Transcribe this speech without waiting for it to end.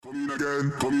Hey,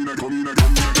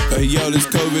 yo, this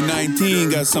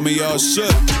COVID-19 got some of y'all shook.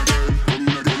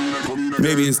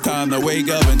 Maybe it's time to wake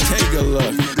up and take a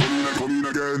look.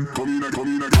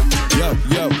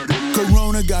 Yo,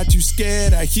 Corona got you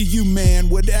scared. I hear you, man,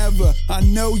 whatever. I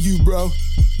know you, bro.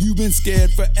 You've been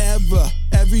scared forever.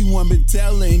 Everyone been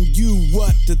telling you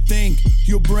what to think.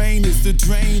 Your brain is the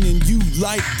drain and you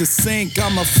like the sink.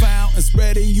 I'm a fountain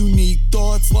spreading unique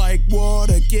thoughts like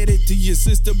water. Get it to your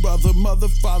sister, brother, mother,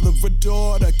 father, or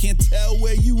daughter. Can't tell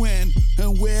where you end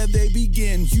and where they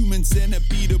begin. Human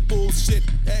centipede of bullshit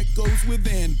echoes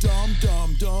within. Dumb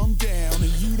down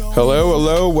and you don't.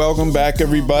 Hello. Welcome back,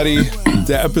 everybody,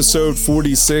 to episode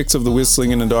 46 of the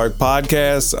Whistling in the Dark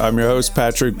podcast. I'm your host,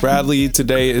 Patrick Bradley.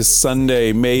 Today is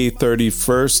Sunday, May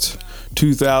 31st,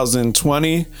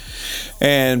 2020.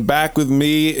 And back with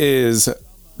me is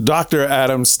Dr.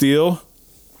 Adam Steele.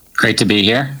 Great to be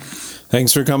here.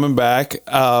 Thanks for coming back.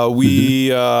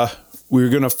 We're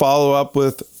going to follow up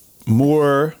with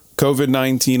more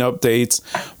COVID-19 updates,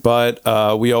 but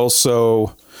we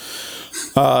also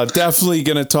definitely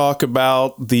going to talk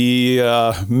about the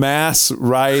mass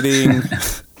rioting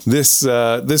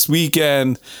this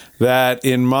weekend that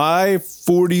in my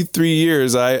 43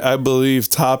 years, I believe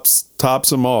tops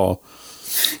them all.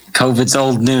 COVID's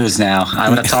old news now.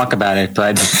 I'm going to talk about it,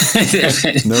 but I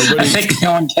think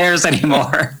no one cares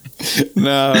anymore.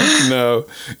 No.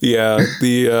 Yeah,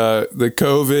 the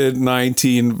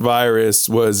COVID-19 virus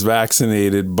was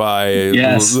vaccinated by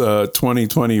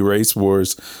 2020 race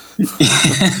wars. Which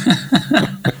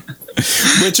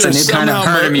it's a new kind of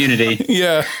herd immunity.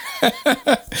 Yeah.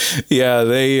 Yeah,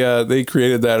 they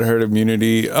created that herd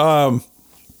immunity.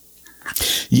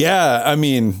 Yeah, I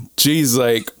mean, geez,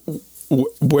 like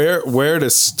where to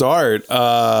start?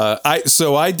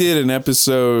 I did an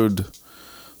episode,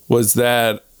 was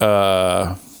that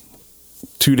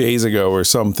 2 days ago or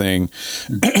something,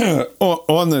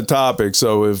 on the topic.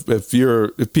 So if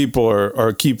people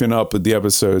are keeping up with the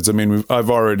episodes, I mean, I've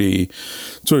already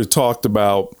sort of talked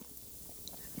about,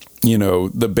 you know,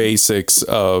 the basics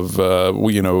of,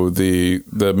 you know,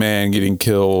 the man getting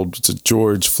killed,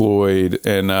 George Floyd,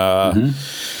 and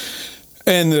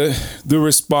and the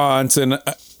response. And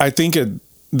I think at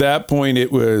that point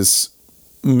it was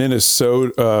Minneapolis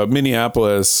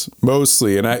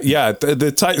mostly. And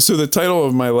the title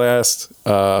of my last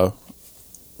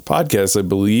podcast, I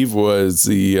believe, was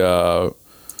the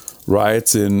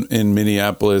riots in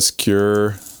Minneapolis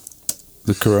cure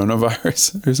the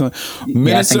coronavirus or something.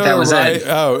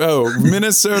 Minnesota,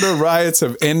 Minnesota riots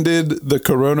have ended the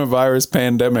coronavirus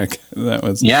pandemic. That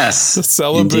was the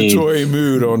celebratory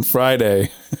mood on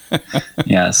Friday.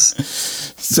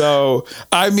 Yes. So,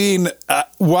 I mean,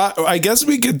 I guess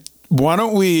why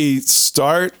don't we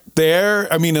start there?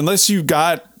 I mean, unless you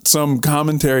got some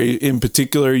commentary in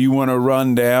particular you want to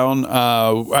run down.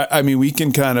 I mean, we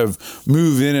can kind of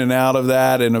move in and out of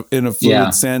that in a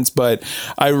fluid sense, but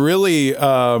I really,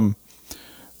 I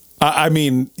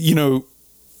mean, you know,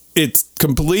 it's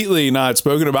completely not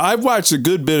spoken about. I've watched a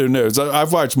good bit of news.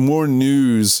 I've watched more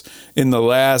news in the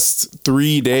last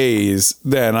 3 days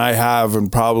than I have in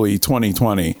probably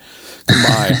 2020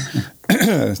 combined.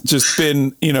 Just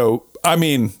been, you know, I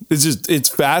mean, it's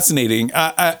fascinating.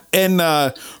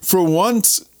 And for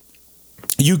once,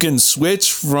 you can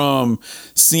switch from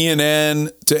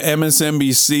CNN to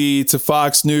MSNBC to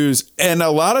Fox News. And a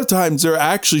lot of times they're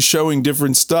actually showing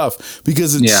different stuff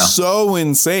because it's so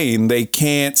insane. They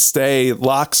can't stay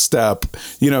lockstep,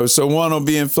 you know, so one will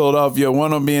be in Philadelphia,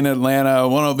 one will be in Atlanta,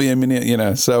 one will be in Minneapolis, you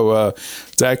know, so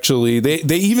it's actually, they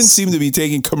even seem to be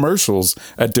taking commercials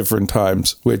at different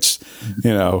times, which,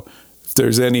 you know, if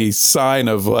there's any sign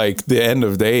of like the end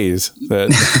of days, that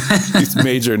these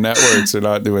major networks are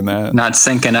not doing that. Not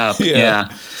syncing up. Yeah.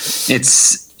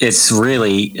 It's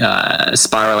really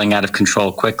spiraling out of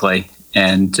control quickly.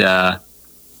 And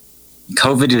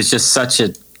COVID was just such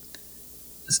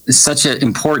an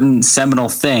important seminal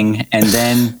thing. And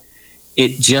then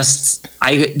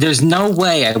there's no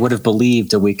way I would have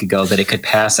believed a week ago that it could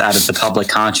pass out of the public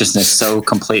consciousness so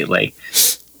completely.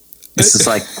 This is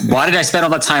like, why did I spend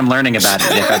all that time learning about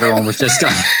it if everyone was just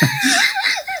going to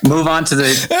move on to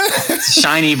the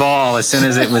shiny ball as soon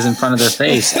as it was in front of their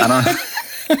face? I don't know.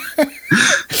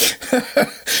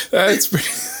 That's pretty,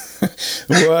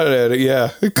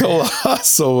 a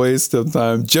colossal waste of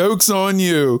time. Joke's on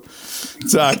you,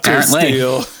 Dr.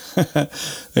 Steele.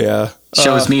 Yeah.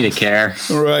 Shows me to care.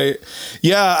 Right.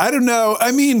 Yeah, I don't know.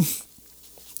 I mean,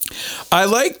 I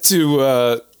like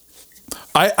to...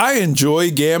 I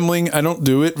enjoy gambling. I don't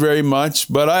do it very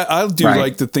much, but I do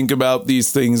like to think about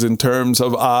these things in terms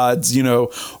of odds. You know,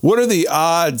 what are the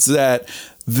odds that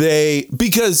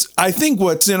because I think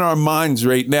what's in our minds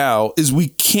right now is we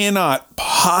cannot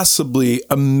possibly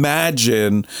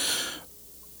imagine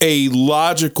a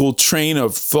logical train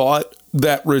of thought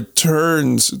that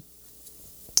returns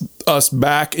us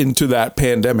back into that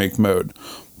pandemic mode.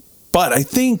 But I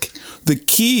think the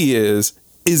key is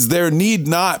there need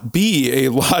not be a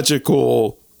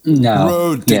logical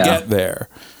road to get there.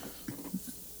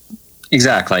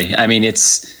 Exactly. I mean,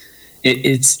 this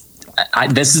is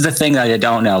the thing that I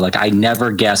don't know. Like, I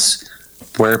never guess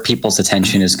where people's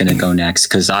attention is going to go next,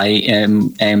 because I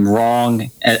am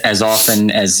wrong as often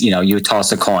as, you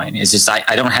toss a coin. It's just,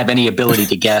 I don't have any ability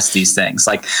to guess these things.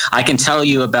 Like, I can tell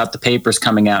you about the papers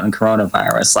coming out in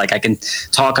coronavirus. Like, I can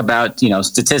talk about,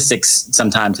 statistics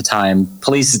from time to time,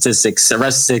 police statistics,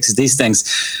 arrest statistics, these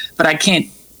things, but I can't,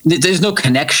 there's no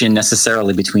connection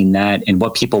necessarily between that and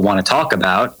what people want to talk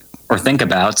about or think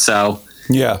about. So,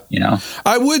 yeah.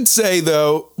 I would say,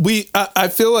 though, I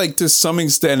feel like to some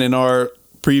extent in our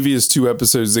previous 2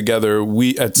 episodes together,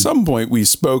 at some point we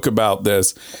spoke about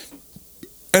this.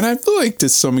 And I feel like to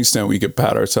some extent we could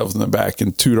pat ourselves in the back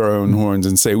and toot our own horns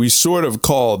and say we sort of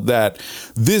called that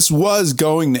this was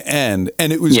going to end.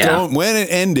 And it was when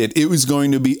it ended, it was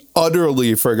going to be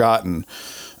utterly forgotten.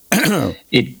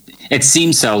 It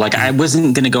seems so. Like, I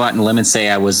wasn't going to go out on a limb and say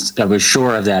I was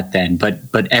sure of that then, but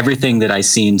everything that I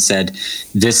seen said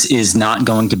this is not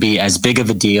going to be as big of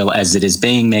a deal as it is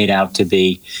being made out to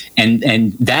be,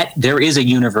 and that there is a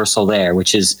universal there,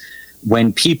 which is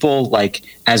when people, like,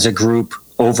 as a group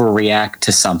overreact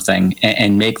to something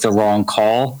and make the wrong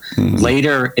call. Mm-hmm.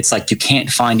 Later, it's like you can't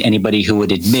find anybody who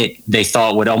would admit they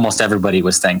thought what almost everybody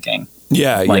was thinking.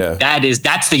 Yeah, like,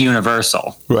 that's the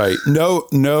universal. Right.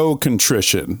 No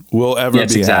contrition will ever be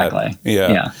exactly.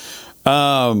 had.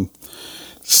 Yeah.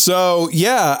 So,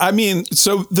 I mean,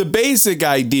 so the basic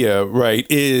idea, right,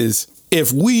 is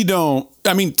if we don't,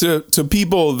 I mean, to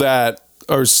people that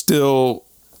are still,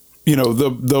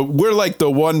 we're like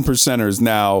the 1%ers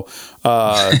now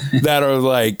that are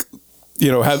like,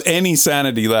 have any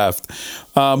sanity left.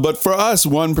 But for us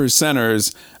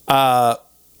 1%ers,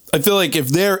 I feel like if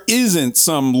there isn't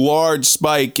some large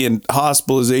spike in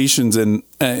hospitalizations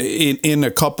in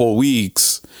a couple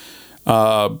weeks,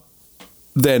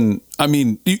 then, I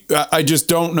mean, I just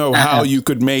don't know how you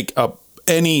could make up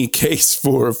any case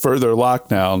for a further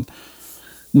lockdown.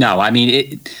 No, I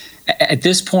mean, at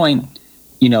this point,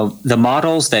 the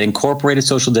models that incorporated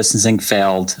social distancing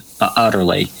failed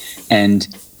utterly, and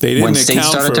they didn't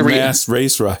account for mass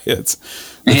race riots.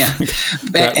 Yeah.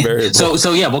 So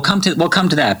we'll come to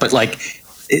that. But like,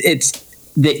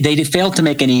 they failed to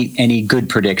make any good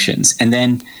predictions. And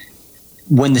then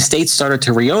when the states started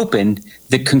to reopen,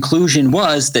 the conclusion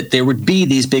was that there would be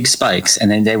these big spikes,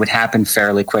 and then they would happen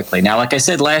fairly quickly. Now, like I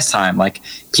said last time, like,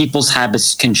 people's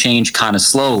habits can change kind of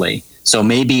slowly. So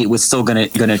maybe it was still going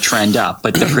to trend up,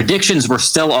 but the predictions were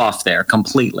still off there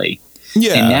completely.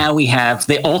 Yeah. And now we have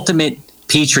the ultimate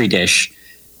petri dish,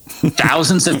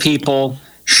 thousands of people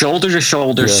shoulder to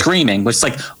shoulder screaming, which,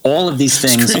 like, all of these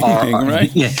things are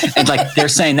right? Yeah. And like, they're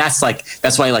saying that's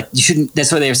why, like, you shouldn't,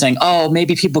 that's why they were saying, oh,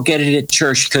 maybe people get it at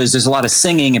church because there's a lot of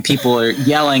singing and people are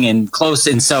yelling and close.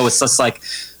 And so it's just like,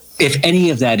 if any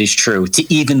of that is true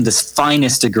to even the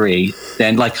finest degree,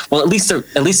 then, like, well, at least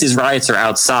these riots are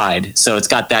outside, so it's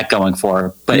got that going for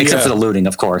it. But except for the looting,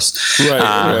 of course.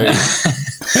 Right.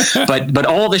 But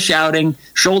all the shouting,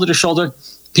 shoulder to shoulder,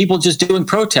 people just doing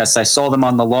protests. I saw them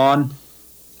on the lawn.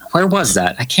 Where was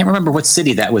that? I can't remember what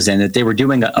city that was in, that they were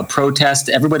doing a protest.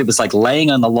 Everybody was like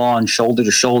laying on the lawn, shoulder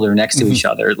to shoulder next to each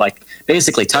other, like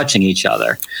basically touching each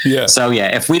other. Yeah. So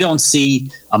if we don't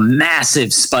see a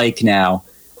massive spike now,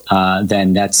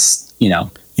 then that's,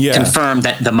 confirmed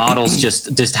that the models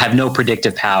just have no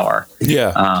predictive power.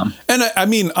 Yeah. And I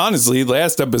mean, honestly,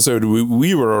 last episode,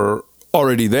 we were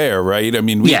already there, right? I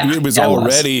mean, it was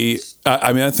already,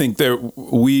 I mean, I think that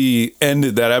we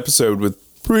ended that episode with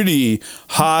pretty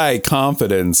high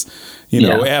confidence,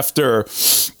 after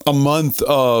a month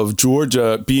of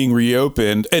Georgia being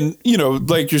reopened and,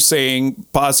 like you're saying,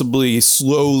 possibly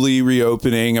slowly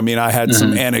reopening. I mean, I had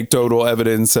some anecdotal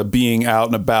evidence of being out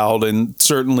and about and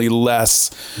certainly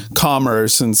less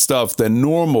commerce and stuff than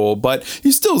normal, but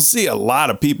you still see a lot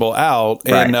of people out.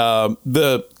 Right. And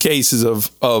the cases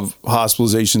of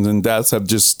hospitalizations and deaths have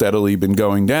just steadily been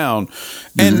going down.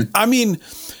 And I mean,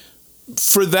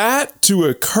 for that to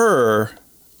occur,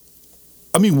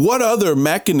 I mean, what other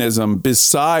mechanism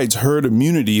besides herd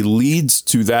immunity leads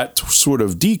to that sort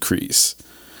of decrease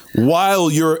while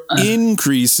you're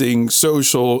increasing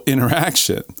social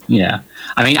interaction? Yeah.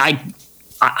 I mean,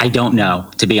 I don't know,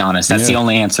 to be honest. That's the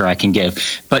only answer I can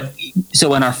give. But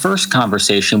so in our first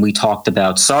conversation, we talked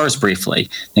about SARS briefly.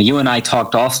 Now, you and I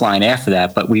talked offline after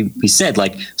that, but we said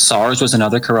like SARS was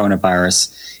another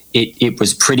coronavirus. It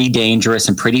was pretty dangerous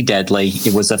and pretty deadly.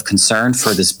 It was of concern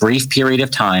for this brief period of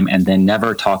time and then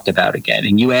never talked about again.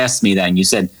 And you asked me that and you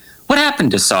said, what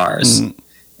happened to SARS? Mm.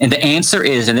 And the answer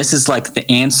is, and this is like the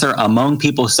answer among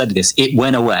people who study this, it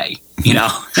went away. You know,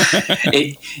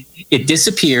 it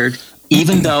disappeared,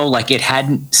 even though like it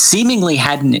seemingly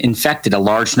hadn't infected a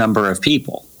large number of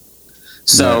people.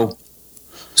 So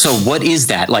what is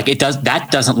that? Like that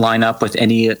doesn't line up with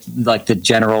any like the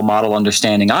general model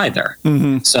understanding either.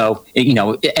 Mm-hmm. So,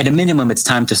 at a minimum, it's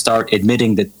time to start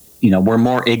admitting that, we're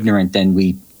more ignorant than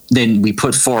we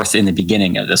put forth in the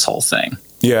beginning of this whole thing.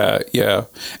 Yeah. Yeah.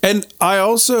 And I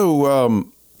also,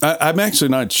 I'm actually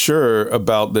not sure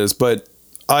about this, but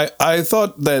I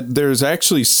thought that there's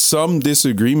actually some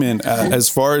disagreement as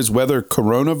far as whether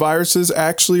coronaviruses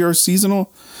actually are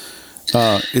seasonal.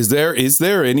 Is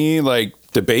there any like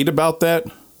debate about that?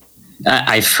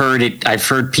 I've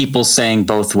heard people saying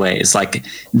both ways. Like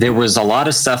there was a lot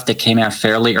of stuff that came out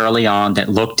fairly early on that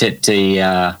looked at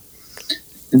the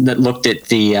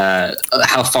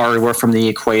how far we were from the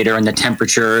equator and the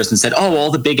temperatures and said, oh,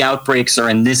 all the big outbreaks are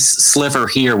in this sliver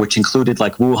here, which included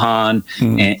like Wuhan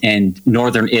and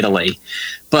northern Italy.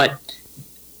 But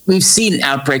we've seen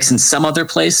outbreaks in some other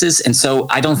places. And so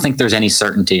I don't think there's any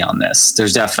certainty on this.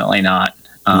 There's definitely not.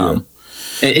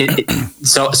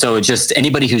 So just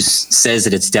anybody who says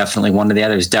that it's definitely one or the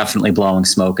other is definitely blowing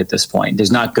smoke at this point.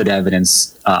 There's not good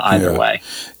evidence either way.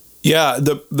 Yeah,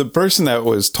 the person that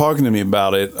was talking to me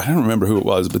about it, I don't remember who it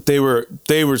was, but they were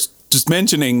just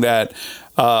mentioning that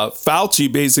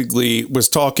Fauci basically was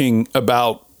talking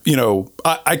about,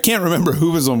 I can't remember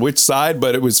who was on which side,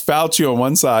 but it was Fauci on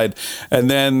one side, and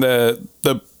then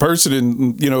the person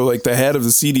in, like the head of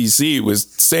the CDC was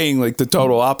saying like the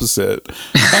total opposite.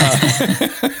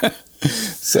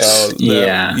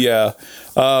 Yeah.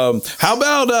 How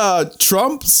about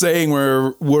Trump saying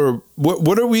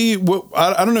what are we?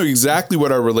 I don't know exactly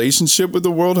what our relationship with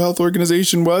the World Health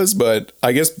Organization was, but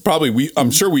I guess probably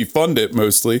I'm sure we fund it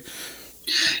mostly.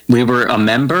 We were a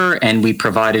member and we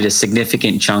provided a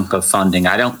significant chunk of funding.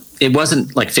 It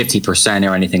wasn't like 50%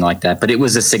 or anything like that, but it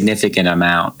was a significant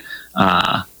amount.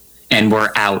 And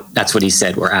we're out. That's what he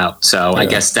said. We're out. So I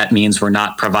guess that means we're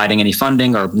not providing any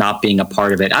funding or not being a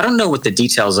part of it. I don't know what the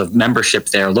details of membership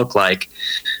there look like,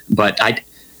 but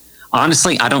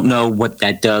honestly, I don't know what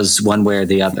that does one way or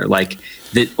the other. Like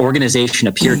the organization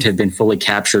appeared to have been fully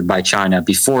captured by China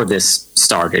before this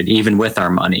started, even with our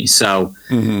money. So,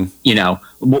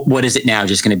 what is it now?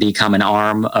 Just going to become an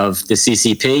arm of the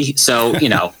CCP? So,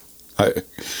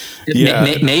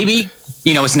 maybe.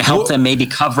 It's going to help them maybe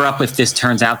cover up if this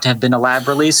turns out to have been a lab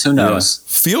release. Who knows?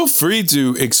 Yeah. Feel free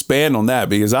to expand on that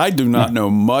because I do not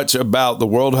know much about the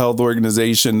World Health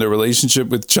Organization, the relationship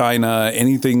with China,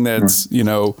 anything that's,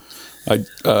 I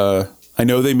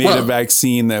know they made a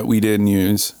vaccine that we didn't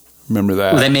use. Remember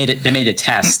that? Well, they made a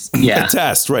test. Yeah. A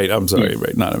test, right. I'm sorry,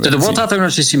 right. Not a vaccine. So the World Health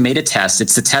Organization made a test.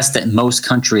 It's the test that most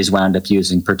countries wound up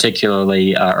using,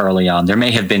 particularly early on. There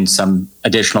may have been some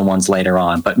additional ones later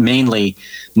on, but mainly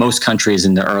most countries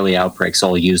in the early outbreaks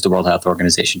all used the World Health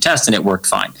Organization test, and it worked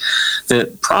fine. The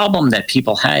problem that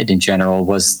people had in general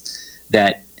was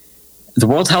that the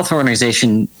World Health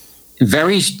Organization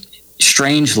very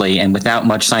strangely and without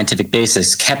much scientific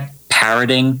basis kept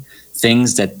parroting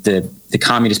things that the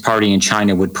Communist Party in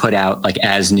China would put out like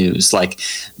as news, like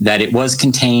that it was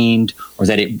contained or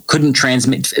that it couldn't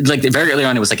transmit. Like very early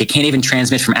on, it was like it can't even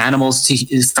transmit from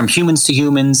from humans to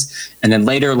humans. And then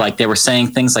later, like they were saying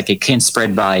things like it can't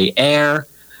spread by air.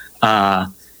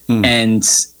 And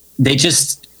they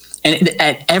just, and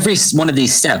at every one of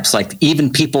these steps, like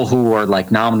even people who are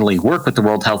like nominally work with the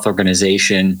World Health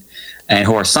Organization and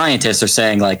who are scientists are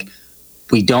saying like,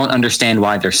 we don't understand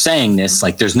why they're saying this.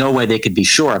 Like, there's no way they could be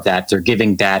sure of that. They're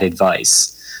giving bad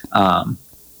advice.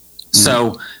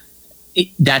 So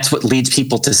that's what leads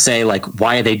people to say, like,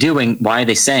 why are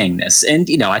they saying this? And,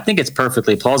 I think it's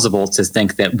perfectly plausible to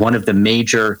think that one of the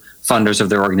major funders of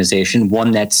their organization,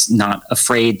 one that's not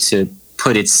afraid to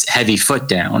put its heavy foot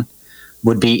down,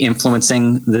 would be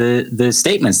influencing the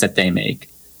statements that they make.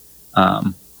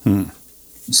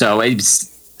 So it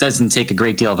doesn't take a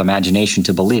great deal of imagination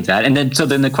to believe that. And then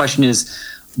the question is,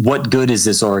 what good is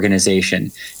this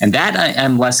organization? And that I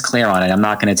am less clear on it. I'm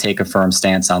not going to take a firm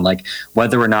stance on like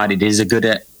whether or not it is a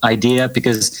good idea,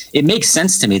 because it makes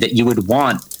sense to me that you would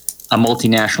want a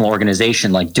multinational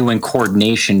organization like doing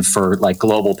coordination for like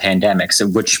global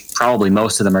pandemics, which probably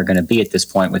most of them are going to be at this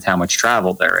point with how much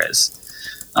travel there is.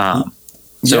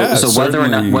 So whether or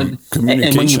not when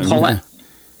you pull out,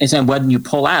 and when you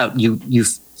pull out, you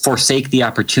forsake the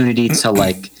opportunity to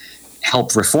like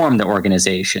help reform the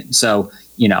organization. So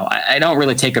I don't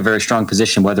really take a very strong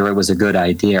position whether it was a good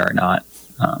idea or not.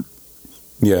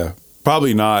 Yeah,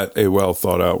 probably not a well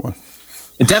thought out one.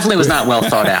 It definitely was not well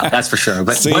thought out, that's for sure.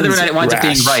 But whether or not it winds up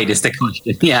being right is the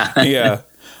question. Yeah.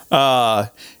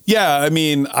 Yeah. I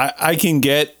mean, I can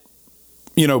get,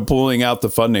 pulling out the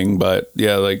funding, but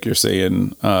yeah, like you're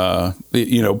saying,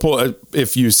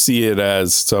 if you see it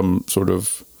as some sort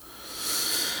of,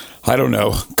 I don't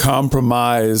know,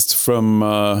 compromised from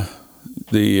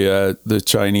the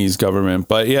Chinese government.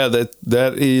 But yeah,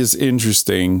 that is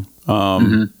interesting.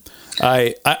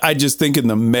 I just think in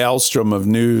the maelstrom of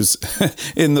news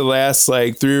in the last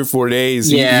like 3 or 4 days,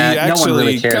 he actually, no one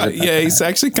really cares he's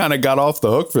actually kind of got off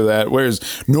the hook for that. Whereas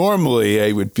normally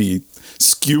I would be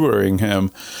skewering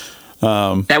him.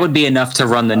 That would be enough to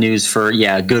run the news for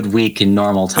a good week in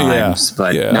normal times,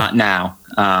 but not now.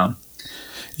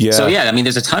 So I mean,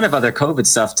 there's a ton of other COVID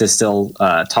stuff to still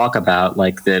talk about,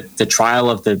 like the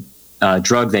trial of the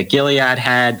drug that Gilead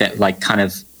had that like kind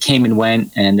of came and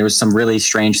went, and there was some really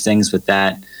strange things with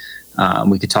that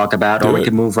we could talk about, or we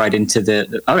could move right into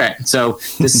okay. So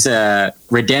this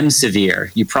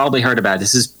Remdesivir, you probably heard about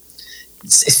it.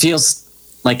 It feels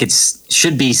like it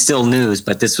should be still news,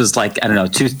 but this was like, I don't know,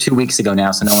 two weeks ago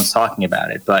now, so no one's talking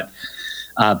about it. But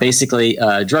basically,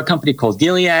 a drug company called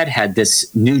Gilead had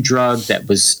this new drug that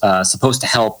was supposed to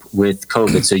help with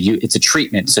COVID. So it's a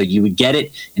treatment. So you would get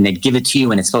it, and they'd give it to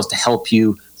you, and it's supposed to help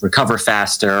you recover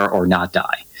faster or not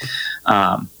die.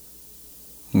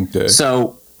 Okay.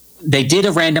 So they did a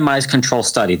randomized control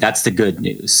study. That's the good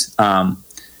news.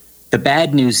 The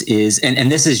bad news is, and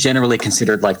this is generally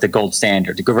considered like the gold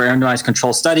standard. The randomized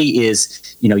control study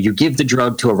is, you give the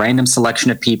drug to a random selection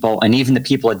of people, and even the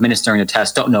people administering the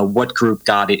test don't know what group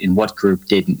got it and what group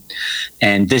didn't.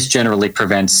 And this generally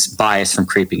prevents bias from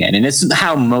creeping in. And it's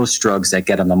how most drugs that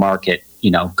get on the market,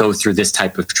 go through this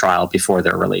type of trial before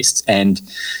they're released. And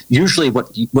usually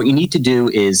what you need to do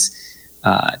is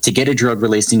to get a drug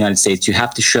released in the United States, you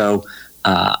have to show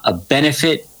a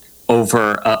benefit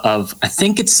over I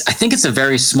think it's a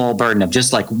very small burden of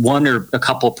just like 1 or a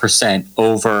couple %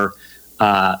 over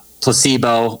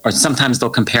placebo, or sometimes they'll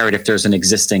compare it if there's an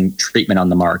existing treatment on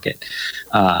the market.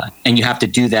 And you have to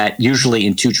do that usually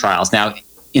in 2 trials. Now,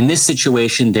 in this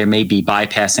situation, there may be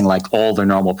bypassing like all the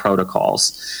normal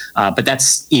protocols, but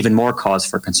that's even more cause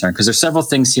for concern because there's several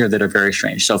things here that are very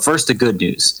strange. So first, the good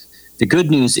news. The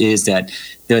good news is that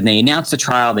when they announced the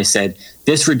trial, they said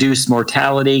this reduced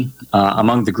mortality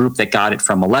among the group that got it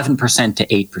from 11% to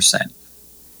 8%.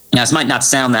 Now, this might not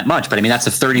sound that much, but I mean, that's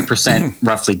a 30%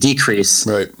 roughly decrease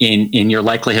in your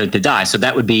likelihood to die. So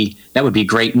that would be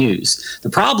great news.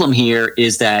 The problem here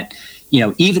is that,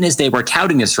 even as they were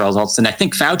touting these results, and I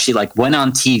think Fauci like went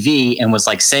on TV and was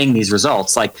like saying these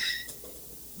results, like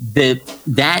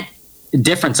that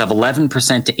difference of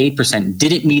 11% to 8%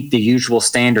 didn't meet the usual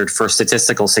standard for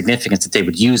statistical significance that they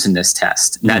would use in this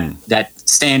test. That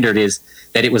standard is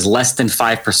that it was less than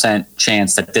 5%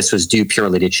 chance that this was due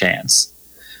purely to chance.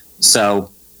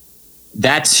 So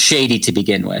that's shady to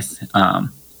begin with.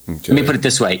 Let me put it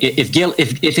this way.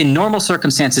 If in normal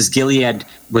circumstances, Gilead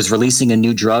was releasing a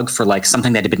new drug for like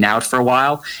something that had been out for a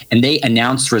while, and they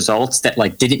announced results that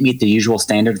like didn't meet the usual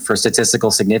standard for statistical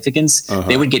significance,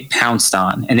 they would get pounced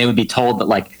on, and they would be told that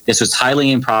like this was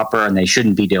highly improper and they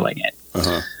shouldn't be doing it.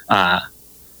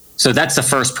 So that's the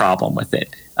first problem with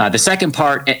it. The second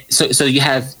part, so you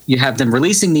have them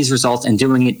releasing these results and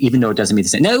doing it even though it doesn't meet the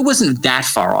same. Now, it wasn't that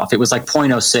far off. It was like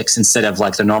 0.06 instead of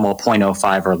like the normal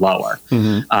 0.05 or lower.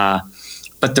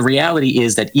 But the reality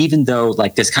is that even though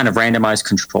like this kind of randomized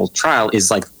controlled trial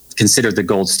is like considered the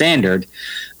gold standard,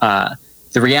 the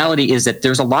reality is that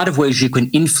there's a lot of ways you can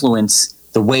influence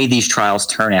the way these trials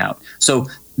turn out. So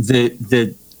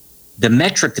the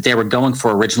metric that they were going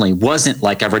for originally wasn't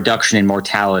like a reduction in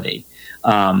mortality.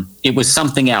 It was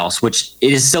something else, which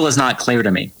still is not clear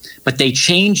to me. But they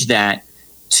changed that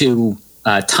to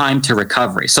time to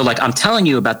recovery. So like I'm telling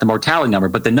you about the mortality number,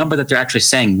 but the number that they're actually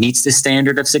saying meets the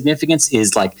standard of significance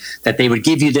is like that they would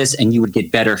give you this and you would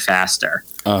get better faster.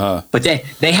 But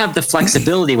they have the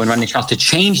flexibility when running trials to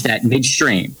change that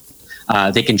midstream.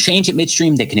 They can change it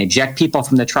midstream. They can eject people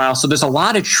from the trial. So there's a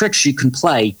lot of tricks you can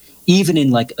play even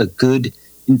in like a good,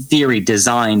 in theory,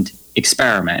 designed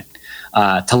experiment.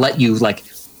 To let you like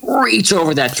reach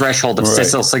over that threshold of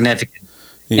statistical significance.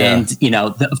 And,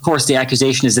 of course, the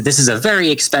accusation is that this is a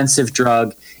very expensive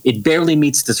drug. It barely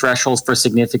meets the thresholds for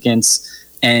significance.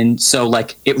 And so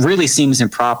like it really seems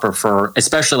improper for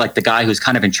especially like the guy who's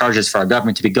kind of in charge for our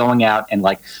government to be going out and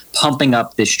like pumping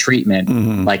up this treatment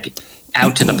like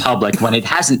out to the public when it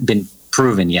hasn't been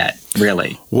proven yet,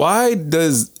 really. Why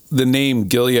does the name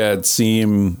Gilead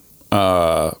seem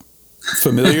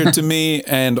familiar to me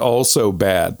and also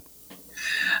bad?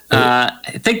 I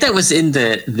think that was in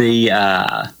that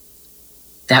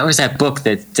was that book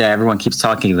that everyone keeps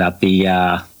talking about,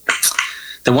 the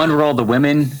one where all the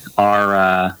women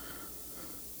are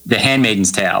the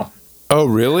Handmaid's Tale. Oh,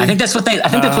 really? I think that's what they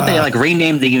like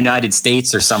renamed the United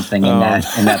States or something in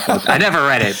that book. I never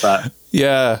read it, but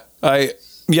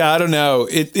I don't know.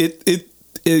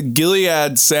 It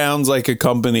Gilead sounds like a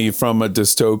company from a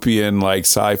dystopian like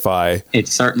sci-fi. It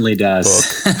certainly does.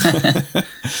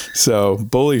 So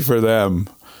bully for them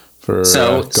for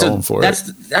going for it.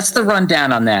 That's the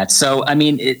rundown on that. So I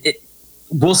mean,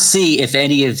 we'll see if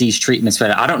any of these treatments.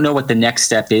 But I don't know what the next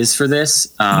step is for this.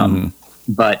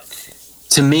 But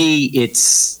to me,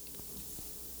 it's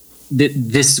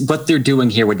this what they're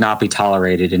doing here would not be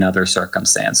tolerated in other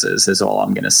circumstances. Is all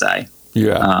I'm going to say.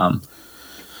 Yeah.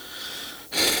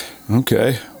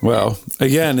 Okay. Well,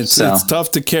 again, it's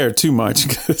tough to care too much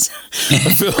because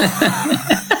I feel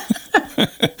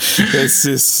it's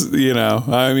just,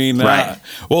 I mean, right.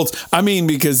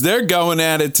 Because they're going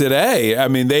at it today. I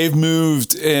mean, they've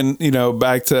moved in,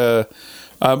 back to,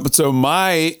 so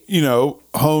my,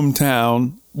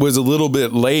 hometown was a little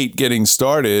bit late getting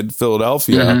started,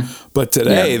 Philadelphia, but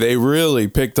today they really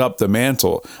picked up the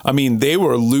mantle. I mean, they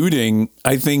were looting,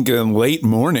 I think, in late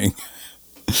morning.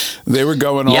 They were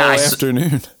going all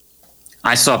afternoon.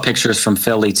 I saw pictures from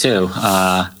Philly too.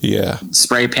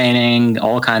 Spray painting,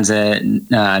 all kinds of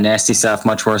nasty stuff,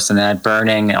 much worse than that,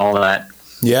 burning, all of that.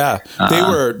 Yeah.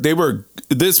 They were,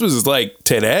 this was like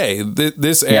today,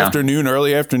 this afternoon,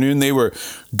 early afternoon, they were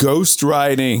ghost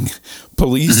riding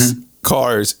police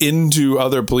cars into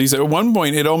other police. At one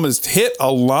point, it almost hit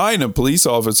a line of police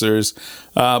officers.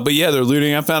 But yeah, they're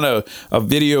looting. I found a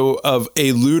video of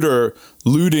a looter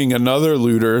looting another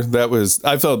looter.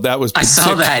 I felt that was. I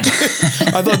saw that.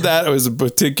 I thought that was a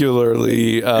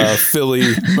particularly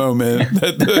Philly moment.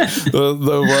 That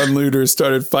the one looter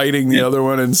started fighting the other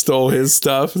one and stole his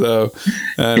stuff. So,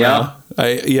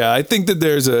 I think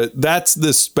that that's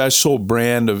the special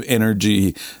brand of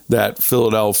energy that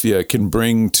Philadelphia can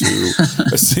bring to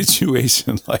a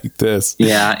situation like this.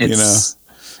 Yeah, it's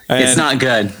not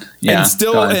good. Yeah, and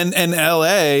still in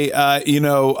LA,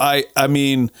 I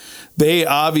mean, they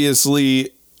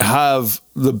obviously have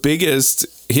the biggest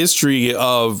history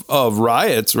of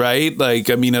riots, right? Like,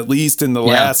 I mean, at least in the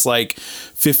last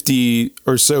 50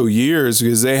 or so years,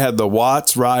 because they had the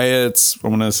Watts riots, I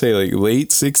want to say like late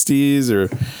 60s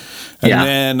and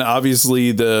then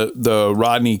obviously the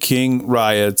Rodney King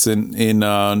riots in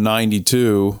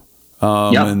 92.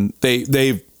 And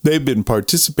they've been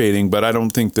participating, but I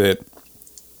don't think that,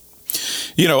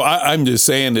 I'm just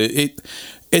saying that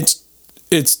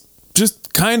it's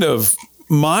just kind of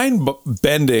mind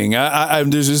bending.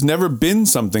 There's just never been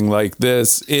something like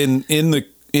this in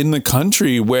the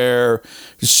country where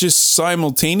it's just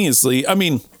simultaneously. I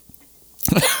mean,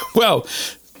 well,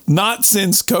 not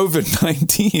since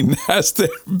COVID-19 has there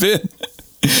been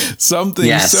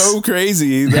something so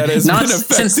crazy that has not been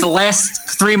affecting. Since the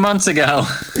last 3 months ago.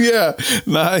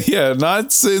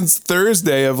 Not since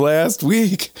Thursday of last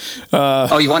week.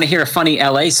 You want to hear a funny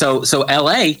LA? So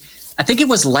LA, I think it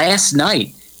was last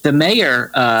night. The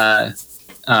mayor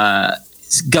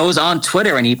goes on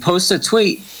Twitter and he posts a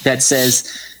tweet that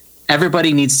says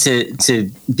everybody needs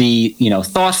to be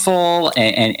thoughtful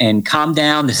and calm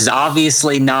down. This is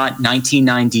obviously not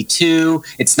 1992.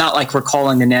 It's not like we're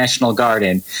calling the National Guard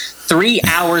in. 3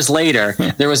 hours later,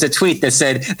 there was a tweet that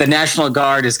said the National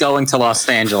Guard is going to Los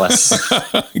Angeles.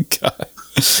 God.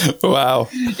 Wow.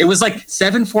 It was like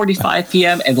 7:45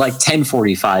 p.m. and like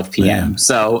 10:45 p.m. Man.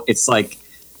 So it's like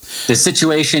the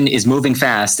situation is moving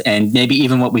fast, and maybe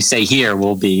even what we say here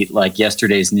will be like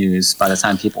yesterday's news by the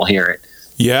time people hear it.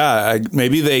 Yeah,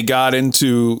 maybe they got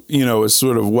into, a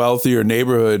sort of wealthier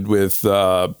neighborhood with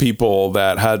people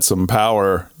that had some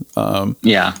power.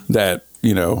 That,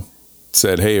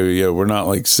 said, hey, we're not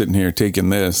like sitting here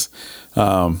taking this.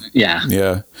 It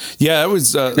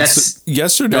was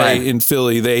yesterday in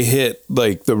Philly. They hit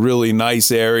like the really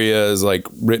nice areas like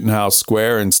Rittenhouse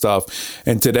Square and stuff,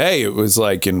 and today it was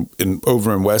like in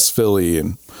over in West Philly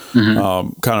and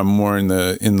kind of more in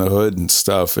the hood and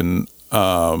stuff. And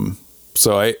I'm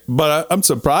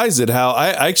surprised at how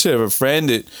I actually have a friend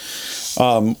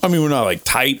I mean, we're not like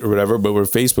tight or whatever, but we're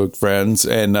Facebook friends.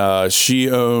 And she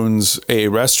owns a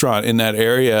restaurant in that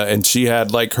area. And she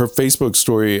had like her Facebook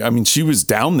story. I mean, she was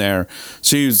down there.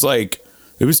 She was like,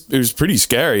 it was pretty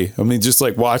scary. I mean, just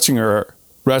like watching her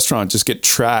restaurant just get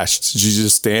trashed. She's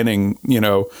just standing,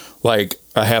 like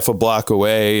a half a block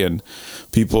away, and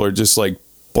people are just like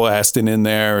blasting in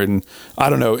there. And I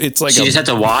don't know. It's like she just had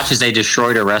to watch as they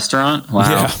destroyed a restaurant.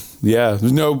 Wow. Yeah.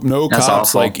 There's no That's cops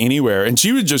awful. like anywhere. And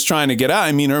she was just trying to get out.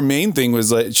 I mean, her main thing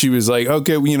was like, she was like,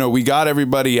 okay, we got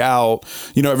everybody out,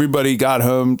 everybody got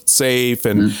home safe.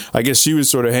 And I guess she was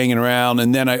sort of hanging around.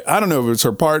 And then I don't know if it was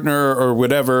her partner or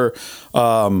whatever.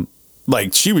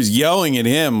 Like she was yelling at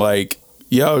him, like,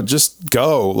 yo, just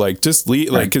go, like, just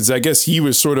leave, like, because I guess he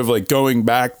was sort of like going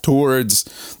back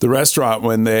towards the restaurant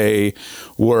when they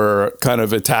were kind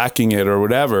of attacking it or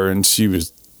whatever. And she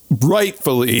was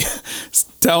rightfully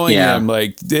telling him,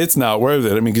 like, it's not worth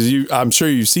it. I mean, because I'm sure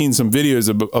you've seen some videos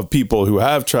of people who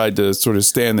have tried to sort of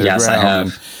stand their ground. I have.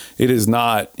 And it is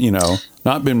not,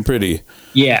 not been pretty.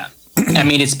 Yeah. I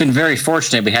mean, it's been very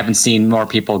fortunate. We haven't seen more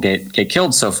people get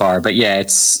killed so far. But yeah,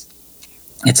 it's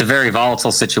a very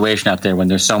volatile situation out there when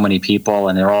there's so many people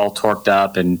and they're all torqued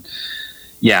up. And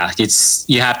yeah,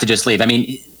 you have to just leave. I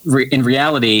mean, in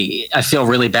reality, I feel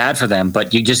really bad for them,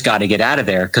 but you just got to get out of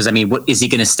there. Because I mean, what is he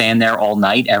going to stand there all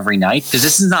night, every night? Because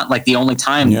this is not like the only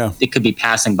time it could be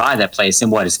passing by that place.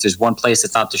 And if there's one place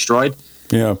that's not destroyed,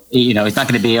 he's not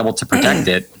going to be able to protect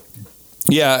it.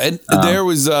 Yeah, and there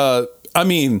was I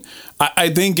mean, I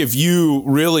think if you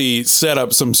really set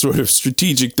up some sort of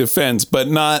strategic defense, but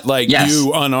not like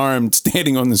you unarmed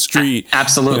standing on the street.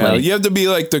 Absolutely. You have to be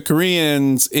like the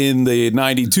Koreans in the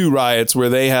 92 riots where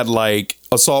they had like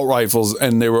assault rifles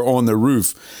and they were on the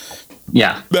roof.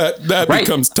 Yeah. That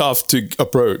becomes tough to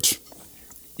approach.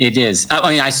 It is. I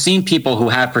mean, I've seen people who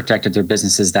have protected their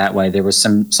businesses that way. There was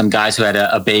some guys who had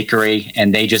a bakery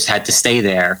and they just had to stay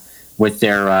there with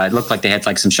their, it looked like they had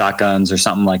like some shotguns or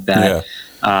something like that.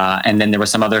 Yeah. And then there were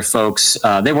some other folks,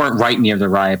 they weren't right near the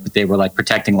riot, but they were like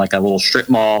protecting like a little strip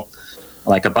mall,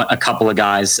 like a couple of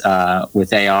guys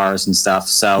with ARs and stuff.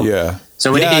 So,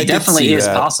 it definitely is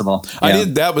possible.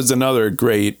 That was another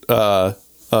great, a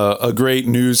great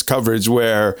news coverage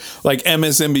where like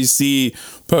MSNBC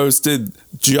posted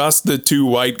just the two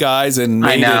white guys and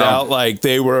made it out like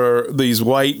they were these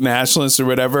white nationalists or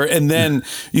whatever. And then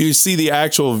you see the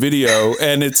actual video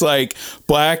and it's like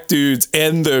black dudes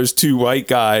and those two white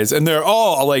guys and they're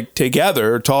all like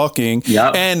together talking.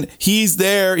 Yep. And he's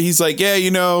there. He's like,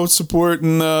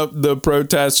 supporting the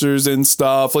protesters and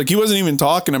stuff. Like he wasn't even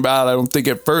talking about, I don't think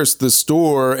at first, the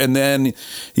store. And then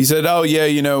he said, oh yeah,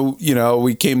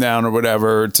 we came down or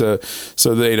whatever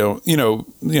so they don't, we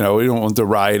don't want the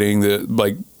rioting that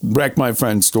like wreck my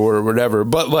friend's store or whatever.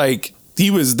 But like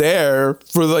he was there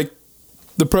for like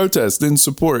the protest in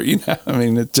support, I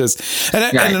mean, it just,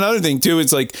 and another thing too,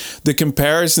 it's like the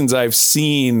comparisons I've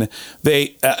seen,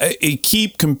 they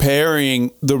keep comparing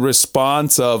the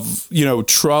response of,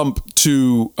 Trump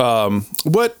to,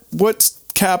 what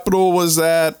capital was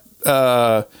that?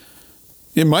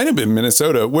 It might have been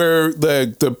Minnesota, where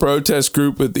the protest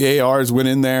group with the ARs went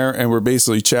in there and were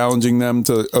basically challenging them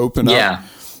to open up. Yeah.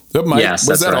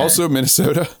 Was that also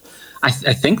Minnesota? I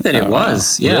think that it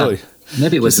was. Yeah. Really?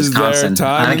 Maybe it was Wisconsin.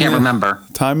 I can't remember.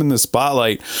 Time in the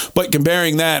spotlight. But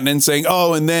comparing that and then saying,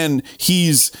 and then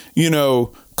he's,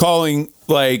 calling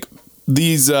like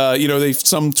these,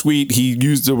 some tweet, he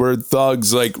used the word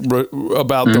thugs like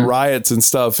about the riots and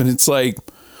stuff. And it's like,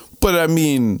 but I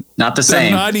mean, not the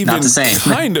same. Not even not the same.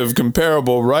 Kind of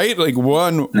comparable, right? Like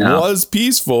one was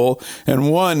peaceful and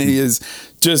one is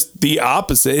just the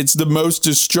opposite. It's the most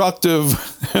destructive,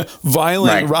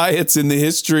 violent riots in the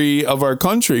history of our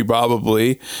country,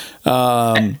 probably.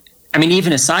 I mean,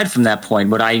 even aside from that point,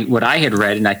 what I had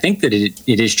read, and I think that it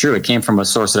is true, it came from a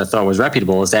source that I thought was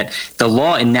reputable, is that the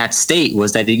law in that state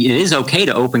was that it is okay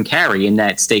to open carry in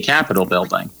that state capitol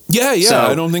building. Yeah. So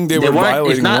I don't think they were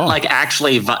violating it's not the law. like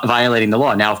actually violating the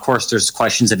law. Now, of course, there's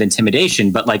questions of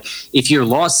intimidation, but like if your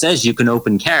law says you can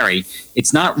open carry,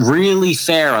 it's not really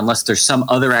fair unless there's some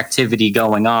other activity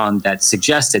going on that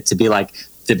suggests it to be like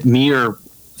the mere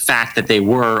fact that they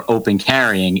were open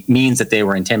carrying means that they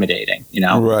were intimidating,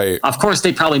 Right. Of course,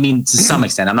 they probably mean to some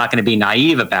extent. I'm not going to be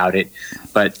naive about it,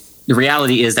 but the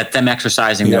reality is that them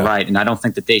exercising their right, and I don't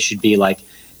think that they should be like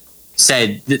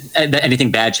said that anything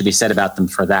bad should be said about them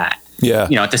for that. Yeah.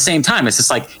 At the same time, it's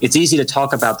just like it's easy to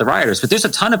talk about the rioters, but there's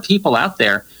a ton of people out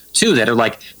there too, that are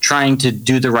like trying to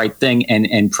do the right thing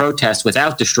and protest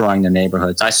without destroying their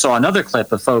neighborhoods. I saw another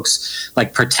clip of folks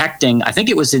like protecting, I think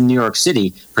it was in New York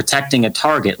City, protecting a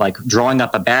Target, like drawing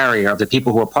up a barrier of the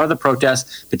people who were part of the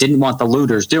protest but didn't want the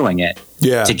looters doing it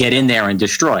to get in there and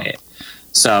destroy it.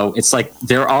 So it's like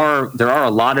there are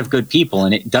a lot of good people,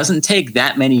 and it doesn't take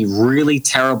that many really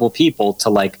terrible people to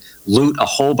like loot a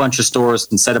whole bunch of stores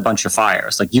and set a bunch of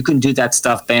fires. Like you can do that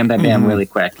stuff, bam, bam, bam, really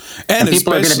quick. And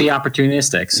people are going to be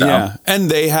opportunistic. So. Yeah,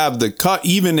 and they have the cut,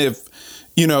 even if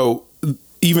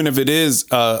it is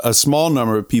a small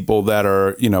number of people that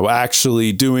are,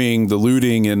 actually doing the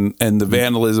looting and the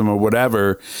vandalism or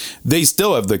whatever, they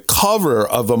still have the cover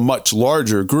of a much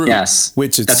larger group. Yes,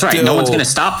 that's right. No one's going to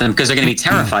stop them because they're going to be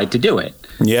terrified to do it.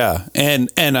 Yeah,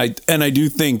 and I do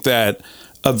think that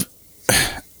at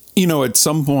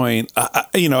some point,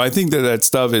 I think that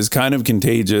stuff is kind of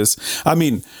contagious. I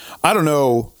mean, I don't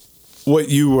know what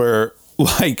you were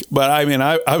like, but I mean,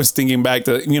 I was thinking back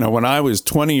to, when I was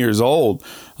 20 years old,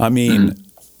 I mean,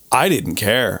 I didn't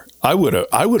care. I would have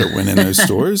went in those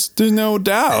stores. There's no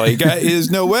doubt. Like,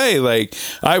 there's no way. Like,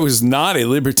 I was not a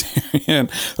libertarian.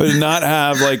 I did not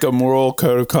have like a moral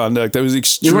code of conduct. I was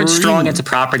extreme. You weren't strong into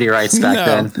property rights back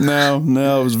then.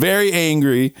 No. I was very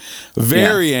angry.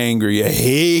 Angry. I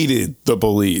hated the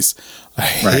police.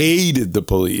 And,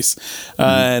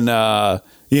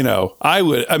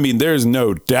 there's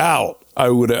no doubt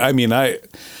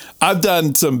I've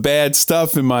done some bad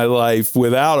stuff in my life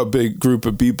without a big group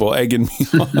of people egging me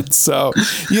on. So,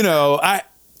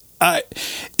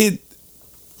 it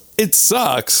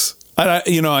sucks.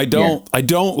 I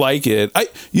don't like it.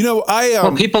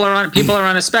 People are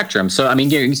on a spectrum. So, I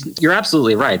mean, you're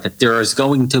absolutely right that there is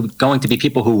going to be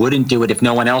people who wouldn't do it if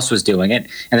no one else was doing it.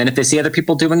 And then if they see other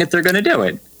people doing it, they're going to do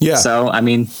it. Yeah. So, I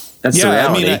mean, that's the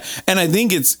reality. And I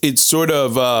think it's sort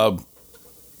of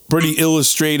pretty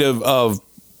illustrative of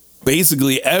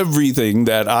basically everything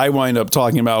that I wind up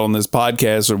talking about on this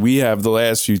podcast, or we have the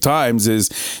last few times, is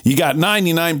you got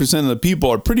 99% of the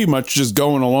people are pretty much just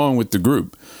going along with the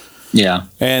group. Yeah.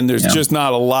 And there's just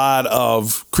not a lot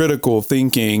of critical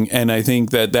thinking. And I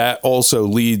think that also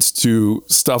leads to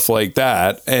stuff like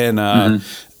that. And,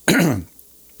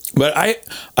 but I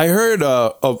heard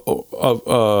of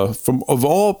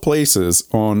all places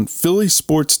on Philly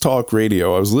Sports Talk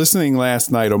Radio. I was listening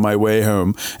last night on my way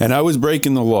home, and I was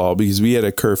breaking the law because we had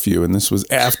a curfew, and this was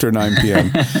after 9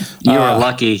 p.m. You were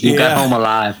lucky. You got home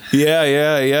alive.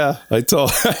 Yeah. I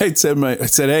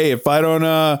said, hey, if I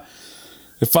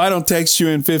don't text you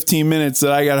in 15 minutes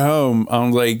that I got home,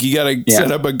 I'm like, you got to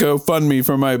set up a GoFundMe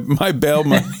for my bail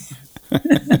money.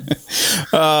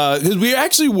 Because we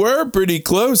actually were pretty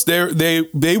close.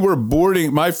 They were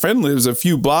boarding. My friend lives a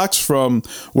few blocks from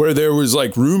where there was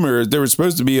like rumors there was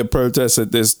supposed to be a protest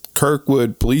at this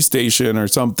Kirkwood police station or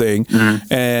something.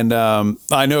 And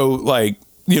I know, like,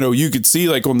 you could see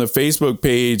like on the Facebook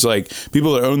page, like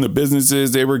people that own the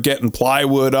businesses, they were getting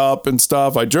plywood up and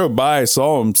stuff. I drove by, I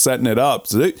saw them setting it up.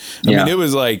 So I mean, it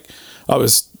was like, I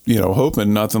was,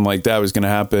 hoping nothing like that was going to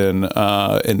happen.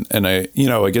 And I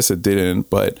guess it didn't,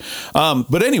 but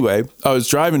anyway, I was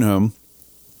driving home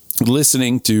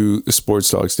listening to the sports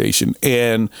talk station,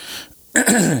 and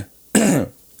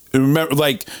remember,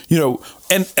 like,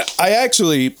 and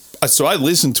I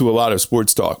listen to a lot of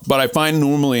sports talk, but I find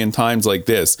normally in times like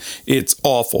this, it's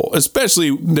awful,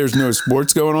 especially there's no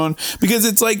sports going on, because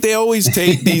it's like they always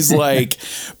take these like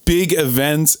big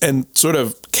events and sort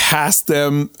of cast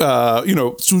them,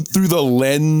 through the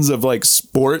lens of like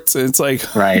sports. And it's like,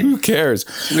 who cares?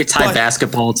 We tie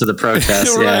basketball to the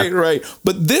protest. Right.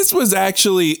 But this was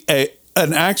actually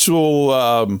an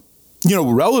actual,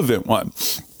 relevant one.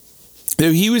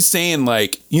 He was saying,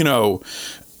 like,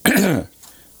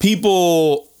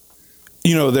 people,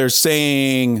 they're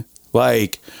saying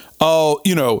like,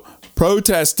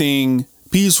 protesting,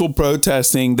 peaceful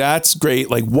protesting, that's great.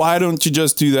 Like, why don't you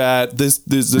just do that?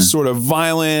 This sort of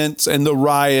violence and the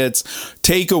riots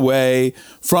take away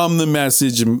from the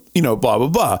message and, blah, blah,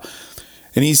 blah.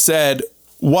 And he said,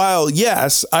 while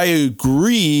yes, I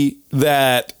agree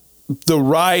that the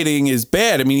rioting is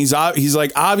bad. I mean, he's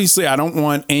like, obviously I don't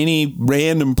want any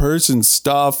random person's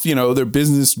stuff, their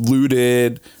business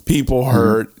looted, people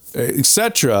hurt,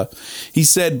 etc. He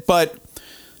said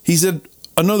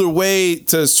another way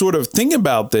to sort of think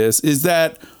about this is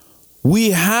that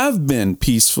we have been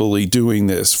peacefully doing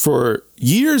this for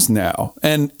years now.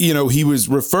 And, he was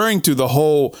referring to the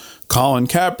whole Colin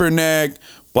Kaepernick,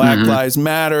 Black Lives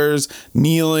Matters,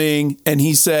 kneeling. And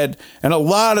he said, and a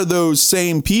lot of those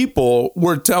same people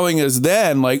were telling us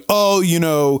then, like, oh, you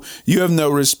have no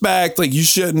respect. Like, you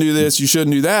shouldn't do this. You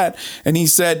shouldn't do that. And he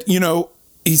said,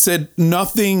 he said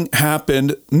nothing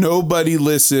happened, nobody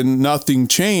listened, nothing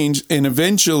changed, and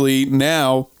eventually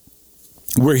now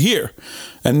we're here,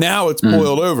 and now it's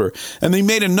boiled over. And they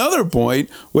made another point,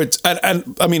 which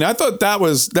and I mean, I thought that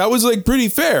was like pretty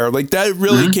fair. Like that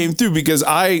really came through, because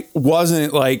I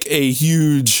wasn't like a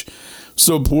huge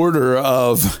supporter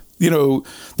of, you know,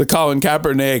 the Colin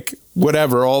Kaepernick,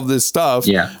 whatever, all this stuff.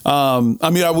 Yeah. I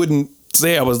mean, I wouldn't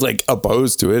say I was like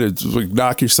opposed to it. It's like,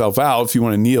 knock yourself out if you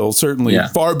want to kneel. Certainly,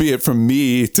 far be it from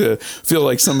me to feel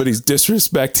like somebody's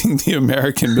disrespecting the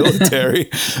American military.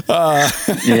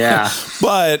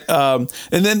 But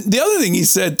and then the other thing he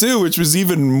said too, which was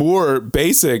even more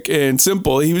basic and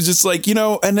simple, he was just like, you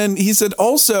know, and then he said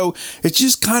also, it's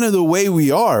just kind of the way we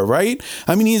are, right?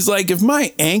 I mean, he's like, if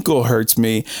my ankle hurts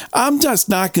me, I'm just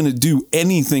not going to do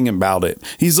anything about it.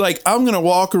 He's like, I'm going to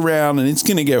walk around and it's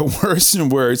going to get worse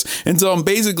and worse until I'm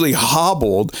basically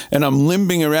hobbled and I'm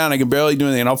limping around. I can barely do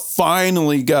anything, and I'll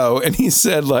finally go. And he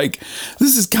said, like,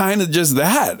 this is kind of just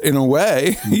that in a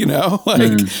way, you know,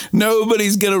 like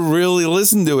nobody's going to really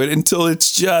listen to it until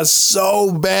it's just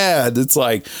so bad. It's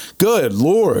like, good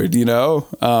Lord, you know?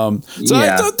 So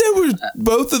I thought there were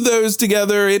both of those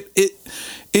together.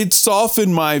 It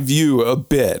softened my view a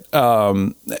bit.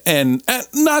 And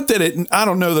not that I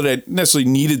don't know that it necessarily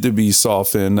needed to be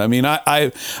softened. I mean,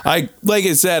 I like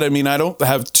I said, I mean, I don't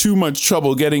have too much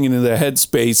trouble getting into the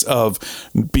headspace of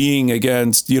being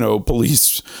against, you know,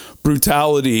 police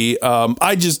brutality.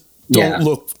 I just don't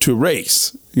look to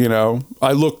race, you know.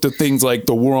 I look to things like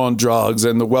the war on drugs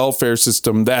and the welfare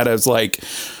system that has like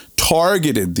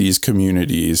targeted these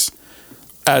communities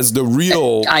as the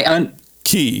real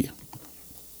key.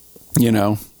 You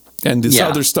know, and this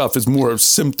other stuff is more of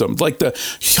symptoms, like the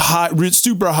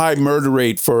super high murder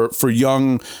rate for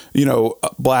young, you know,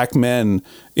 black men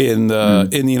in the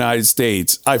United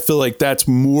States. I feel like that's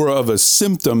more of a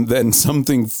symptom than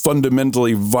something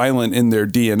fundamentally violent in their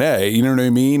DNA. You know what I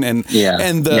mean? And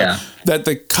that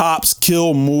the cops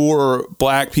kill more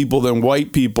black people than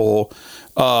white people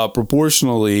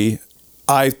proportionally.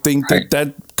 I think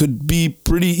that could be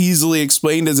pretty easily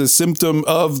explained as a symptom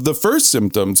of the first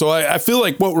symptom. So I feel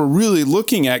like what we're really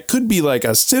looking at could be like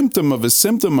a symptom of a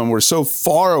symptom, and we're so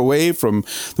far away from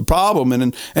the problem.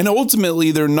 And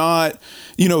ultimately they're not,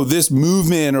 you know, this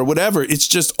movement or whatever. It's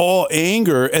just all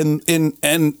anger and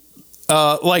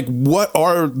like, what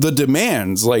are the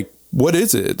demands? Like, what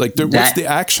is it? Like, what's the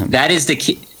action? That is the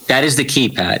key. That is the key,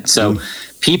 Pat. So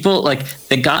people like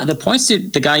the points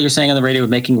that the guy you're saying on the radio was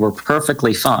making were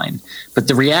perfectly fine. But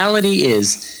the reality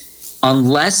is,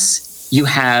 unless you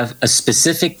have a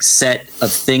specific set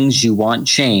of things you want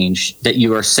changed that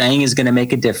you are saying is going to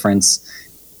make a difference,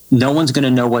 no one's going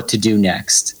to know what to do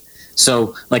next.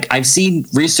 So, like, I've seen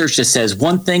research that says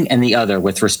one thing and the other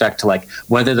with respect to like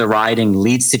whether the rioting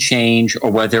leads to change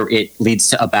or whether it leads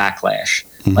to a backlash.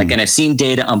 Like, and I've seen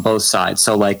data on both sides.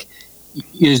 So, like,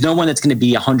 there's no one that's going to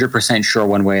be 100% sure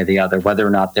one way or the other whether or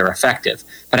not they're effective.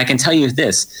 But I can tell you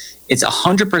this, it's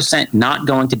 100% not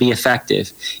going to be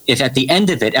effective if at the end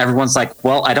of it, everyone's like,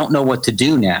 well, I don't know what to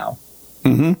do now.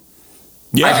 Yeah,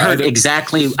 I've had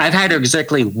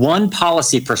exactly one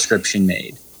policy prescription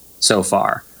made so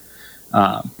far,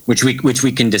 which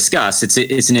we can discuss.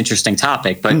 It's an interesting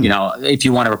topic, but you know, if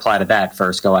you want to reply to that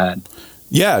first, go ahead.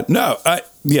 Yeah, no,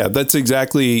 that's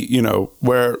exactly, you know,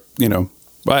 where, you know,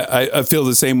 I feel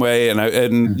the same way.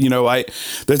 And you know,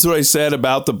 that's what I said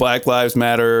about the Black Lives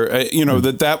Matter, you know,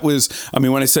 that was, I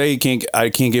mean, when I say I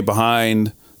can't get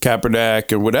behind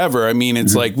Kaepernick or whatever, I mean,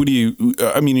 it's like, are you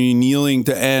kneeling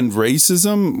to end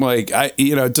racism? Like,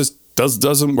 it just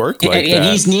doesn't work like that. And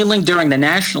he's kneeling during the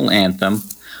national anthem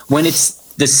when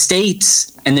it's the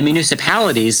states and the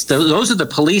municipalities, those are the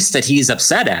police that he's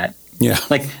upset at. Yeah.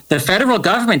 Like, the federal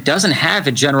government doesn't have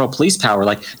a general police power.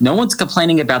 Like, no one's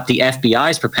complaining about the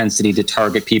FBI's propensity to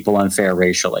target people unfair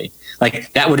racially.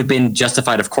 Like, that would have been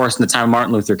justified, of course, in the time of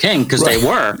Martin Luther King, because they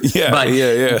were.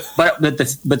 But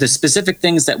the specific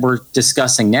things that we're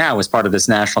discussing now as part of this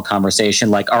national conversation,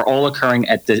 like, are all occurring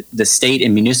at the state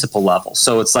and municipal level.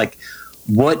 So it's like,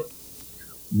 what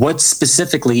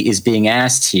specifically is being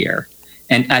asked here?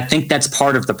 And I think that's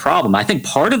part of the problem. I think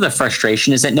part of the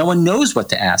frustration is that no one knows what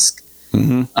to ask.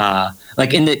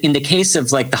 Like in the case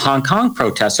of like the Hong Kong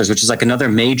protesters, which is like another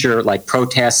major like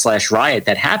protest / riot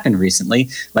that happened recently,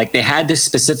 like they had this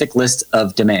specific list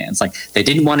of demands. Like, they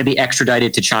didn't want to be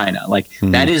extradited to China. Like,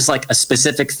 that is like a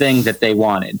specific thing that they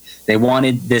wanted. They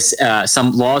wanted this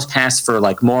some laws passed for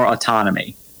like more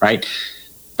autonomy, right?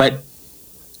 But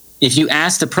if you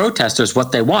ask the protesters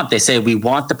what they want, they say, we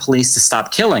want the police to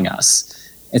stop killing us.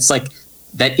 It's like,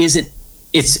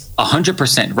 it's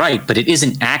 100% right, but it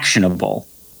isn't actionable.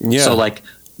 Yeah. So like,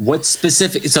 what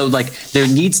specific? So like, there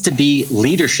needs to be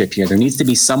leadership here. There needs to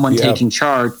be someone taking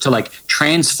charge to like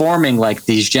transforming like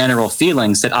these general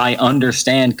feelings that I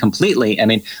understand completely. I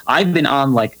mean, I've been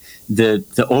on like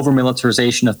the over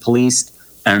militarization of police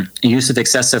and use of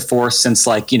excessive force since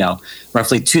like, you know,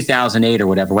 roughly 2008 or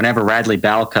whatever. Whenever Radley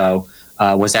Balco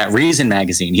was at Reason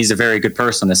magazine, he's a very good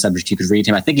person on the subject. You could read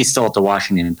him. I think he's still at the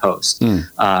Washington Post.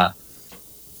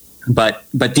 But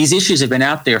these issues have been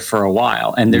out there for a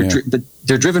while, and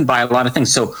they're driven by a lot of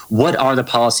things. So what are the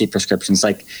policy prescriptions?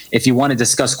 Like, if you want to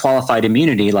discuss qualified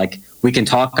immunity, like we can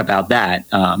talk about that,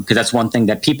 because that's one thing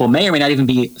that people may or may not even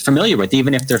be familiar with,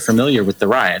 even if they're familiar with the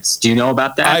riots. Do you know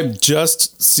about that? I've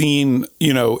just seen,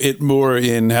 you know, it more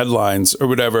in headlines or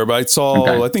whatever, but I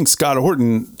saw, I think Scott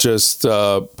Horton just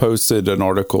posted an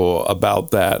article about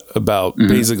that, about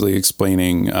basically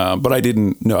explaining, but I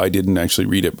didn't actually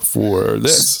read it before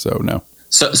this, so no.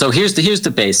 So here's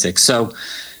the basics. So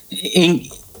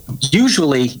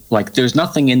usually, like, there's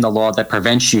nothing in the law that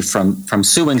prevents you from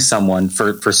suing someone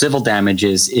for civil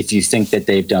damages if you think that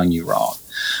they've done you wrong.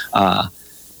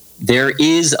 There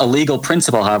is a legal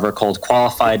principle, however, called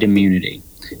qualified immunity,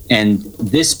 and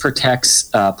this protects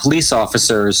police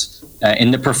officers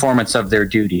in the performance of their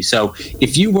duty. So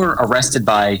if you were arrested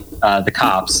by the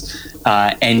cops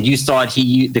and you thought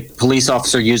the police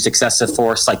officer used excessive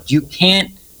force, like, you can't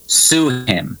sue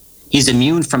him. He's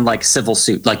immune from like civil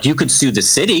suit. Like, you could sue the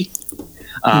city,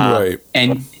 right?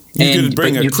 And you could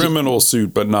bring a criminal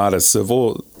suit, but not a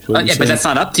civil. But that's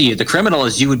not up to you. The criminal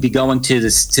is you would be going to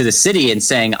the city and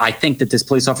saying, "I think that this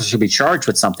police officer should be charged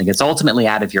with something." It's ultimately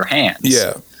out of your hands.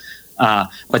 Yeah.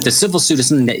 But the civil suit is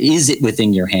something that is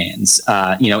within your hands.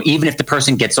 You know, even if the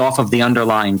person gets off of the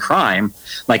underlying crime,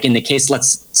 like in the case,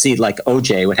 let's see, like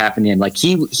OJ, what happened to him? Like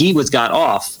he got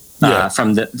off.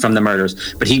 From the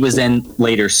murders, but he was then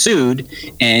later sued,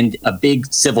 and a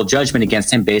big civil judgment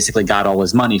against him basically got all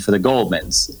his money for the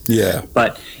Goldmans. Yeah,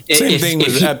 but same thing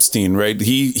with Epstein, right?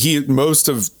 He most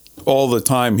of all the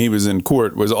time he was in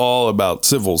court was all about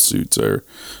civil suits, or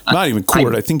not even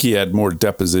court. I think he had more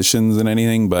depositions than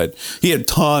anything, but he had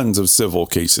tons of civil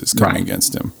cases coming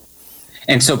against him.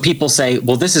 And so people say,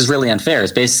 well, this is really unfair.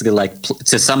 It's basically like,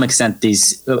 to some extent,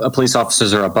 these police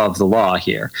officers are above the law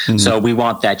here. So we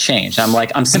want that changed. I'm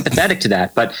like, I'm sympathetic to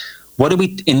that. But what do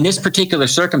we, in this particular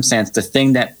circumstance, the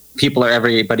thing that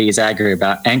everybody is angry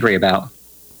about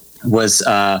was,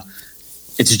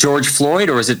 it's George Floyd,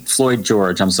 or is it Floyd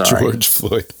George? I'm sorry. George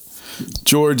Floyd.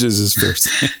 George is his first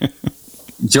name.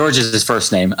 George is his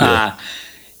first name. Yeah.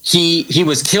 He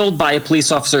was killed by a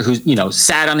police officer who, you know,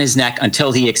 sat on his neck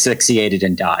until he asphyxiated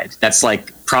and died. That's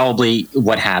like probably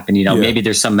what happened. You know, maybe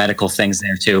there's some medical things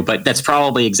there too, but that's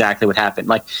probably exactly what happened.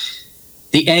 Like,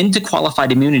 the end to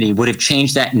qualified immunity would have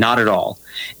changed that? Not at all.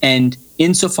 And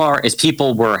insofar as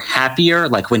people were happier,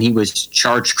 like when he was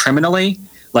charged criminally,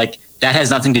 like that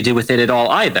has nothing to do with it at all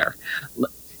either.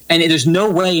 And there's no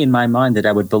way in my mind that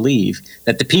I would believe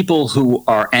that the people who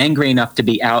are angry enough to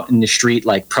be out in the street,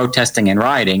 like protesting and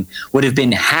rioting, would have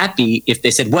been happy if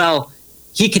they said, well,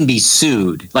 he can be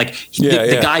sued. Like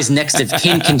the guys next of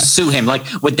kin can sue him. Like,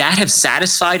 would that have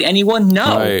satisfied anyone?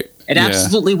 No, it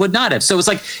absolutely would not have. So it's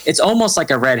like, it's almost like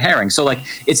a red herring. So like,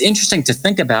 it's interesting to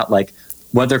think about like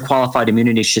whether qualified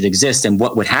immunity should exist and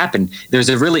what would happen. There's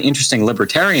a really interesting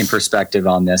libertarian perspective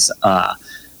on this,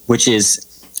 which is,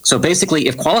 so basically,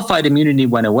 if qualified immunity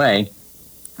went away,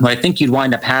 what I think you'd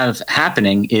wind up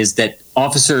happening is that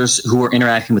officers who are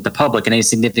interacting with the public in any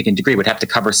significant degree would have to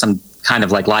cover some kind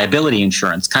of like liability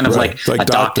insurance, kind of like a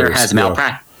doctor has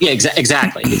malpractice. Yeah,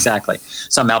 exactly.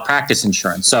 Some malpractice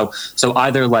insurance. So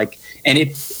either like,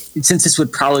 and since this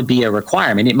would probably be a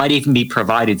requirement, it might even be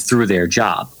provided through their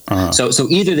job. So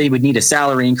either they would need a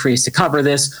salary increase to cover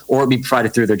this, or it'd be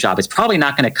provided through their job. It's probably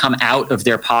not going to come out of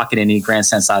their pocket in any grand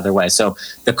sense either way. So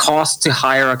the cost to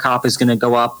hire a cop is going to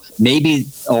go up. Maybe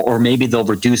they'll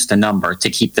reduce the number to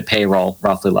keep the payroll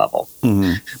roughly level.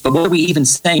 But what are we even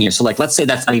saying here? So like, let's say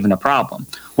that's not even a problem.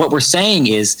 What we're saying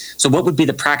is, so what would be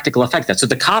the practical effect of that? So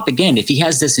the cop, again, if he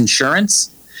has this insurance,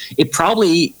 it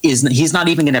probably is, he's not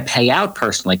even going to pay out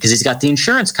personally because he's got the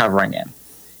insurance covering him.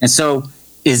 And so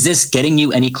is this getting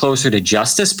you any closer to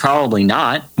justice? Probably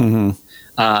not.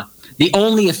 The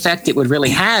only effect it would really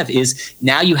have is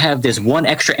now you have this one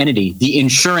extra entity, the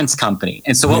insurance company.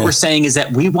 And so what we're saying is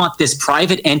that we want this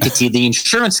private entity, the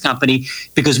insurance company,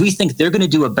 because we think they're going to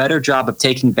do a better job of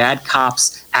taking bad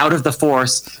cops out of the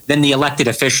force than the elected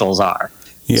officials are.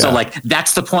 So like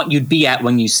that's the point you'd be at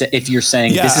when you say, if you're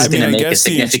saying this is going to make a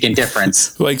significant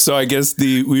difference. Like, so I guess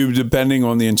we were depending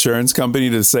on the insurance company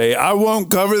to say, I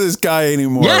won't cover this guy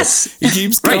anymore. Yes. He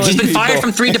keeps right. He's been people. fired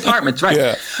from 3 departments. Right.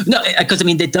 Yeah. No, because I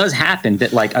mean, it does happen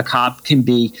that like a cop can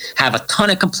have a ton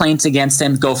of complaints against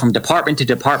him, go from department to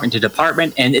department to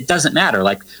department. And it doesn't matter.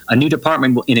 Like a new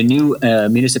department in a new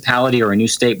municipality or a new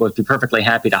state would be perfectly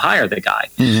happy to hire the guy.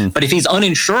 Mm-hmm. But if he's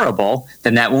uninsurable,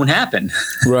 then that won't happen.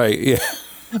 Right. Yeah.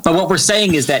 But what we're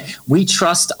saying is that we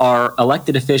trust our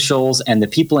elected officials and the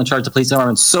people in charge of the police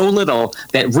department so little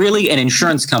that really an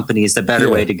insurance company is the better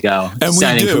way to go. And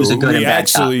we do. Who's a good we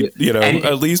actually, and,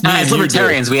 at least as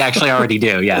libertarians, we actually already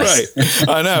do. Yes. Right.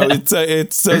 I know.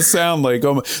 It does sound like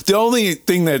the only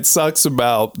thing that sucks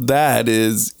about that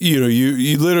is,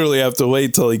 you literally have to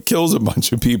wait till he kills a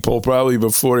bunch of people probably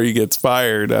before he gets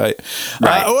fired. Right.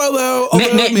 Although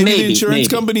maybe the insurance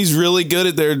company's really good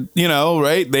at their,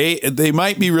 right? They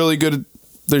might be really good at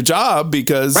their job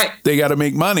because they got to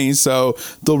make money, so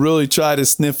they'll really try to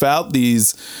sniff out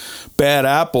these bad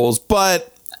apples.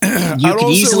 But you can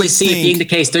easily see it being the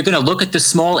case. They're going to look at the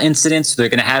small incidents. They're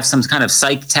going to have some kind of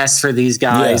psych test for these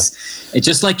guys. Yeah. It's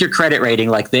just like your credit rating.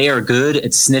 Like they are good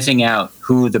at sniffing out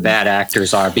who the bad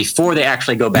actors are before they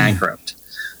actually go bankrupt.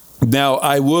 Now,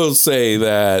 I will say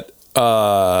that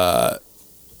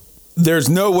there's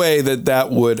no way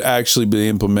that would actually be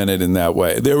implemented in that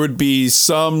way. There would be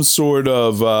some sort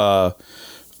of,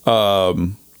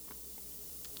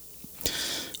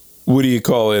 what do you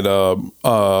call it?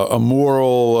 A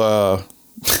moral...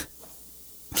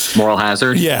 moral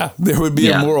hazard? Yeah, there would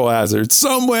be a moral hazard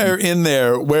somewhere in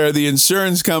there where the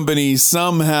insurance company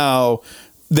somehow...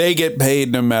 they get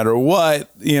paid no matter what,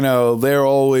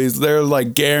 they're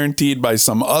like guaranteed by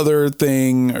some other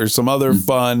thing or some other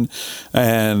fund,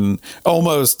 and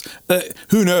almost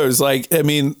who knows? Like, I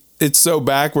mean, it's so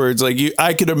backwards. Like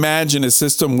I could imagine a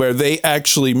system where they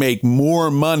actually make more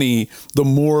money the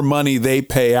more money they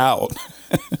pay out.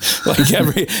 Like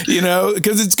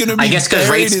because it's going to be, I guess,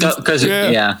 buried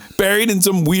in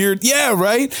some weird,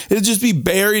 right. It'll just be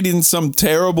buried in some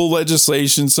terrible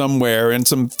legislation somewhere in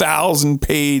some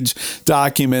 1,000-page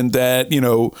document that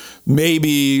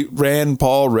maybe Rand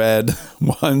Paul read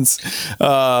once.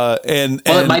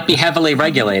 It might be heavily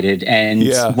regulated. And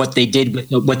what they did with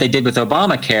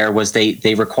Obamacare was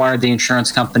they required the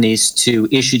insurance companies to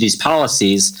issue these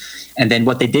policies, and then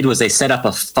what they did was they set up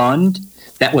a fund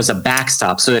that was a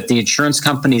backstop. So if the insurance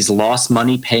companies lost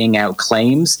money paying out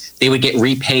claims, they would get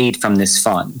repaid from this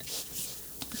fund.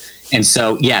 And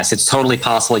so, yes, it's totally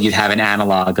possible you'd have an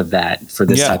analog of that for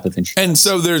this type of insurance. And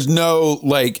so there's no,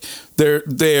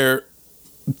 there's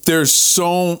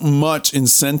so much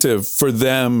incentive for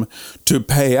them to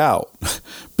pay out,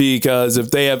 because if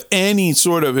they have any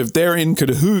sort of, if they're in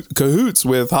cahoots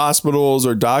with hospitals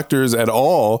or doctors at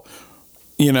all,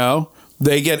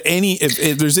 they get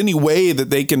if there's any way that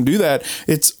they can do that,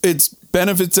 it's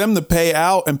benefits them to pay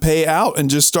out and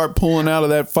just start pulling out of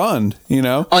that fund,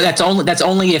 that's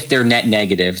only if they're net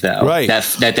negative, though, right?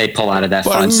 That they pull out of that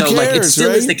fund. So it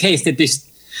still is the case that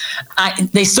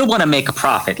they still want to make a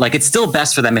profit. Like it's still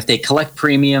best for them if they collect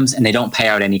premiums and they don't pay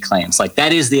out any claims. Like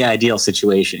that is the ideal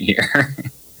situation here.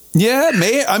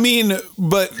 I mean,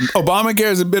 but Obamacare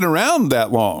hasn't been around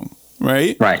that long,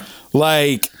 right? Right.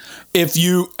 Like,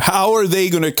 how are they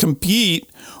going to compete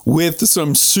with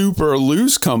some super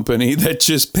loose company that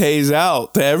just pays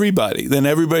out to everybody? Then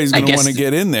everybody's going to want to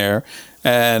get in there.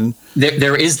 And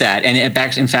there is that. And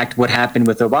in fact, what happened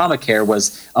with Obamacare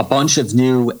was a bunch of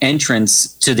new entrants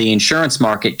to the insurance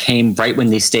market came right when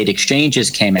these state exchanges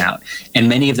came out. And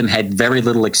many of them had very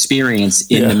little experience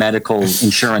in the medical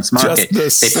insurance market. They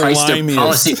priced their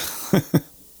policy.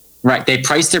 Right. They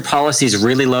priced their policies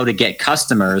really low to get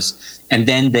customers, and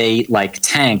then they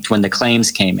tanked when the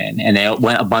claims came in, and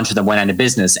a bunch of them went out of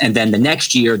business. And then the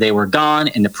next year they were gone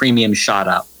and the premium shot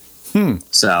up.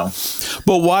 So,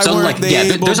 but why weren't they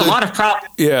able there's to, a lot of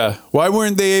problems. Yeah. Why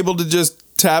weren't they able to just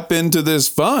tap into this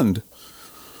fund?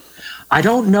 I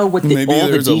don't know what all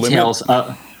the details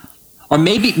are. Or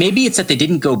maybe it's that they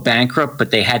didn't go bankrupt,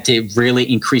 but they had to really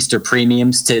increase their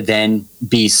premiums to then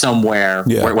be somewhere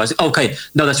where it was. Okay,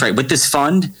 no, that's right. With this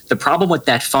fund, the problem with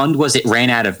that fund was it ran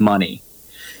out of money.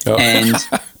 Oh. And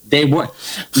at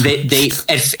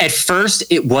first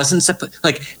it wasn't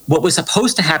what was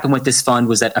supposed to happen with this fund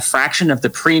was that a fraction of the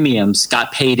premiums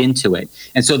got paid into it.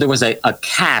 And so there was a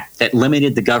cap that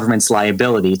limited the government's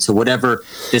liability to whatever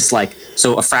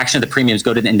so a fraction of the premiums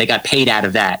go to, and they got paid out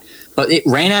of that. But it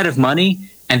ran out of money,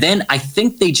 and then I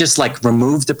think they just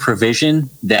removed the provision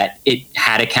that it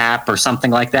had a cap or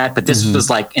something like that. But this was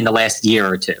in the last year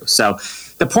or two. So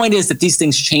the point is that these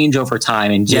things change over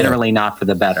time and generally not for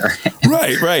the better.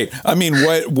 Right. I mean,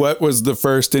 what was the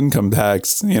first income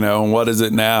tax, and what is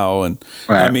it now? And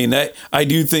right. I mean, I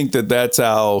do think that that's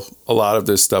how a lot of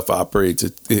this stuff operates.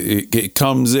 It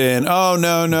comes in, oh,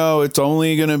 no, it's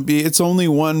only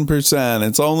 1%.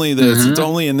 It's only this, it's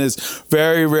only in this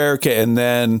very rare case. And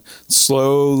then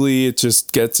slowly it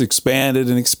just gets expanded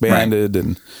and expanded.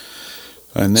 Right.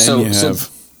 And then you have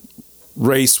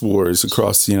race wars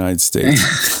across the United States.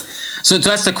 So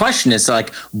that's the question, is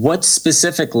like, what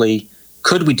specifically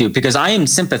could we do? Because I am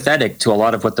sympathetic to a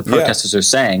lot of what the protesters are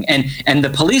saying. And the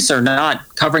police are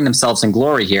not covering themselves in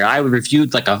glory here. I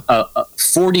reviewed like a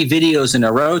 40 videos in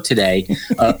a row today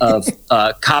of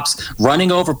cops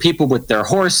running over people with their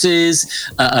horses,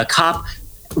 a cop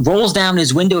rolls down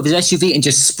his window of his SUV and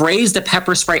just sprays the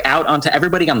pepper spray out onto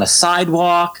everybody on the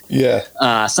sidewalk.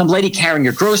 Yeah. Some lady carrying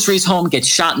her groceries home gets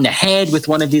shot in the head with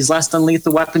one of these less than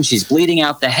lethal weapons. She's bleeding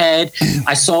out the head.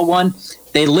 I saw one.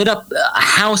 They lit up a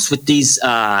house with these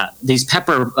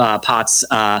pepper pots.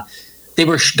 They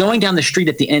were going down the street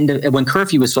at the end of when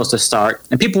curfew was supposed to start,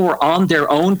 and people were on their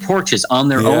own porches, on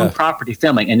their own property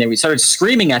filming, and they started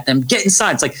screaming at them, "Get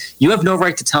inside!" It's like, you have no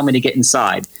right to tell me to get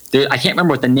inside. I can't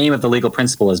remember what the name of the legal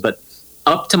principle is, but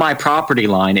up to my property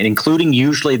line, and including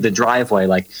usually the driveway,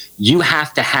 like, you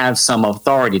have to have some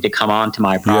authority to come onto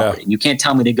my property. You can't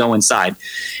tell me to go inside.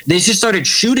 They just started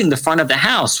shooting the front of the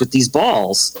house with these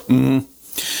balls.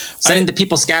 Sending the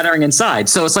people scattering inside.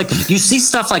 So it's like, you see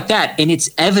stuff like that, and it's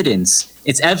evidence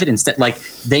that, like,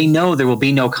 they know there will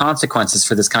be no consequences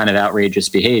for this kind of outrageous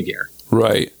behavior.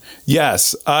 Right.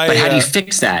 Yes. But how do you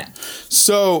fix that?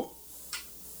 So,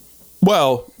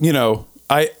 well,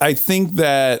 I think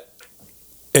that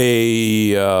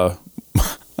I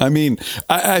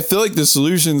feel like the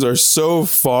solutions are so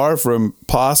far from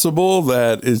possible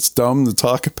that it's dumb to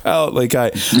talk about. Like,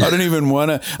 I don't even want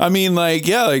to. I mean, like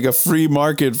a free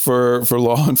market for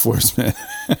law enforcement.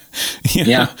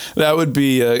 That would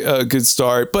be a good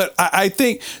start. But I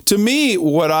think, to me,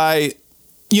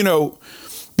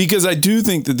 because I do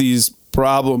think that these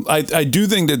problems, I do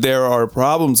think that there are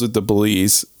problems with the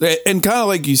police, and kind of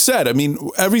like you said, I mean,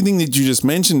 everything that you just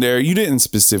mentioned there, you didn't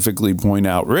specifically point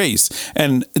out race.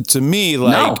 And to me,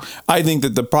 I think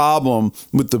that the problem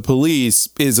with the police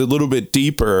is a little bit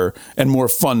deeper and more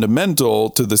fundamental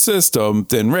to the system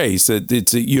than race.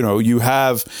 It's you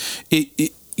have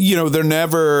it. They're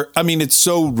never. I mean, it's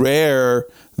so rare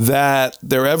that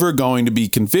they're ever going to be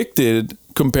convicted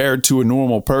compared to a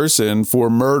normal person for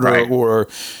murder or,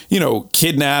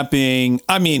 kidnapping.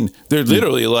 I mean, they're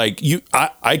literally like,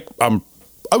 I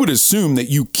would assume that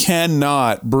you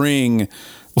cannot bring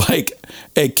like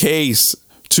a case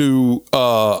to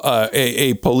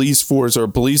a police force or a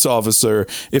police officer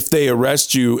if they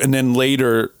arrest you and then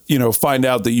later, find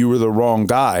out that you were the wrong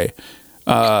guy.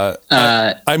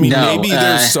 Maybe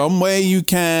there's some way you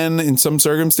can in some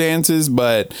circumstances,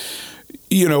 but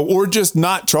or just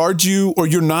not charge you, or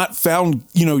you're not found,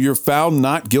 you're found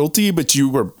not guilty, but you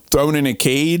were thrown in a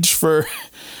cage for,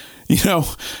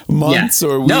 months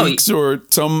or weeks or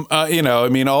some,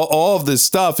 all of this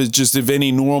stuff is just of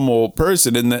any normal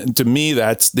person. And to me,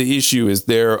 that's the issue, is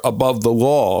they're above the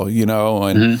law,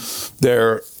 and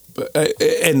they're,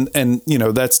 and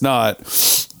that's not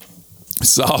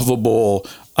solvable,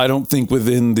 I don't think,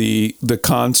 within the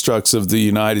constructs of the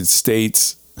United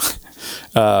States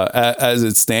as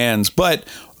it stands. But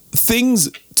things,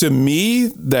 to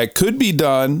me, that could be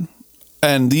done,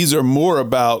 and these are more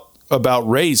about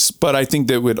race, but I think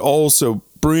that would also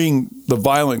bring the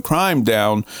violent crime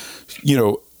down,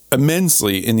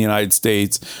 immensely in the United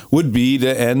States, would be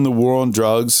to end the war on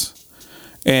drugs.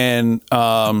 And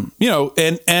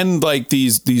and like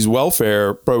these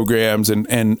welfare programs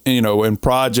and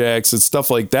projects and stuff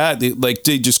like that.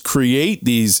 They just create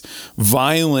these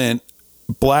violent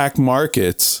black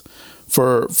markets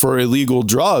for illegal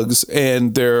drugs,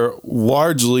 and they're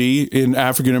largely in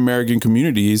African American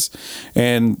communities,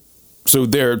 and so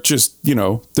they're just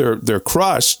they're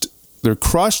crushed. They're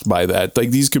crushed by that.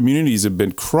 Like, these communities have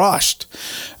been crushed,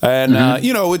 and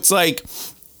it's like,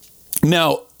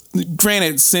 now,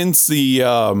 granted, since we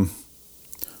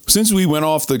went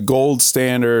off the gold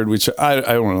standard, which I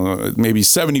don't know, maybe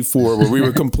 74, where we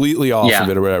were completely off of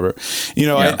it or whatever,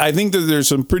 I think that there's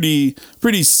some pretty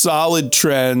solid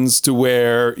trends to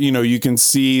where, you can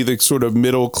see the sort of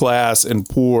middle class and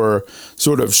poor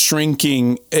sort of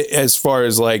shrinking as far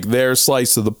as like their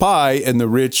slice of the pie, and the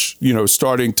rich,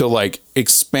 starting to like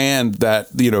expand that,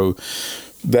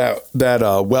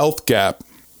 that wealth gap.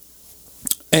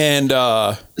 And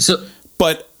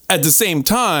but at the same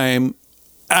time,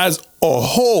 as a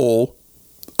whole,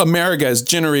 America has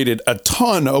generated a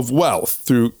ton of wealth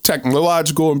through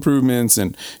technological improvements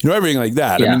and, everything like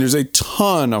that. Yeah. I mean, there's a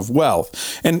ton of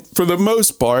wealth. And for the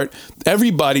most part,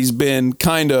 everybody's been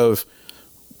kind of,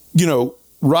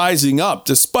 rising up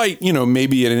despite,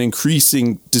 maybe an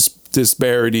increasing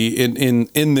disparity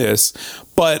in this.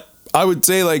 But I would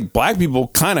say like black people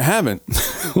kind of haven't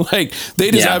like they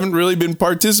just haven't really been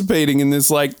participating in this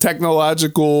like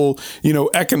technological,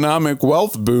 economic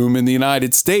wealth boom in the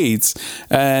United States.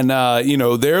 And,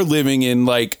 they're living in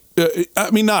like,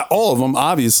 I mean, not all of them,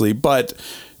 obviously, but,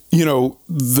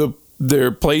 there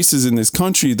are places in this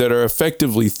country that are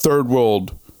effectively third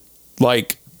world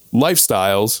like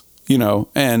lifestyles,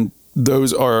 and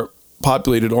those are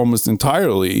populated almost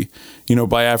entirely,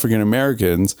 by African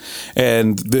Americans,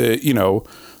 and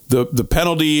the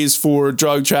penalties for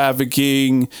drug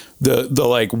trafficking, the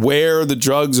like where the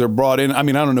drugs are brought in. I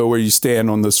mean, I don't know where you stand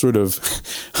on the sort of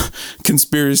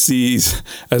conspiracies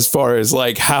as far as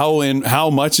like how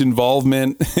much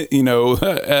involvement,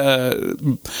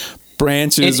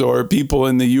 branches or people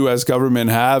in the U.S.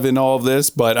 government have in all of this.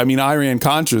 But I mean,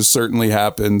 Iran-Contra certainly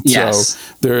happened. Yes.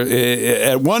 So there,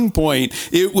 at one point,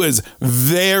 it was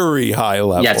very high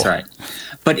level. Yeah, that's right.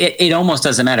 But it almost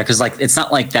doesn't matter because like it's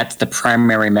not like that's the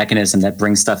primary mechanism that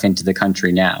brings stuff into the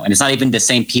country now. And it's not even the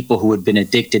same people who had been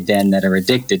addicted then that are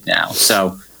addicted now.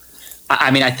 So, I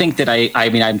mean, I think that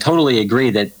I totally agree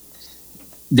that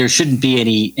there shouldn't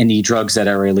be any drugs that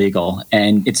are illegal,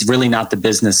 and it's really not the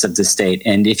business of the state.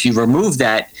 And if you remove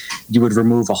that, you would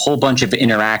remove a whole bunch of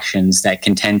interactions that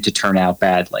can tend to turn out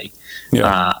badly.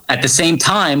 Yeah. At the same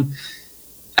time,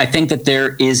 I think that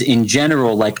there is in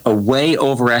general like a way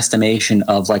overestimation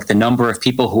of like the number of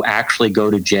people who actually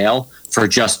go to jail for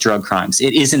just drug crimes.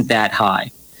 It isn't that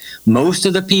high. Most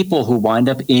of the people who wind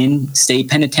up in state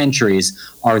penitentiaries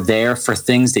are there for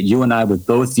things that you and I would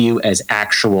both view as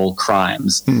actual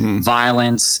crimes,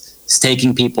 violence,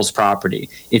 taking people's property.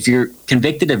 If you're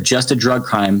convicted of just a drug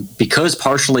crime, because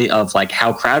partially of like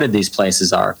how crowded these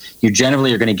places are, you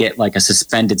generally are going to get like a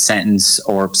suspended sentence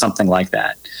or something like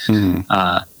that.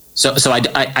 So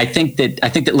I think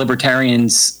that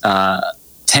libertarians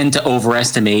tend to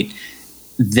overestimate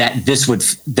that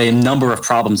the number of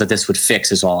problems that this would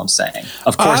fix is all I'm saying.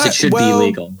 Of course, it should be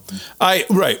legal.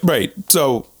 Right.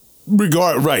 So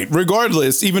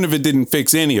regardless, even if it didn't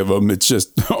fix any of them, it's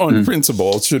just on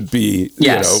principle, it should be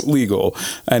legal.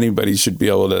 Anybody should be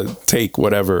able to take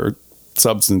whatever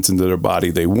substance into their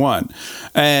body they want.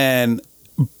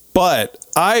 But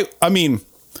I mean,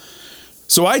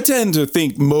 so I tend to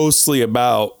think mostly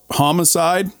about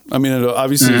homicide. I mean,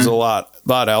 obviously there's a lot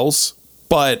else,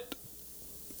 but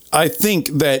I think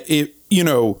that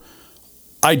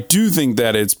I do think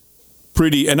that it's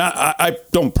pretty, and I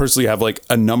don't personally have like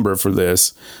a number for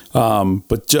this,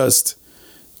 but just,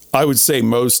 I would say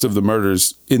most of the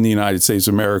murders in the United States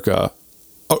of America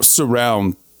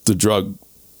surround the drug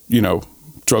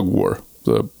war,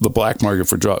 the black market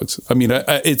for drugs. I mean,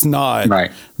 it's not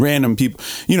random people,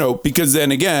 because then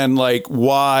again, like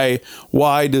why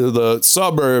do the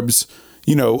suburbs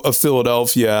of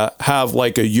Philadelphia have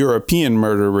like a European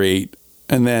murder rate,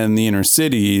 and then the inner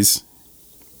cities,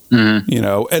 and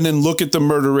then look at the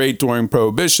murder rate during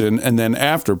Prohibition and then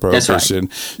after Prohibition.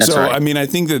 That's right. I mean, I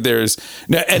think that there's,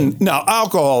 and now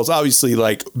alcohol is obviously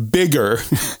like bigger.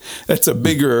 That's a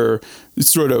bigger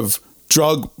sort of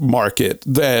drug market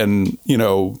than,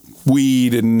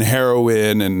 weed and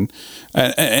heroin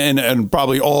and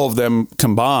probably all of them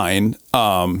combined,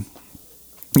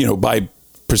 by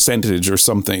percentage or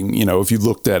something, if you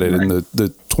looked at it in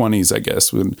the 20s, I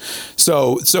guess.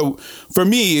 So for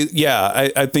me,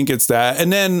 I think it's that.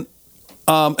 And then,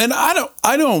 and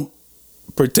I don't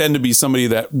pretend to be somebody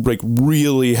that like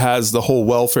really has the whole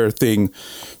welfare thing,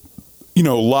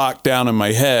 locked down in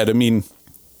my head. I mean,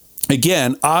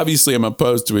 again, obviously I'm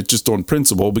opposed to it just on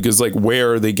principle, because like,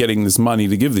 where are they getting this money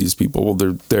to give these people? Well,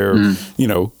 they're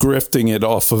grifting it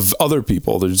off of other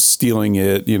people. They're just stealing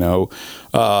it,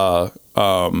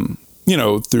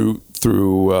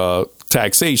 through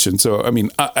taxation. So, I mean,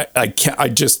 I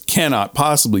just cannot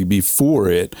possibly be for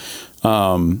it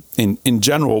in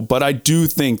general. But I do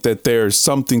think that there's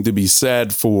something to be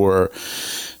said for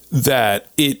that.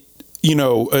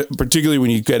 Particularly when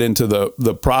you get into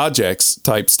the projects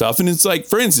type stuff. And it's like,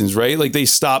 for instance, right, like they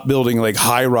stopped building like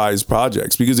high rise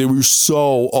projects because they were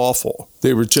so awful.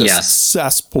 They were just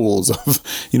cesspools of,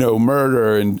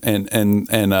 murder and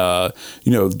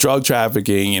drug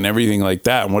trafficking and everything like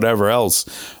that and whatever else.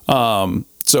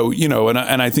 So,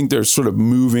 and I think they're sort of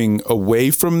moving away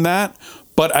from that.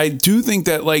 But I do think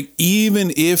that like,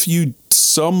 even if you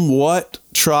somewhat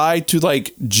try to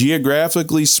like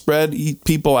geographically spread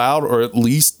people out, or at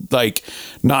least like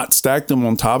not stack them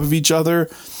on top of each other,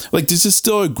 like this is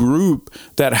still a group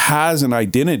that has an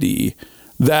identity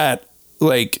that,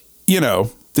 like, you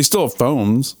know, they still have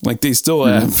phones, like they still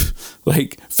have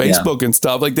like Facebook and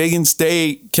stuff, like they can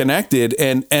stay connected.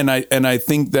 And I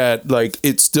think that like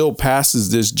it still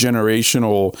passes this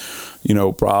generational, you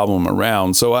know, problem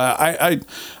around. So I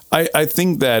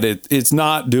think that it's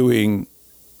not doing,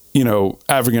 you know,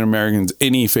 African Americans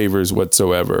any favors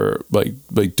whatsoever, like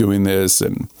doing this.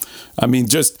 And I mean,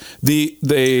 just the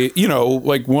you know,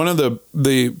 like one of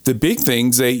the big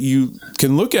things that you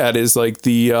can look at is like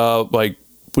the like,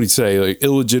 what do you say, like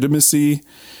illegitimacy,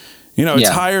 you know, it's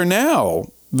higher now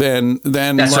than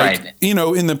That's like, right. you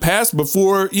know, in the past,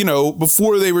 before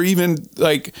they were even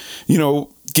like, you know,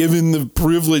 given the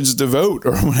privilege to vote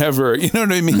or whatever, you know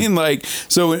what I mean? Like,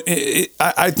 so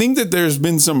I think that there's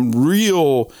been some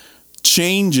real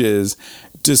changes,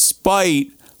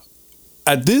 despite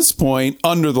at this point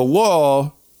under the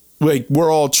law, like we're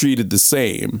all treated the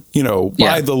same, you know,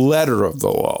 by the letter of the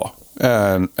law.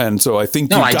 And so I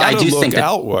think you got to look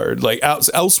outward, like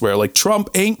elsewhere. Like Trump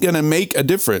ain't going to make a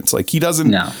difference. Like he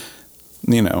doesn't,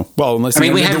 you know, well, unless, I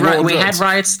mean, we had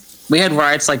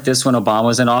riots like this when Obama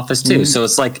was in office too. So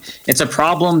it's like, it's a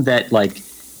problem that like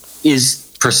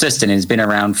is persistent and has been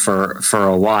around for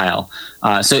a while.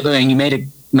 So and you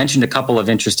mentioned a couple of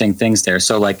interesting things there.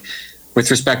 So like, with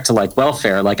respect to like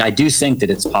welfare, like I do think that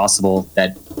it's possible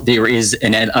that there is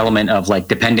an element of like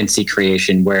dependency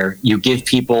creation where you give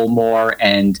people more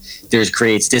and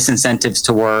creates disincentives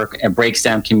to work and breaks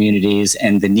down communities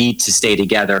and the need to stay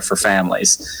together for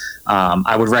families.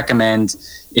 I would recommend,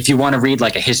 if you want to read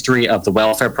like a history of the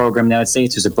welfare program in the United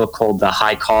States, there's a book called The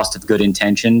High Cost of Good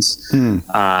Intentions.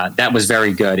 That was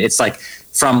very good. It's like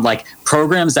from like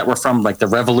programs that were from like the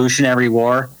Revolutionary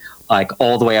War, like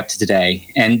all the way up to today.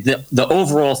 And the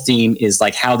overall theme is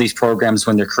like how these programs,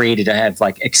 when they're created, have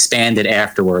like expanded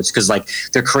afterwards. Cause like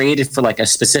they're created for like a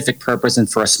specific purpose and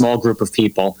for a small group of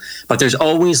people. But there's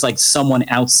always like someone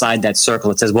outside that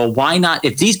circle that says, well, why not?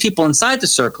 If these people inside the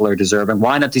circle are deserving,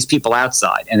 why not these people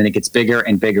outside? And then it gets bigger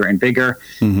and bigger and bigger.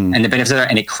 And the benefits are,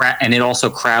 and it also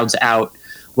crowds out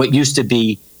what used to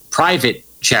be private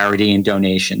charity and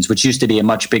donations, which used to be a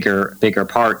much bigger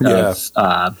part of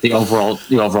the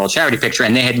overall charity picture,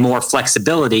 and they had more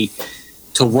flexibility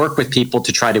to work with people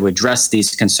to try to address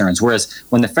these concerns. Whereas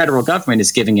when the federal government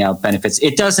is giving out benefits,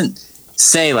 it doesn't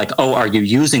say like, "Oh, are you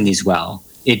using these well?"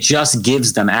 It just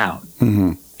gives them out,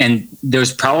 and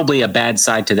there's probably a bad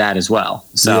side to that as well.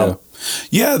 So,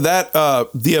 that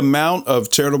the amount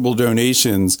of charitable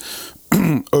donations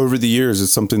over the years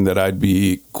is something that I'd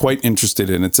be quite interested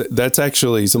in. That's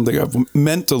actually something I've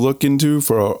meant to look into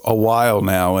for a while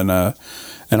now, and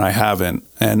I haven't,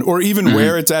 or even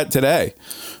where it's at today.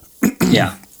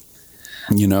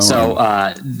 You know.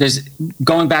 So there's,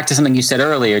 going back to something you said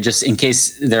earlier, just in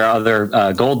case there are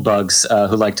other gold bugs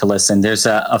who like to listen. There's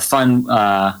a fun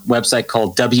website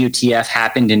called WTF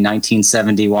Happened in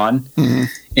 1971.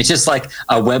 It's just like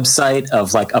a website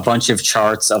of like a bunch of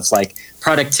charts of like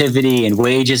productivity and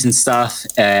wages and stuff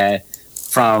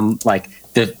from like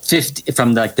the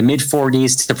mid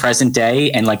 40s to the present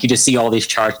day, and like you just see all these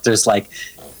charts. There's like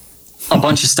a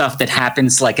bunch of stuff that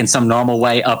happens like in some normal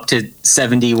way up to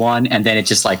 71, and then it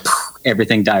just like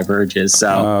everything diverges.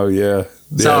 So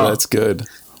that's good.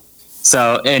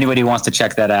 So anybody who wants to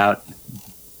check that out,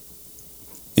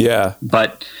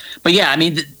 but yeah, I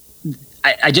mean,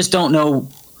 I just don't know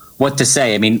what to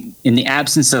say. I mean, in the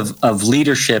absence of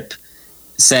leadership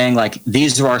saying like,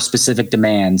 these are our specific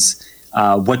demands,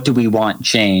 what do we want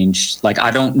changed? Like, I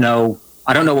don't know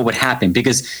what would happen,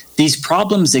 because these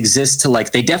problems exist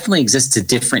they definitely exist to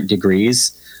different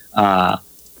degrees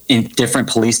in different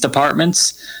police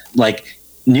departments. Like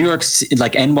New York's,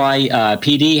 like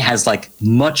NYPD has like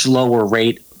much lower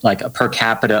rate, like per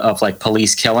capita of like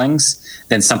police killings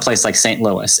than someplace like St.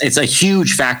 Louis. It's a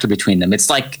huge factor between them. It's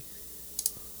like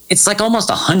almost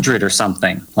 100 or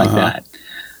something like that.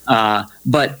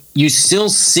 But you still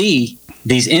see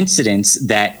these incidents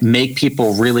that make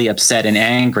people really upset and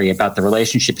angry about the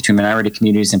relationship between minority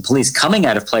communities and police coming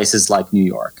out of places like New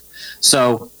York.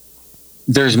 So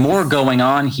there's more going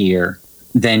on here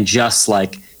than just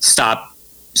like stop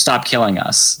killing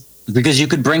us, because you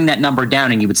could bring that number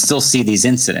down and you would still see these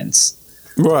incidents.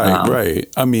 Right.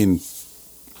 I mean,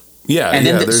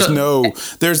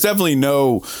 there's definitely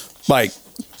no, like,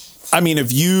 I mean,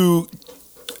 if you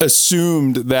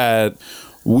assumed that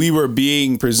we were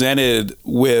being presented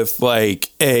with like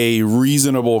a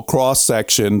reasonable cross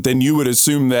section, then you would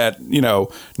assume that,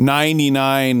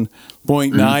 99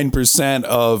 0.9%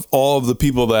 of all of the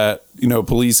people that,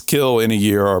 police kill in a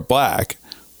year are black.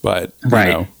 But,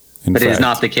 but it is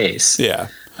not the case. Yeah.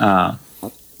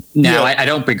 Now, I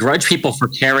don't begrudge people for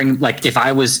caring. Like, if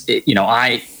I was,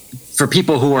 for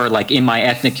people who are like in my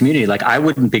ethnic community, like I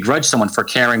wouldn't begrudge someone for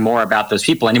caring more about those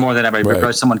people any more than I would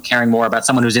begrudge someone caring more about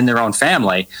someone who's in their own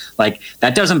family. Like,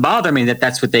 that doesn't bother me that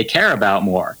that's what they care about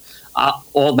more.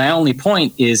 My only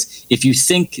point is, if you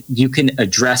think you can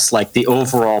address like the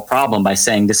overall problem by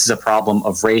saying this is a problem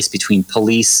of race between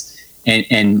police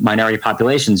and minority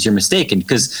populations, you're mistaken,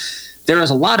 because there is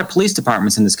a lot of police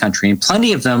departments in this country, and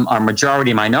plenty of them are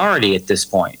majority minority at this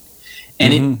point.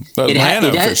 And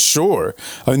Atlanta, for sure.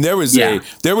 I mean,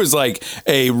 there was like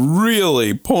a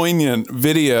really poignant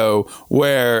video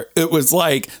where it was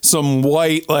like some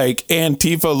white, like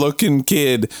Antifa looking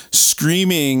kid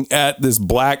screaming at this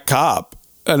black cop.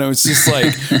 And it was just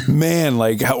like, man,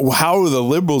 like how are the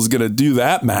liberals going to do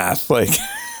that math? Like,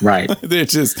 right. They're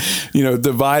just,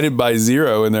 divided by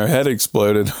zero and their head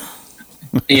exploded.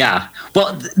 Yeah.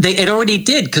 Well, it already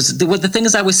did, because the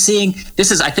things I was seeing,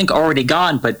 this is, I think, already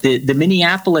gone, but the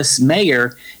Minneapolis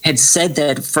mayor had said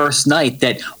that first night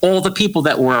that all the people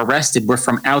that were arrested were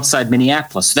from outside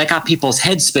Minneapolis. So that got people's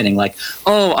heads spinning, like,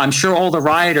 oh, I'm sure all the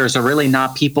rioters are really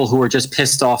not people who are just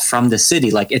pissed off from the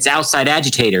city. Like, it's outside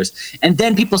agitators. And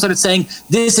then people started saying,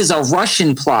 this is a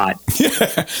Russian plot.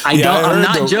 I'm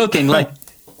not joking. Like,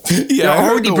 yeah,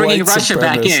 they're already bringing Russia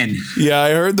back in. Yeah,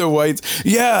 I heard the whites.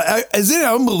 Yeah, is it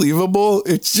unbelievable?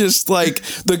 It's just like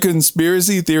the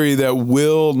conspiracy theory that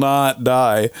will not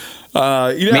die.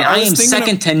 I am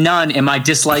second to none in my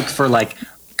dislike for like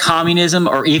communism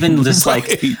or even just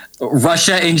like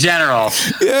Russia in general.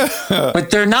 Yeah,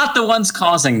 but they're not the ones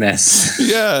causing this.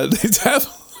 Yeah, they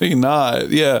definitely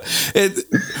not. Yeah,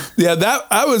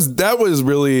 that was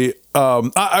really.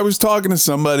 I was talking to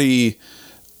somebody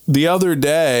the other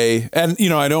day, and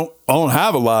I don't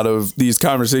have a lot of these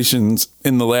conversations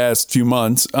in the last few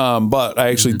months, but I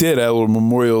actually did at a little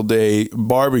Memorial Day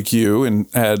barbecue and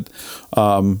had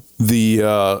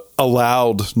the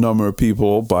allowed number of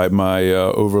people by my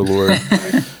overlord,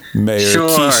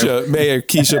 Mayor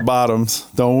Keisha Bottoms.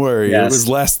 Don't worry, It was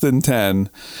less than 10,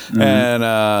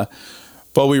 and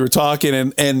but we were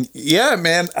talking, and yeah,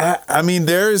 man, I mean,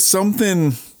 there is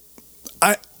something.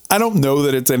 I don't know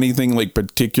that it's anything like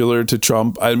particular to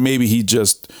Trump. Maybe he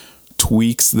just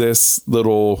tweaks this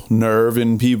little nerve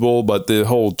in people, but the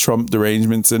whole Trump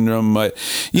derangement syndrome,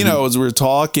 as we're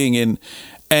talking and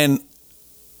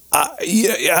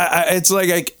it's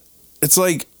like,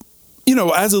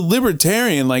 as a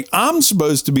libertarian, like I'm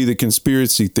supposed to be the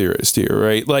conspiracy theorist here,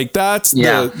 right? Like that's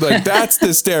that's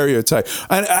the stereotype.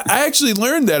 And I actually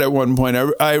learned that at one point.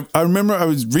 I remember I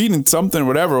was reading something,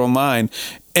 whatever, online,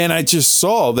 and I just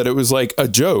saw that it was like a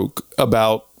joke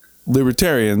about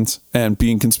libertarians and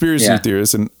being conspiracy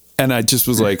theorists. And I just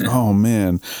was like, oh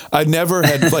man, I never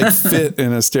had like fit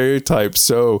in a stereotype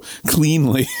so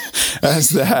cleanly as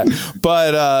that.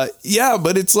 But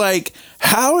but it's like,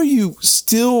 how are you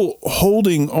still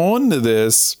holding on to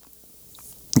this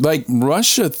like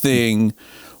Russia thing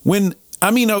when,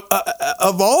 I mean,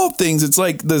 of all things, it's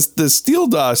like the Steele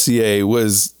dossier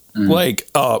was like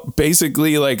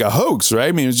basically like a hoax, right?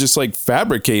 I mean, it was just like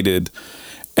fabricated.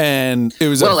 And it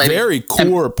was a very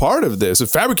core part of this. It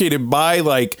fabricated by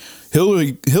like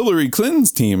Hillary Clinton's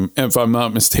team, if I'm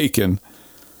not mistaken.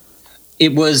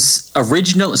 It was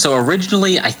original. So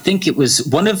originally, I think it was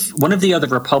one of the other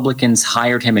Republicans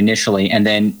hired him initially, and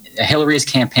then Hillary's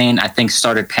campaign, I think,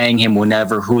 started paying him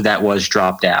whenever who that was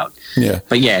dropped out. Yeah,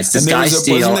 but yeah, it's this guy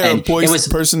Steele, and it was a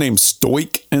person named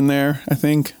Stoik in there. I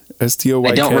think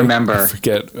STOYK. I don't remember. I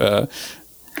forget.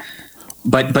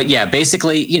 But yeah,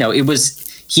 basically, it was.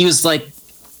 He was like,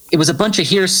 it was a bunch of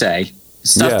hearsay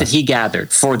stuff that he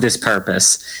gathered for this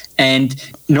purpose. And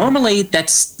normally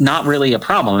that's not really a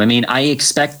problem. I mean, I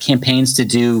expect campaigns to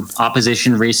do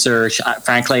opposition research.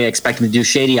 Frankly, I expect them to do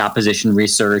shady opposition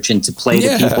research and to play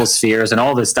to people's fears and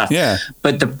all this stuff. Yeah.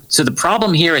 But the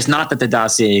problem here is not that the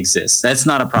dossier exists. That's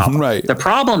not a problem. Right. The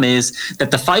problem is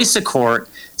that the FISA court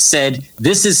said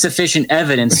this is sufficient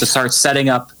evidence to start setting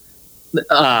up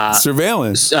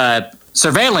surveillance.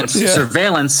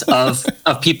 Surveillance of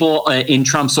people in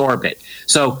Trump's orbit.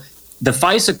 So the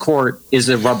FISA court is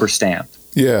a rubber stamp.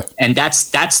 Yeah. And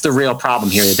that's the real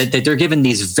problem here, that they're given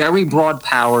these very broad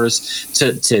powers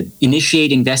to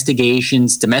initiate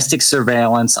investigations, domestic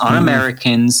surveillance on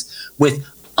Americans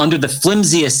under the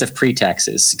flimsiest of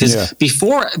pretexts. Because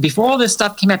before all this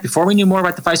stuff came out, before we knew more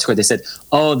about the FISA court, they said,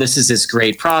 oh, this is this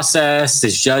great process.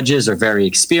 These judges are very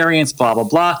experienced, blah, blah,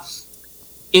 blah.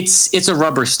 It's a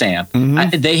rubber stamp.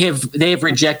 They have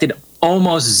rejected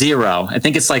almost zero. I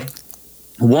think it's like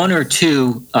one or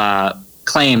two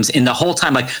claims in the whole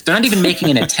time. Like they're not even making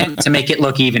an attempt to make it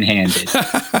look even-handed.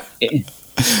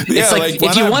 It's like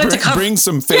if you wanted to bring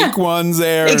some fake ones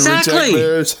there, exactly,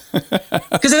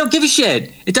 because they don't give a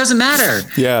shit. It doesn't matter.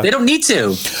 Yeah, they don't need to.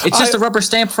 It's just a rubber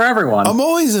stamp for everyone. I'm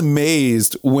always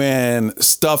amazed when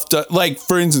stuff like,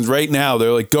 for instance, right now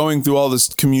they're like going through all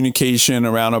this communication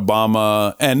around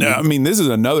Obama, and I mean, this is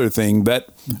another thing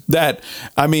that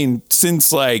I mean,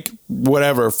 since like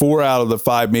whatever 4 out of the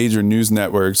 5 major news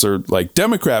networks are like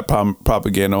Democrat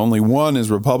propaganda, only one is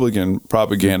Republican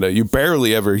propaganda. You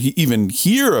barely ever even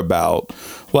hear about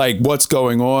like what's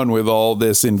going on with all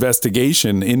this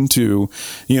investigation into,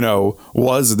 you know,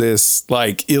 was this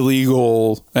like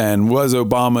illegal and was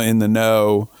Obama in the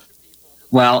know?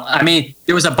 Well, I mean,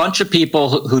 there was a bunch of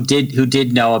people who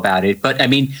did know about it, but I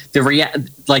mean,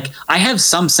 I have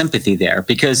some sympathy there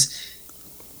because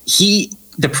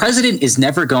the president is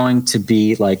never going to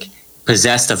be like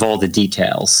possessed of all the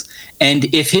details. And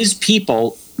if his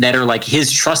people that are like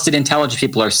his trusted intelligence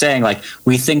people are saying like,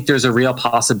 we think there's a real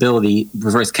possibility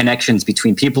reverse connections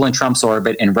between people in Trump's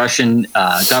orbit and Russian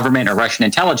government or Russian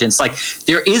intelligence, like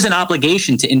there is an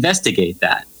obligation to investigate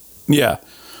that. Yeah.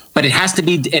 But it has to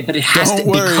be,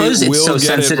 because it's so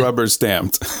sensitive. It rubber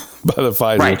stamped by the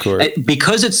Pfizer court.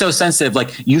 Because it's so sensitive,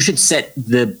 like you should set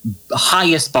the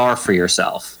highest bar for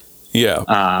yourself.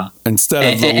 Yeah.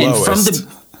 Instead of the lowest.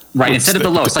 Instead of the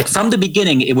lowest. Like from the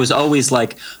beginning, it was always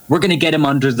like, we're going to get him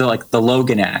under the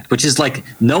Logan Act, which is like,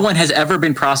 no one has ever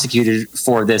been prosecuted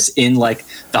for this in like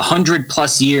the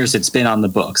 100+ years it's been on the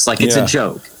books. Like it's a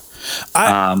joke.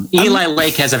 Eli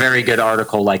Lake has a very good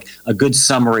article, like a good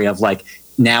summary of like,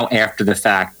 now after the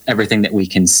fact, everything that we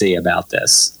can see about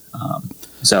this.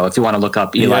 So if you want to look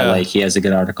up Eli Lake, he has a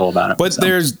good article about it. But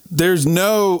there's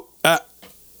no,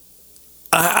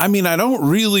 I mean, I don't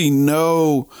really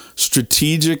know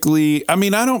strategically. I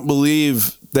mean, I don't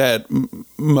believe that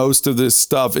most of this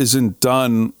stuff isn't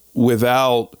done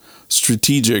without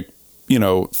strategic, you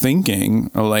know,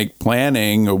 thinking or like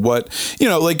planning or what, you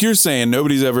know, like you're saying,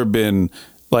 nobody's ever been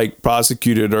like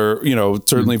prosecuted or, you know,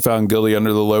 certainly found guilty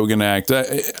under the Logan Act.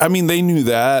 I mean, they knew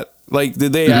that. Like,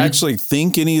 did they actually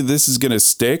think any of this is going to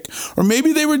stick? Or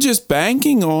maybe they were just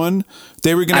banking on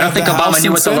they were going to. I don't think Obama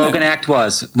knew what the Logan Act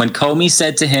was. When Comey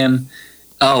said to him,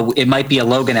 "Oh, it might be a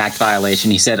Logan Act violation,"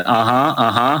 he said,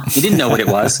 He didn't know what it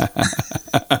was.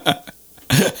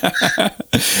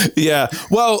 Yeah.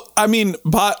 Well, I mean,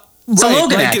 but. It's a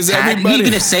Logan Act. Are you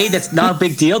going to say that's not a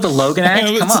big deal? The Logan Act?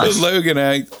 Come on. The Logan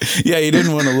Act. Yeah, he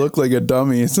didn't want to look like a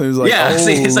dummy. So he was like,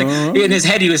 he's like, in his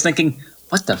head, he was thinking,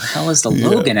 what the hell is the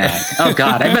Logan Act? Oh,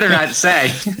 God, I better not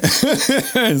say.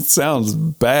 It sounds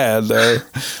bad, though.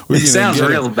 It sounds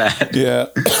real bad. Yeah.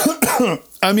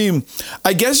 I mean,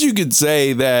 I guess you could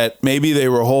say that maybe they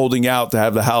were holding out to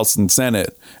have the House and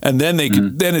Senate, and then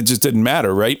then it just didn't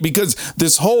matter, right? Because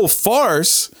this whole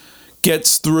farce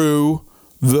gets through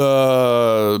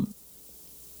the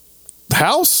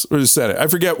House or the Senate. I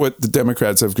forget what the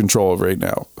Democrats have control of right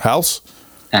now. House?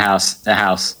 The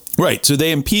House. Right. So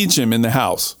they impeach him in the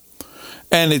House.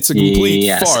 And it's a complete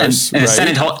farce. And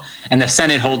the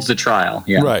Senate holds the trial.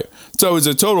 Yeah. Right. So it's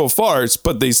a total farce,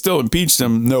 but they still impeached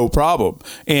him, no problem.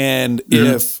 And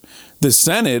if the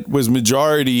Senate was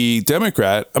majority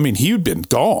Democrat, I mean, he'd been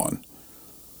gone.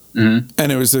 And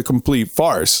it was a complete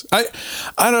farce. I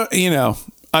don't, you know,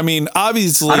 I mean,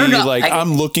 obviously,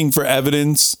 I'm looking for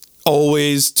evidence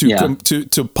always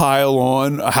to pile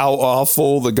on how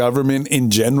awful the government in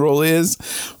general is.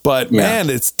 But man,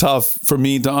 it's tough for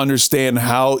me to understand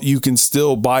how you can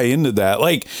still buy into that.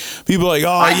 Like people are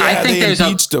like, they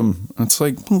impeached him. It's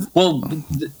like, well,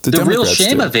 the real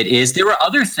shame of it is there were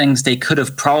other things they could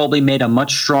have probably made a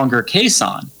much stronger case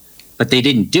on, but they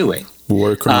didn't do it.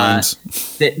 War crimes.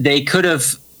 They could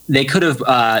have.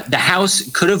 The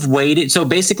House could have waited. So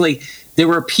basically, there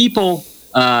were people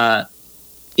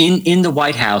in the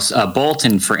White House,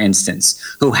 Bolton, for instance,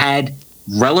 who had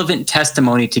relevant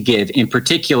testimony to give, in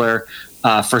particular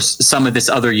for some of this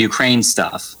other Ukraine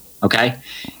stuff. Okay.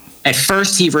 At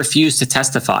first, he refused to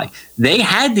testify. They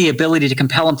had the ability to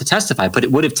compel him to testify, but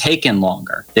it would have taken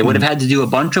longer. They would have had to do a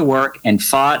bunch of work and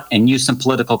fought and use some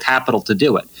political capital to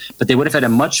do it. But they would have had a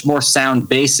much more sound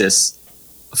basis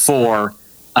for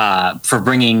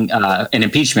bringing an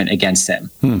impeachment against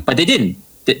him, but they didn't.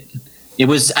 It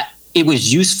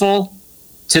was useful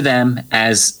to them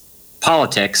as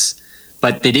politics,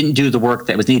 but they didn't do the work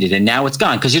that was needed, and now it's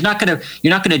gone because you're not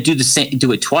gonna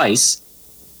do it twice.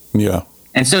 Yeah.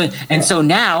 And so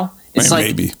now It's like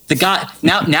maybe the guy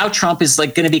now Trump is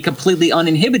like going to be completely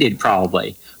uninhibited.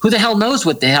 Probably, who the hell knows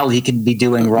what the hell he could be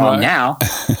doing wrong now?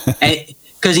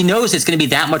 Because he knows it's going to be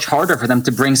that much harder for them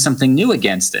to bring something new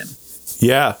against him.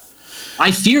 Yeah.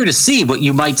 I fear to see what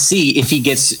you might see if he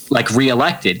gets like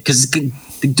reelected, because the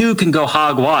dude can go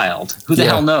hog wild. Who the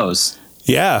hell knows?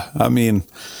 Yeah. I mean,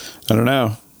 I don't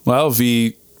know. Well, if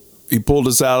he pulled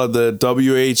us out of the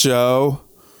WHO,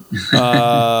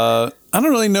 I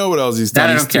don't really know what else he's done.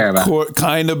 That I don't care about.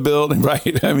 Kind of built,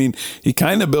 right? I mean, he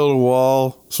kind of built a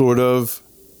wall, sort of.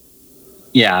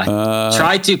 Yeah.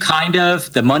 Tried to kind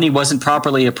of. The money wasn't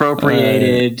properly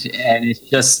appropriated, and it's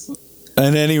just.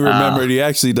 And then he remembered he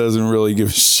actually doesn't really give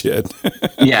a shit.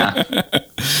 Yeah.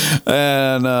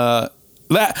 And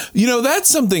that's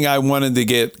something I wanted to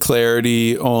get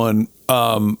clarity on.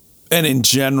 And in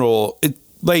general,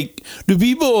 do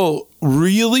people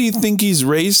really think he's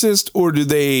racist, or do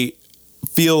they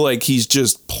feel like he's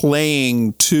just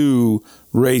playing to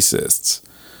racists?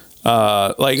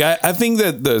 I think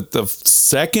that the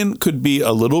second could be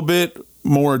a little bit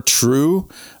more true.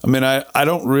 I mean, I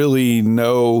don't really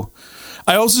know.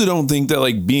 I also don't think that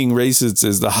like being racist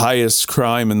is the highest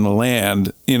crime in the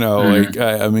land.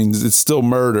 I mean, it's still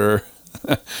murder.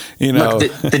 Look,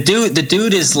 the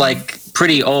dude is like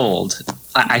pretty old.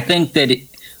 I think that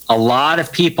a lot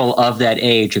of people of that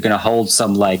age are going to hold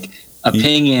some like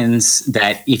opinions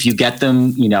that if you get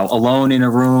them, alone in a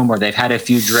room or they've had a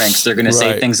few drinks, they're going to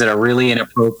say things that are really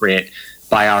inappropriate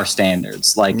by our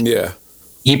standards. Like,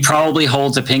 he probably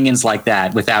holds opinions like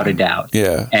that without a doubt.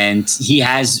 Yeah. And he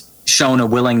has shown a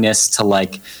willingness to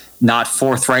like not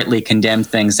forthrightly condemn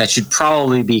things that should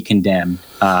probably be condemned.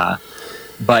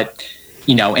 But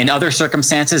in other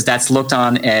circumstances, that's looked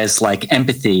on as like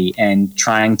empathy and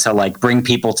trying to like bring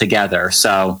people together.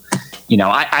 So,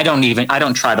 I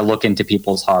don't try to look into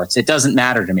people's hearts. It doesn't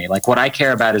matter to me. Like, what I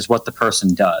care about is what the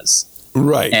person does.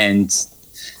 Right. And,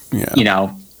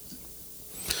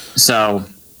 so.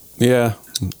 Yeah.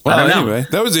 Well, anyway,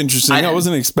 that was interesting. I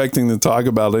wasn't expecting to talk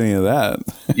about any of that.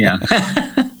 Yeah.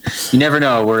 You never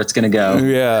know where it's going to go.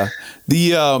 Yeah.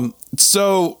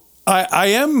 So I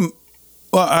am,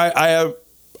 well,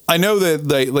 I know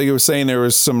that like you were saying, there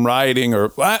was some rioting,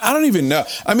 or I don't even know.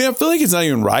 I mean, I feel like it's not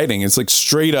even rioting. It's like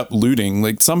straight up looting.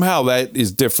 Like somehow that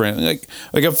is different. Like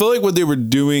I feel like what they were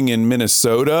doing in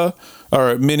Minnesota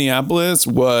or Minneapolis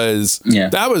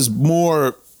that was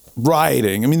more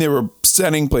rioting. I mean, they were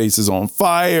setting places on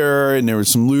fire and there was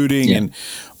some looting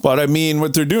but I mean,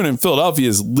 what they're doing in Philadelphia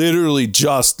is literally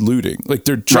just looting. Like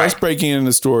they're just breaking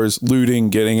into stores, looting,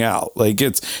 getting out. Like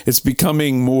it's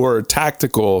becoming more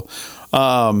tactical.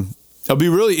 I'll be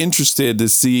really interested to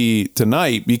see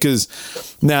tonight, because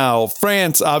now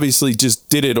France obviously just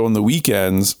did it on the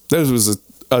weekends. This was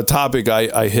a topic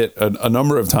I hit a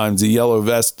number of times, the yellow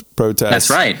vest protest.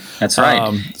 That's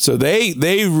right. So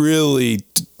they really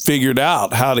figured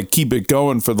out how to keep it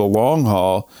going for the long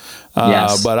haul.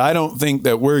 But I don't think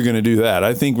that we're going to do that.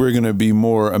 I think we're going to be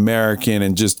more American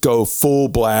and just go full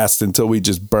blast until we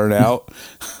just burn out.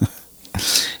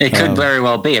 It could very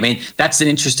well be. I mean, that's an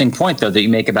interesting point, though, that you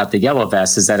make about the yellow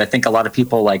vest, is that I think a lot of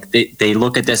people they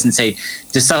look at this and say,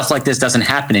 this stuff like this doesn't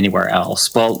happen anywhere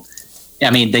else. Well, I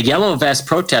mean, the yellow vest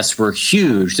protests were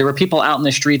huge. There were people out in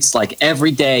the streets like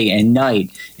every day and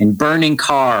night, and burning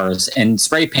cars and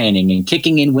spray painting and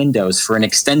kicking in windows for an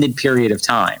extended period of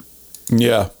time.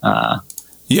 Yeah.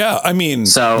 I mean,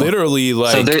 literally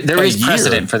like. So there is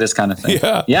precedent for this kind of thing.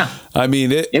 Yeah. Yeah. I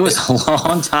mean, it was a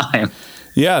long time.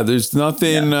 Yeah. There's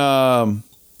nothing. I'm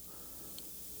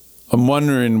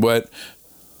wondering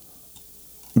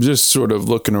I'm just sort of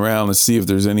looking around to see if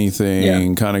there's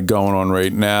anything kind of going on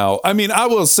right now. I mean, I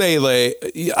will say, like,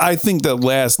 I think that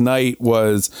last night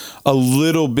was a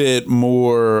little bit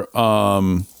more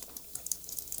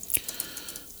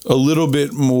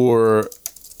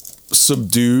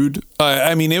subdued.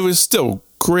 I mean, it was still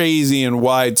crazy and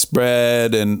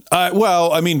widespread. And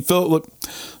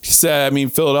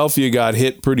Philadelphia got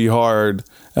hit pretty hard,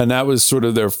 and that was sort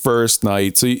of their first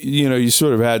night. So, you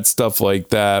sort of had stuff like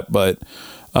that, but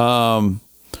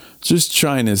just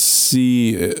trying to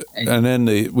see. And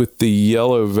then with the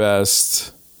yellow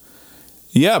vest.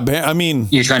 Yeah, I mean,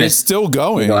 it's still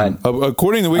going. Go ahead.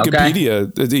 According to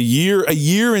Wikipedia, a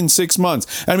year and 6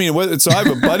 months. I mean, so I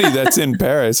have a buddy that's in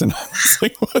Paris, and I was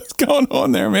like, what's going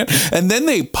on there, man? And then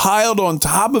they piled on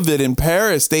top of it in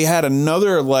Paris. They had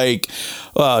another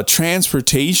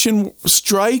transportation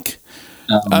strike.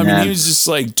 I mean, he was just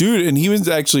like, dude, and he was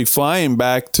actually flying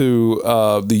back to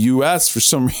the U.S. for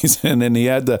some reason, and he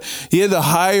had to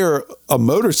hire a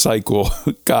motorcycle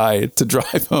guy to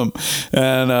drive him,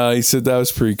 and he said that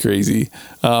was pretty crazy.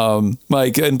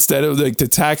 Like, instead of like the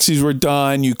taxis were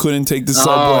done, you couldn't take the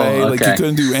subway, like you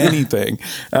couldn't do anything.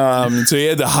 So he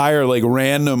had to hire like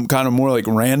random, kind of more like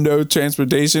rando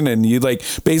transportation, and he like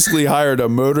basically hired a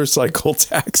motorcycle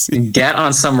taxi. Get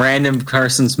on some random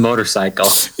person's motorcycle.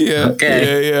 Yeah.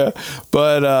 Okay. Yeah.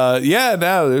 But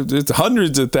now there's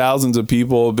hundreds of thousands of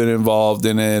people have been involved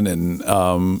in it, and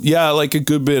like a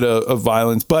good bit of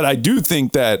violence. But I do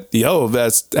think that the Yellow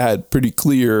Vest had pretty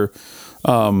clear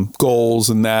goals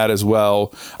in that as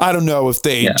well. I don't know if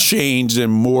they changed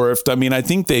and morphed. I mean, I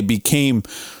think they became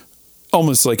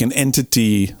almost like an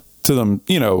entity to them,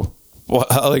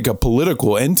 like a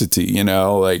political entity,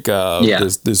 like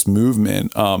this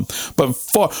movement.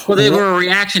 They were a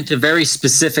reaction to very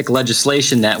specific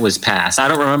legislation that was passed. I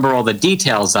don't remember all the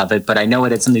details of it, but I know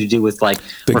it had something to do with like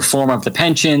reform of the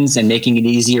pensions and making it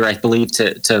easier, I believe,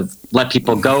 to let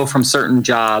people go from certain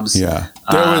jobs. Yeah,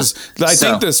 I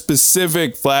think the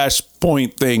specific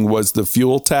flashpoint thing was the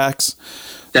fuel tax.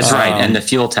 That's right, and the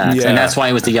fuel tax, and that's why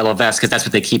it was the Yellow Vest, because that's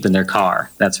what they keep in their car.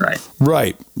 That's right.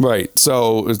 Right.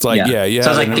 So it's like, So it's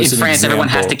like in France, everyone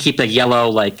has to keep a yellow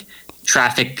like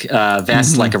traffic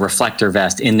vest, like a reflector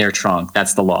vest, in their trunk.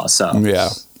 That's the law. So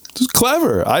it's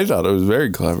clever. I thought it was very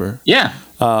clever. Yeah.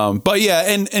 But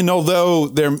and although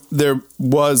there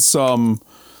was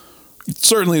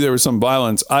certainly there was some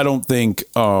violence, I don't think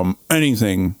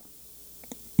anything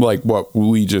like what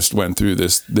we just went through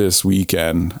this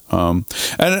weekend. And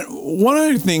one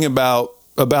other thing about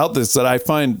this that I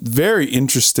find very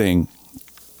interesting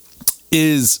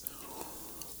is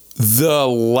the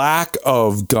lack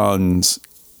of guns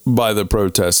by the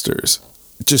protesters,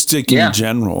 just in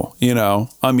general.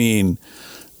 I mean,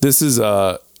 this is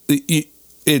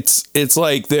it's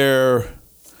like they're,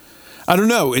 I don't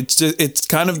know. It's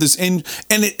kind of this and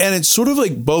it's sort of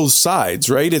like both sides,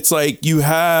 right? It's like you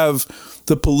have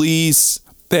the police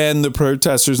and the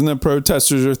protesters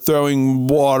are throwing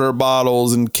water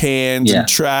bottles and cans and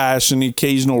trash and the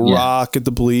occasional rock at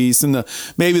the police, and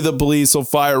maybe the police will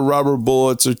fire rubber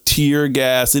bullets or tear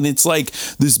gas, and it's like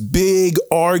this big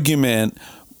argument,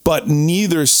 but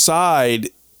neither side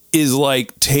is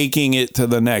like taking it to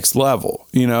the next level.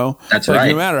 That's like,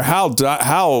 right. No matter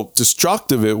how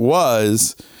destructive it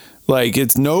was, like,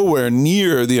 it's nowhere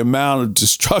near the amount of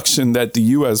destruction that the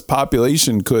U.S.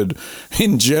 population could,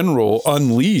 in general,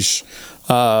 unleash,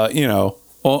 on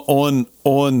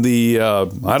the,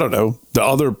 I don't know, the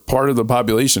other part of the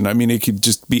population. I mean, it could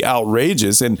just be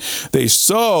outrageous. And they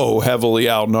so heavily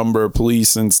outnumber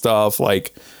police and stuff.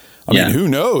 Like, I mean, who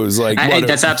knows? Like,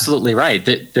 that's absolutely right.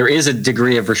 There is a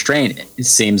degree of restraint, it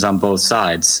seems, on both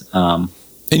sides. And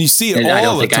you see it all I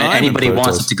don't the think time. Anybody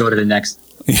wants it to go to the next.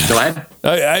 Go ahead.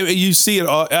 You see it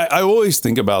all. I always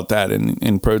think about that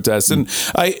in protests, and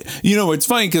it's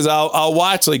funny because I'll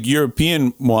watch like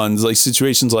European ones, like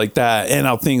situations like that, and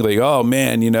I'll think like, oh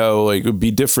man, like it would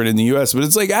be different in the U.S., but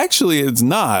it's like actually it's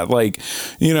not. Like,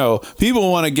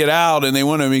 people want to get out and they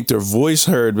want to make their voice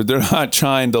heard, but they're not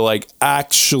trying to like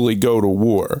actually go to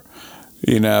war.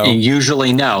 And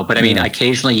usually no, but I mean,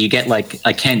 occasionally you get like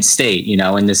a Kent State, in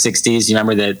the 60s. You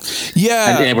remember that?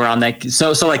 Yeah. And they were on that.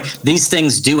 So like these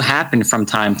things do happen from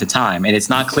time to time, and it's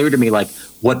not clear to me like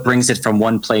what brings it from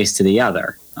one place to the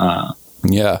other.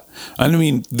 Yeah. I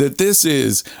mean, that this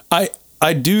is, I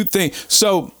do think,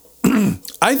 so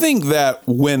I think that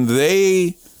when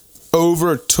they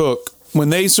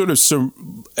sort of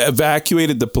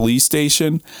evacuated the police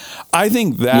station, I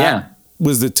think that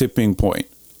was the tipping point.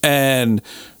 And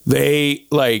they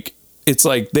it's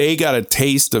like they got a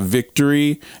taste of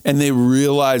victory and they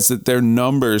realized that their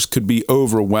numbers could be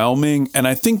overwhelming. And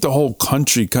I think the whole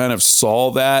country kind of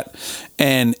saw that.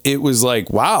 And it was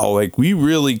like, wow, like we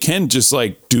really can just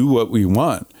like do what we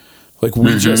want. Like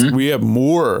we have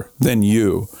more than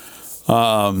you.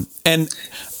 And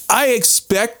I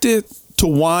expect it to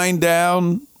wind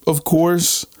down, of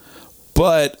course,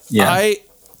 but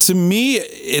to me,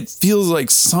 it feels like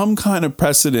some kind of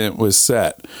precedent was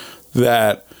set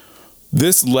that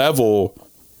this level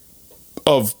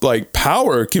of like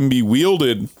power can be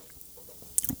wielded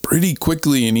pretty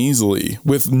quickly and easily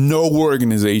with no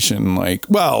organization, like,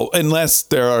 well, unless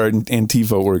there are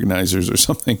Antifa organizers or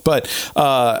something, but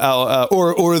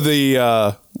or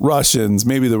the Russians,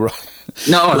 maybe the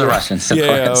Russians,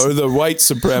 or the white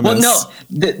supremacists. Well, no,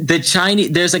 the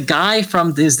Chinese. There's a guy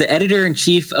there's the editor in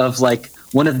chief of like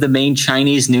one of the main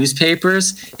Chinese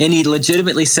newspapers, and he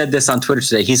legitimately said this on Twitter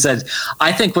today. He said,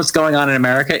 I think what's going on in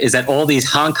America is that all these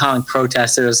Hong Kong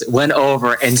protesters went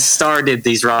over and started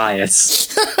these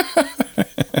riots.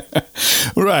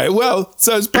 Right. Well,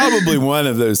 so it's probably one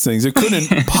of those things. It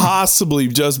couldn't possibly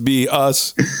just be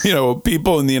us,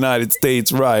 people in the United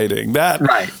States rioting. That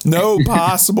Right. No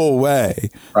possible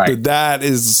way Right. that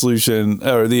is the solution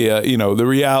or the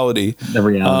reality. The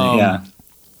reality, yeah.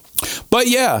 But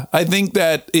yeah, I think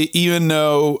that even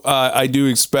though I do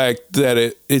expect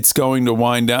that it's going to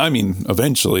wind down, I mean,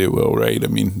 eventually it will, right? I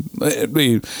mean,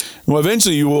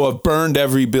 eventually you will have burned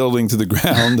every building to the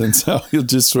ground, and so you'll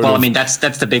just sort of. Well, I mean, that's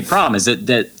the big problem is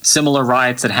that similar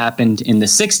riots that happened in the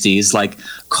 60s, like,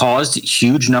 caused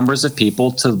huge numbers of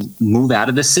people to move out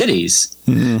of the cities.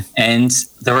 Mm-hmm. And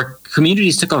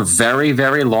communities took a very,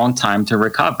 very long time to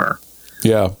recover.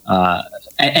 Yeah.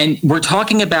 And we're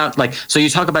talking about, like, so you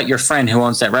talk about your friend who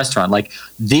owns that restaurant. Like,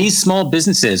 these small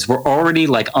businesses were already,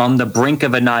 like, on the brink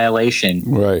of annihilation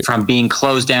from being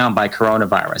closed down by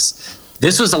coronavirus.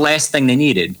 This was the last thing they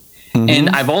needed. Mm-hmm. And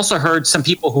I've also heard some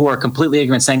people who are completely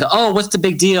ignorant saying, oh, what's the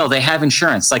big deal? They have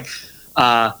insurance. Like,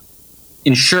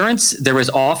 insurance, there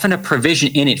is often a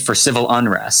provision in it for civil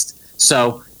unrest.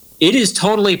 So it is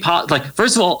totally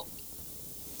first of all,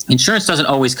 insurance doesn't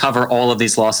always cover all of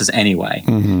these losses anyway.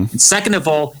 Mm-hmm. And second of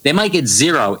all, they might get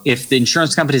zero if the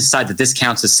insurance companies decide that this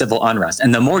counts as civil unrest.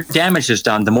 And the more damage is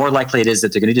done, the more likely it is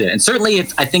that they're going to do that. And certainly,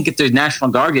 if the National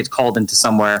Guard gets called into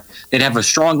somewhere, they'd have a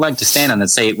strong leg to stand on that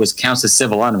say it counts as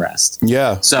civil unrest.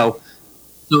 Yeah. So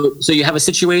you have a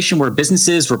situation where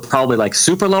businesses were probably like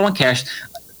super low on cash.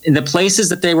 In the places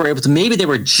that they were able to, maybe they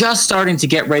were just starting to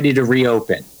get ready to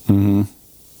reopen. Mm-hmm.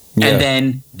 Yeah. And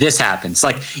then this happens.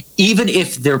 Like, even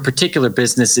if their particular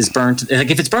business is burnt, like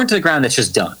if it's burnt to the ground, that's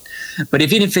just done. But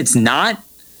even if it's not,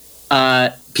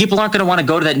 people aren't going to want to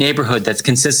go to that neighborhood that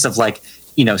consists of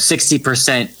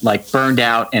 60% like burned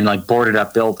out and like boarded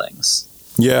up buildings.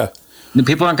 Yeah. And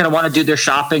people aren't going to want to do their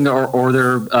shopping or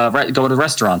their go to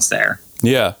restaurants there.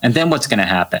 Yeah. And then what's going to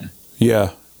happen?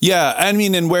 Yeah. Yeah, I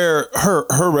mean, and where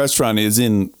her restaurant is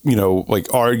in, like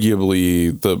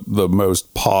arguably the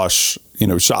most posh,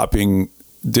 shopping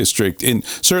district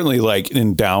certainly like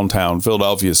in downtown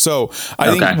Philadelphia. So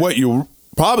I think what you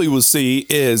probably will see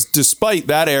is, despite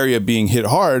that area being hit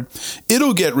hard,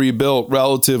 it'll get rebuilt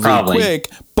relatively quick,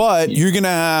 but you're going to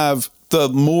have the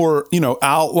more,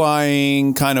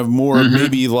 outlying kind of more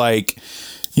maybe like,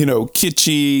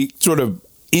 kitschy sort of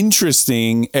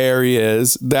interesting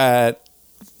areas that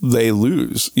they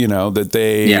lose, that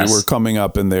they were coming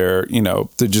up and they're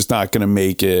just not going to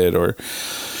make it, or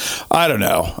I don't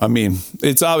know. I mean,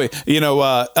 it's obvious,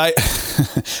 I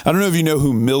don't know if you know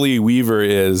who Millie Weaver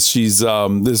is. She's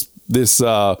this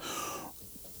kind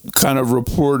of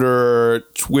reporter,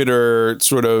 Twitter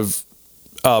sort of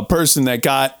person that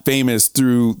got famous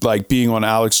through like being on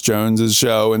Alex Jones's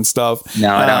show and stuff.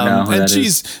 No, I don't know. And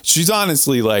she's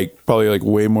honestly like probably like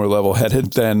way more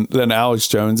level-headed than Alex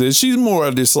Jones is. She's more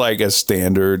just like a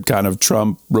standard kind of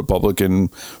Trump Republican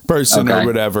person or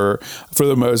whatever for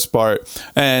the most part.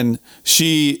 And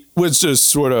she was just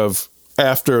sort of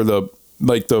after the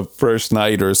first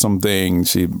night or something,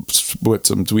 she put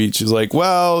some tweets. She's like,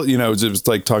 well, just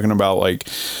like talking about like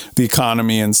the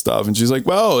economy and stuff. And she's like,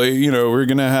 well, we're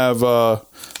going to have,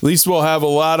 at least we'll have a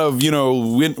lot of,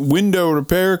 window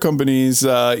repair companies,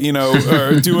 are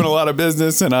doing a lot of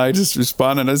business. And I just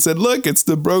responded. I said, look, it's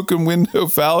the broken window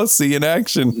fallacy in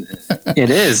action.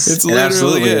 It is. It's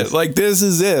literally it. Like, this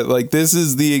is it. Like, this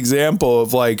is the example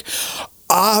of like,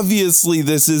 obviously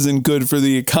this isn't good for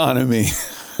the economy.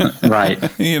 Right.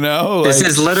 This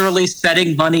is literally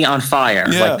setting money on fire.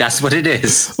 Yeah. Like, that's what it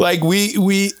is. Like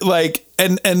we like,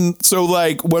 and so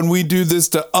like when we do this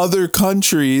to other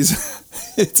countries,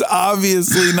 it's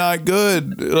obviously not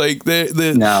good. Like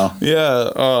no.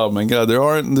 Yeah. Oh my God. There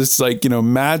aren't this like,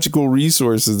 magical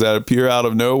resources that appear out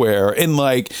of nowhere. And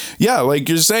like, yeah, like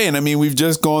you're saying, I mean, we've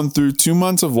just gone through 2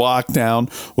 months of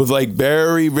lockdown with like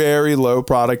very, very low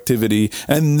productivity.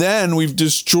 And then we've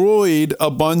destroyed a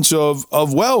bunch of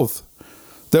wealth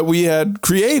that we had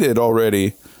created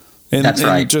already. That's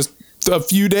right. In just a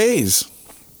few days.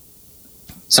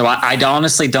 So I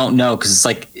honestly don't know, because it's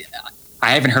like, I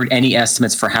haven't heard any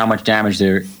estimates for how much damage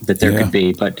there could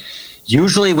be, but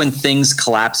usually when things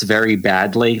collapse very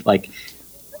badly, like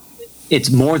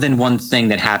it's more than one thing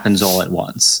that happens all at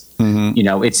once.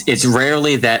 Mm-hmm. It's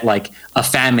rarely that like a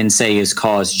famine, say, is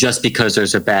caused just because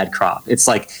there's a bad crop. It's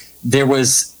like there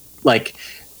was like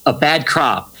a bad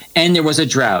crop and there was a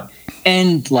drought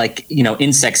and like,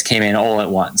 insects came in all at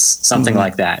once, something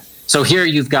like that. So here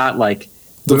you've got like,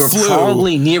 the flu,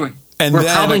 probably near And we're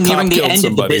then probably a cop nearing the killed end of the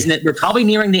somebody. business. We're probably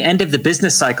nearing the end of the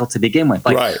business cycle to begin with.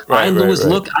 Like Right. I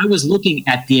was looking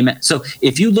at the amount. So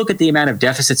if you look at the amount of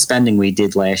deficit spending we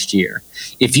did last year,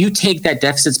 if you take that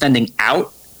deficit spending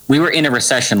out, we were in a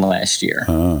recession last year.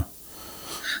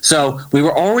 So we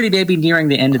were already maybe nearing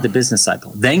the end of the business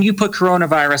cycle. Then you put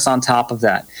coronavirus on top of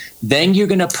that. Then you're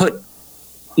going to put,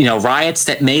 riots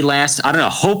that may last. I don't know.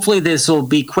 Hopefully this will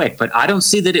be quick, but I don't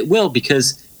see that it will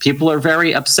because people are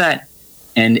very upset.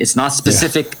 And it's not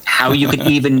specific how you could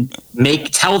even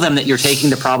tell them that you're taking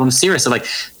the problem seriously. Like,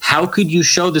 how could you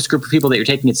show this group of people that you're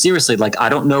taking it seriously? Like, I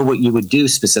don't know what you would do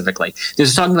specifically.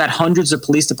 There's talking about hundreds of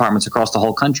police departments across the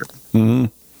whole country. Mm-hmm.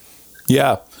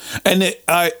 Yeah. And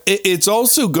it's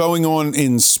also going on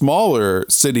in smaller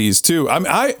cities too. I mean,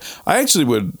 I actually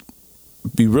would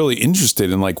be really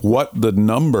interested in like what the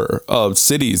number of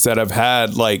cities that have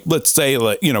had like, let's say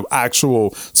like,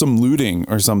 actual some looting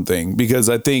or something, because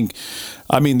I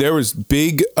mean, there was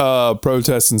big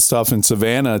protests and stuff in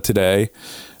Savannah today.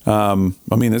 I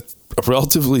mean, it's a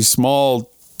relatively small,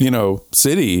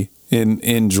 city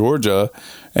in Georgia.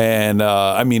 And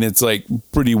I mean, it's like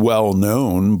pretty well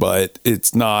known, but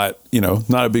it's not,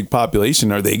 not a big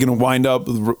population. Are they going to wind up,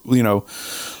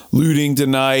 looting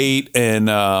tonight? And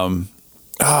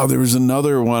there was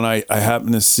another one I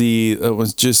happened to see that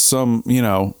was just some,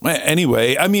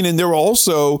 anyway. I mean, and there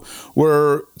also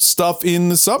were stuff in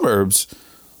the suburbs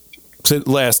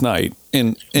last night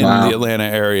in Wow. the Atlanta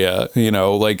area,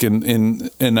 like I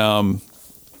mean,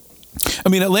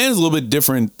 Atlanta's a little bit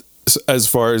different as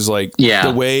far as like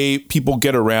the way people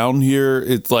get around here.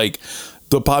 It's like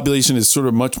the population is sort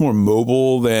of much more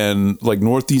mobile than like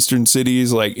northeastern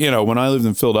cities. Like, when I lived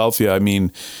in Philadelphia, I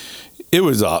mean, it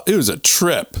was a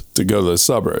trip to go to the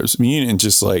suburbs. I mean, you didn't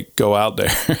just like go out there,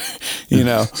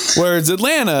 Whereas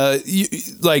Atlanta,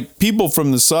 like people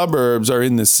from the suburbs are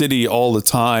in the city all the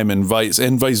time, and vice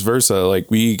versa. Like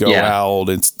we go out.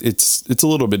 It's a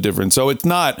little bit different. So it's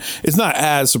not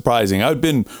as surprising. I've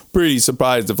been pretty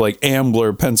surprised if like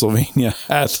Ambler, Pennsylvania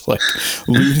had like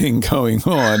looting going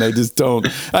on.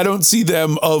 I don't see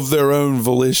them of their own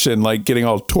volition like getting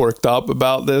all torqued up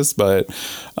about this, but.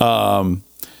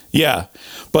 Yeah,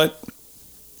 but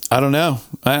I don't know.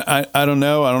 I don't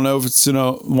know. I don't know if it's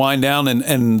wind down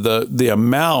and the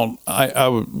amount I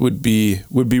would be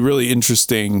really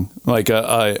interesting, like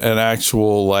an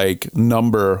actual like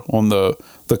number on the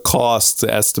cost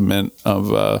estimate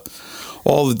of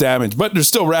all the damage. But they're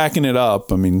still racking it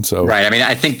up. I mean, so right. I mean,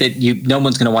 I think that no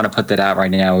one's going to want to put that out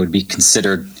right now. It would be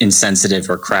considered insensitive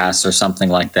or crass or something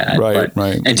like that. Right.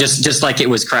 And just like it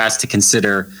was crass to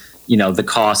consider. The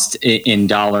cost in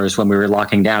dollars when we were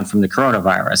locking down from the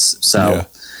coronavirus. So,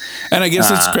 and I guess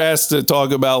it's crass to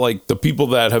talk about like the people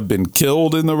that have been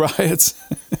killed in the riots.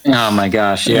 Oh my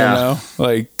gosh. Yeah.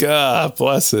 Like, God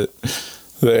bless it.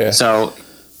 Yeah. So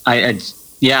I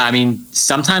mean,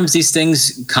 sometimes these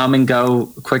things come and go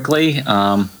quickly.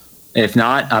 If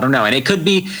not, I don't know. And it could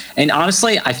be, and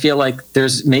honestly, I feel like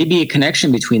there's maybe a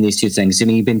connection between these two things. I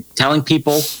mean, you've been telling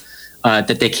people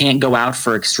that they can't go out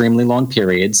for extremely long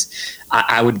periods.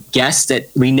 I would guess that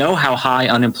we know how high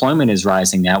unemployment is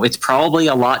rising now. It's probably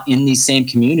a lot in these same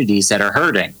communities that are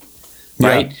hurting,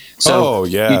 right? Yeah. So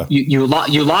you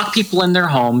lock people in their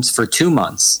homes for 2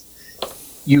 months.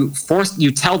 You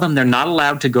tell them they're not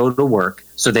allowed to go to work,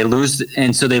 so they lose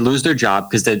their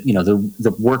job because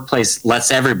the workplace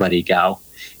lets everybody go,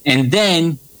 and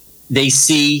then they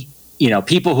see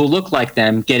people who look like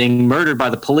them getting murdered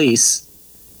by the police.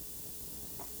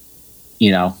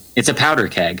 It's a powder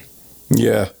keg.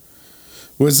 Yeah.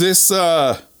 Was this,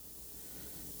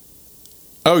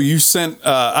 you sent,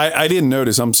 I didn't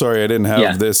notice. I'm sorry. I didn't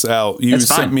have this out. You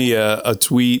sent me a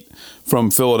tweet from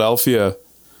Philadelphia.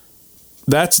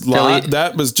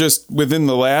 That was just within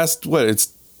the last,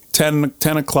 it's 10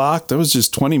 o'clock. That was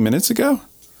just 20 minutes ago.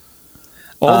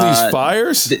 All these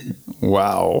fires.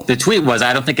 Wow. The tweet was,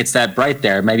 I don't think it's that bright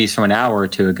there. Maybe it's from an hour or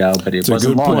two ago, but it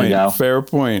wasn't long ago. Fair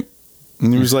point.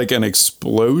 And there was like an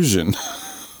explosion.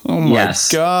 Oh my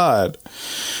God.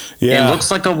 Yeah. It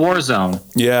looks like a war zone.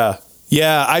 Yeah.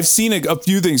 Yeah. I've seen a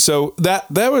few things. So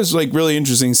that was like really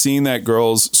interesting seeing that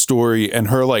girl's story and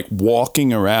her like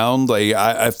walking around. Like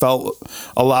I felt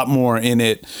a lot more in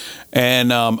it.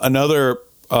 And another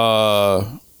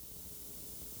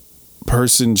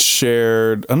person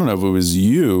shared, I don't know if it was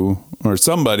you or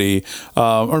somebody,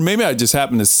 or maybe I just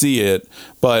happened to see it,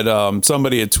 but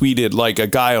somebody had tweeted like a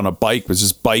guy on a bike was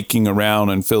just biking around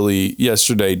in Philly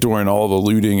yesterday during all the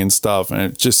looting and stuff. And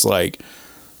it's just like,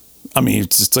 I mean,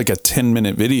 it's just like a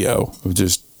 10-minute video of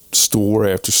just store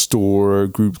after store,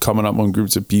 group coming up on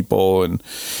groups of people. And,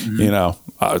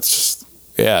 it's just,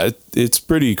 Yeah, it's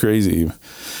pretty crazy.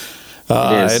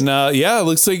 It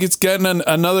looks like it's getting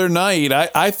another night.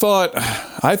 I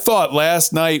thought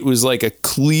last night was like a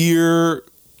clear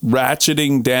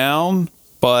ratcheting down,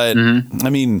 but I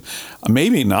mean,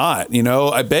 maybe not. You know,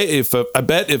 I bet if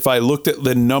I looked at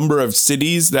the number of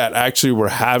cities that actually were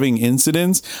having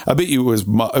incidents, I bet you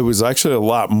it was actually a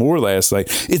lot more last night.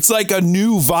 It's like a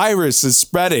new virus is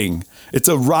spreading. It's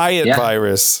a riot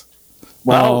virus.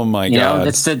 Well, oh my God.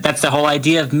 That's the whole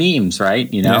idea of memes,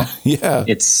 right? You know, yeah.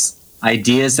 It's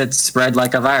ideas that spread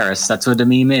like a virus. That's what a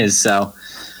meme is. So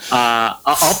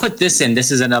I'll put this in. This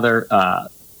is another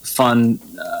fun,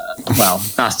 well,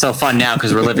 not so fun now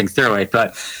because we're living through it,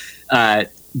 but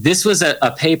this was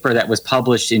a paper that was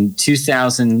published in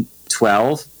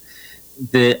 2012.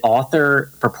 The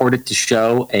author purported to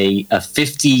show a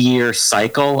 50-year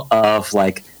cycle of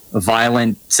like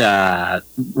violent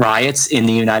riots in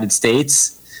the United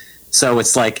States. So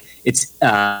it's like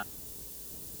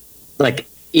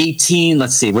 18.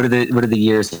 Let's see, what are the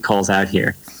years he calls out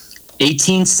here?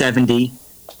 1870,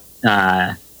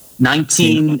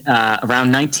 19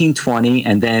 around 1920,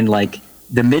 and then like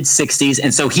the mid 60s.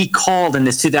 And so he called in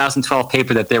this 2012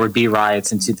 paper that there would be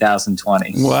riots in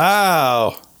 2020.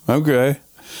 Wow. Okay.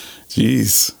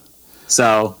 Jeez.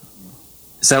 So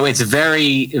it's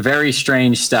very, very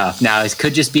strange stuff. Now, it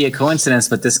could just be a coincidence,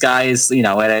 but this guy is, you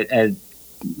know, at a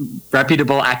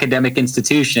reputable academic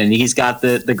institution. He's got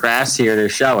the graphs here to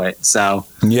show it. So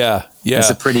yeah,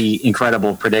 it's a pretty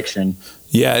incredible prediction.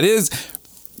 Yeah, it is.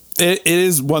 It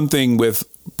is one thing with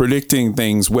predicting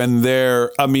things when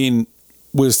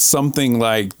with something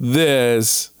like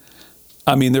this.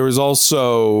 I mean, there was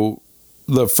also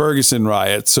the Ferguson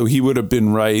riot, so he would have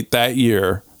been right that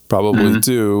year. Probably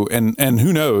too, and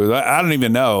who knows? I don't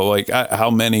even know like how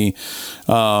many.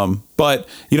 But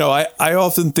you know, I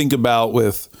often think about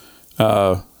with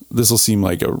this will seem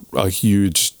like a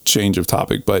huge change of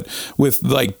topic, but with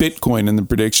like Bitcoin and the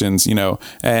predictions, you know,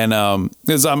 and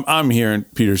because I'm hearing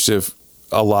Peter Schiff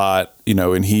a lot, you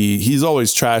know, and he's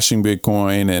always trashing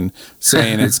Bitcoin and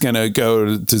saying it's going to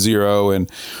go to zero. And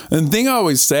the thing I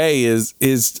always say is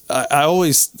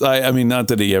I mean, not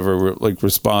that he ever like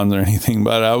responds or anything,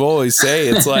 but I always say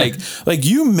it's like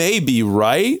you may be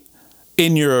right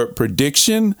in your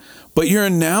prediction, but your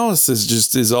analysis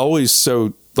just is always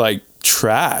so like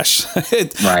trash.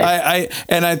 Right.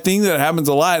 I think that happens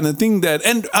a lot. And the thing that,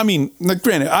 and I mean, like,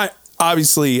 granted,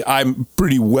 obviously I'm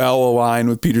pretty well aligned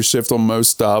with Peter Schiff on most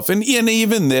stuff. And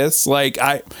even this, like,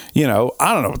 I don't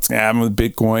know what's going to happen with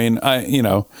Bitcoin.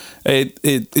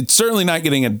 It's certainly not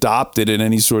getting adopted in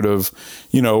any sort of,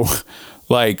 you know,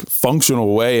 like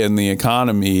functional way in the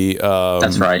economy.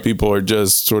 That's right. People are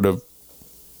just sort of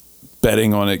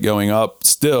betting on it going up.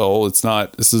 Still,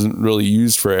 this isn't really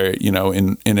used for, you know,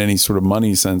 in any sort of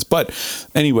money sense. But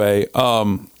anyway,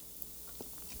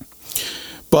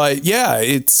 but yeah,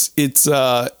 it's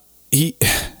he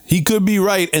could be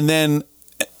right, and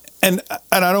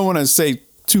I don't want to say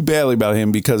too badly about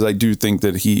him because I do think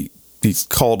that he's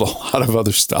called a lot of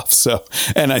other stuff. So,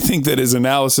 and I think that his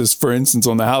analysis, for instance,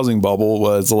 on the housing bubble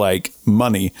was like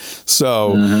money.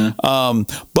 So,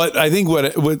 but I think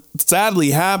what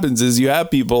sadly happens is you have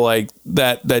people like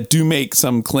that do make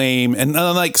some claim and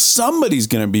like somebody's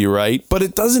going to be right, but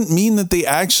it doesn't mean that they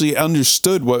actually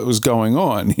understood what was going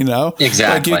on, you know?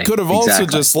 Exactly. Like it could have also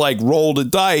just like rolled a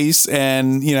dice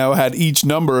and, you know, had each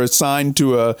number assigned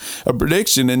to a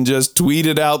prediction and just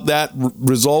tweeted out that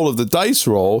result of the dice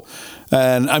roll.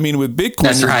 And I mean, with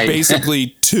Bitcoin, there's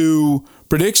basically two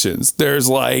predictions. There's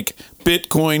like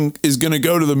Bitcoin is going to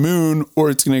go to the moon or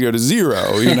it's going to go to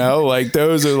zero, you know, like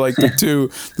those are like the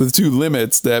two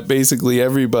limits that basically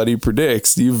everybody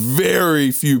predicts. You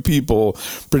very few people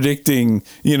predicting,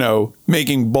 you know,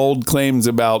 making bold claims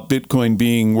about Bitcoin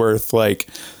being worth like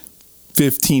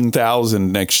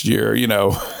 15,000 next year, you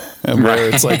know. And where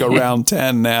it's like around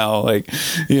 10 now, like,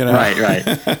 you know. Right.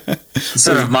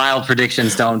 Sort of mild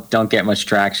predictions don't get much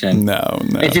traction. No.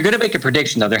 If you're going to make a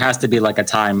prediction, though, there has to be like a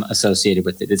time associated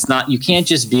with it. It's not, you can't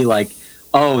just be like,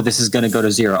 oh, this is going to go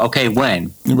to zero. Okay,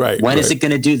 when? Right. When is it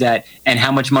going to do that? And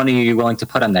how much money are you willing to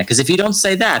put on that? Because if you don't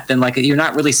say that, then like you're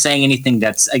not really saying anything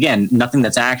that's, again, nothing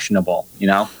that's actionable, you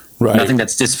know? Right. Nothing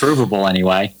that's disprovable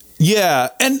anyway. Yeah.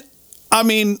 And I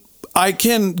mean, I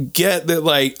can get that,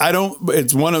 like,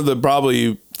 it's one of the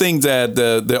probably things that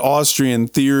the Austrian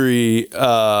theory,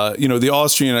 you know, the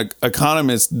Austrian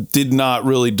economists did not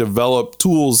really develop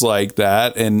tools like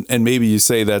that. And maybe you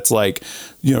say that's like,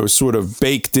 you know, sort of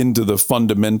baked into the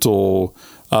fundamental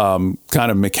kind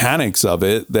of mechanics of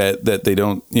it that they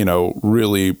don't, you know,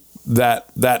 really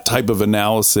that type of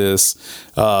analysis,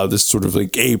 this sort of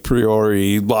like a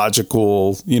priori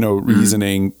logical,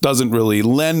 reasoning doesn't really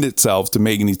lend itself to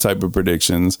making these type of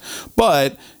predictions.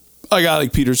 But a guy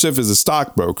like Peter Schiff is a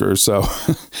stockbroker, so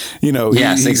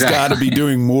he's got to be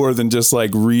doing more than just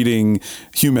like reading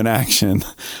human action.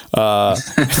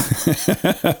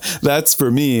 That's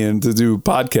for me, and to do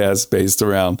podcasts based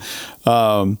around.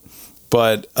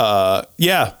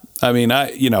 Yeah. I mean, I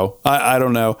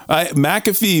don't know.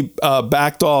 McAfee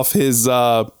backed off his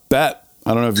bet.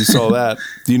 I don't know if you saw that.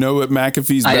 Do you know what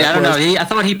McAfee's bet was? I don't know. I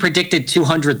thought he predicted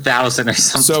 200,000 or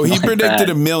something. So he predicted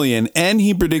 1 million, and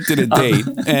he predicted a date.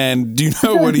 And do you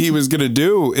know what he was going to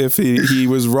do if he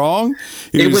was wrong?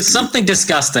 It was something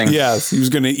disgusting. Yes, he was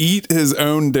going to eat his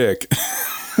own dick.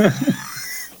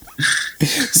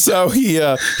 So he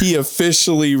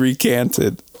officially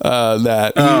recanted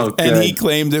that, and he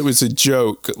claimed it was a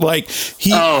joke. Like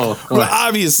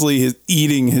obviously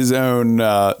eating his own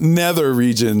nether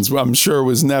regions, I'm sure,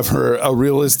 was never a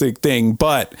realistic thing,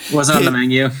 but wasn't on the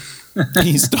menu.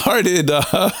 He started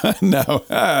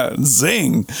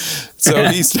zing. So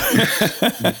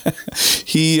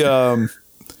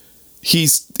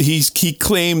he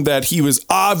claimed that he was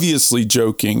obviously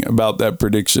joking about that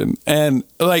prediction. And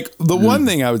like the one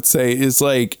thing I would say is,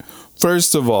 like,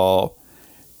 first of all,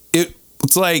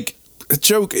 it's like a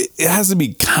joke. It has to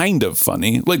be kind of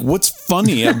funny. Like, what's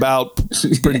funny about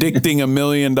predicting $1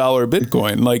 million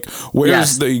Bitcoin? Like,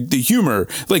 where's the humor?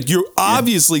 Like, you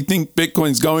obviously think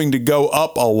Bitcoin's going to go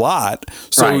up a lot.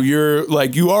 So you're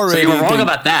like, you already were wrong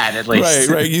about that, at least.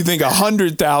 Right. You think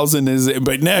 100,000 is,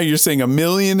 but now you're saying 1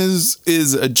 million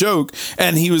is a joke.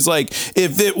 And he was like,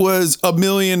 if it was $1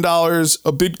 million a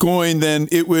Bitcoin, then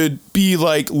it would be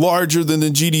like larger than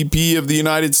the GDP of the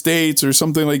United States or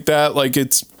something like that. Like,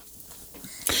 it's,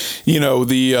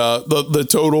 the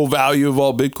total value of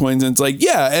all Bitcoins. And it's like,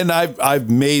 yeah. And I've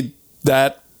made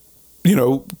that,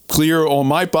 clear on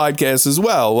my podcast as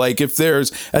well. Like, if there's,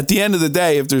 at the end of the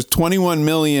day, if there's 21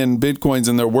 million Bitcoins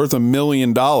and they're worth $1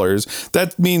 million,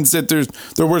 that means that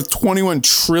they're worth $21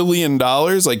 trillion.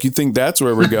 Like, you think that's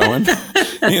where we're going?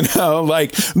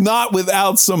 Like, not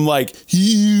without some like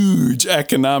huge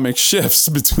economic shifts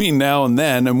between now and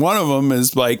then. And one of them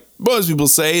is, like, most people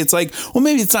say, it's like, well,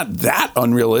 maybe it's not that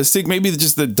unrealistic. Maybe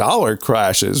just the dollar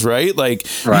crashes, right? Like,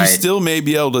 you still may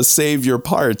be able to save your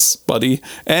parts, buddy,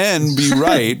 and be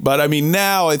right. But I mean,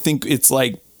 now I think it's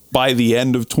like by the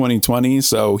end of 2020,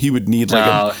 so he would need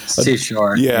like too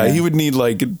short. Yeah, he would need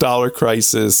like a dollar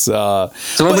crisis. So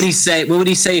what would he say? What would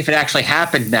he say if it actually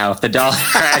happened now? If the dollar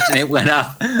crashed and it went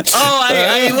up?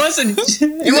 It wasn't.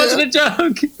 It wasn't a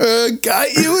joke.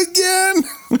 Got you again.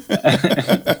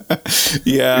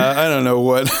 Yeah, I don't know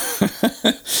what,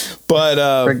 but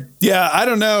I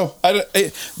don't know.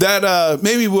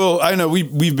 Maybe I know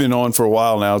we've been on for a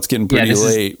while now. It's getting pretty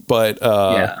late, but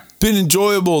been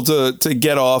enjoyable to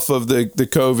get off of the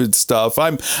COVID stuff.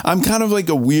 I'm kind of like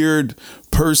a weird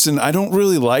person. I don't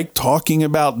really like talking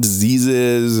about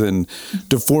diseases and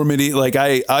deformity. Like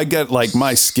I get like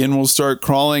my skin will start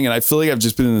crawling, and I feel like I've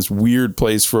just been in this weird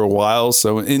place for a while.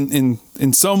 So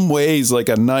in some ways, like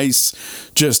a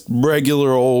nice, just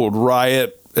regular old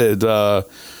riot,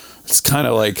 it's kind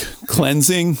of like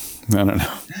cleansing. I don't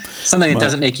know. Something that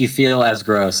doesn't make you feel as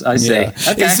gross. I say.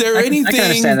 Yeah. Okay, is there anything? I can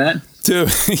understand that.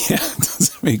 It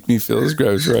doesn't make me feel as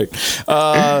gross, right?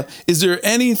 Is there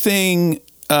anything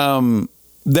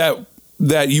that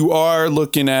you are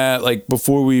looking at, like,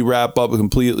 before we wrap up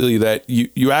completely, that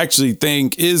you actually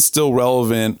think is still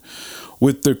relevant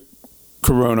with the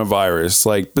coronavirus?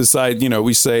 Like, beside,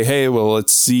 we say, hey, well,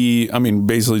 let's see. I mean,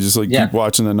 basically just like keep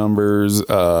watching the numbers.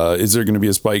 Is there going to be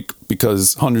a spike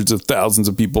because hundreds of thousands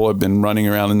of people have been running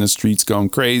around in the streets going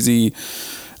crazy?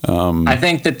 I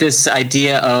think that this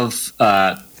idea of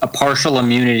a partial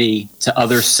immunity to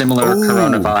other similar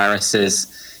coronaviruses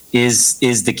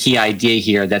is the key idea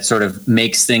here that sort of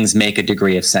makes things make a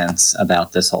degree of sense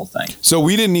about this whole thing. So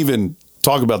we didn't even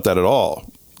talk about that at all.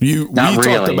 We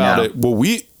talked about it. Well,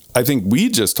 I think we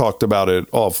just talked about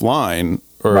it offline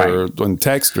or on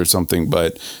text or something.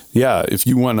 But yeah, if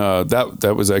you want to,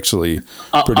 that was actually pretty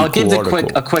I'll cool give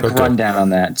article. a quick rundown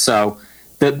on that. So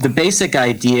the basic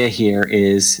idea here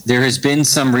is there has been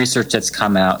some research that's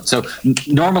come out. So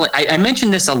normally, I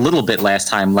mentioned this a little bit last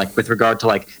time, like with regard to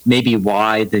like maybe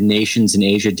why the nations in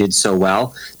Asia did so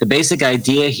well. The basic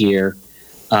idea here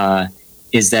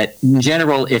is that in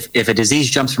general, if a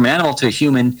disease jumps from an animal to a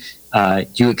human,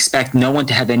 you expect no one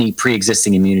to have any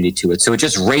pre-existing immunity to it. So it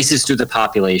just races through the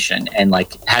population and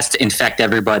like has to infect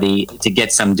everybody to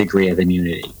get some degree of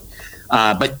immunity.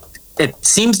 But it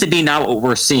seems to be not what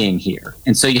we're seeing here.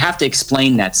 And so you have to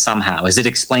explain that somehow. Is it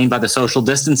explained by the social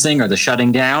distancing or the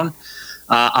shutting down?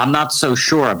 I'm not so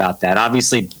sure about that.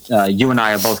 Obviously, you and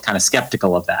I are both kind of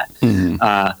skeptical of that.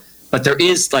 But there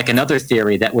is like another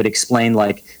theory that would explain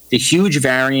like the huge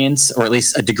variance, or at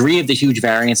least a degree of the huge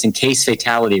variance in case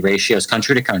fatality ratios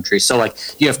country to country. So like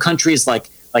you have countries like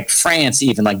France,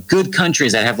 even like good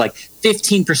countries that have like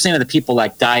 15% of the people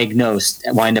like diagnosed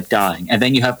wind up dying. And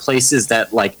then you have places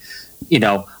that like, you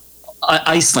know,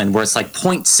 Iceland, where it's like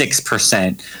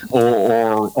 0.6%,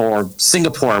 or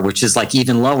Singapore, which is like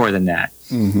even lower than that.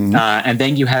 And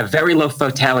then you have very low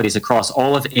fatalities across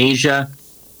all of Asia,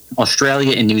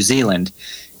 Australia, and New Zealand.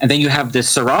 And then you have the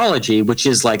serology, which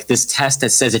is like this test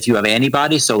that says if you have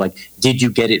antibodies, so like, did you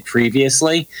get it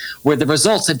previously? Where the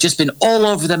results have just been all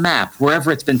over the map,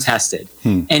 wherever it's been tested.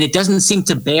 And it doesn't seem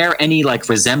to bear any like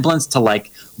resemblance to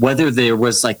like whether there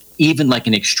was like even like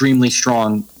an extremely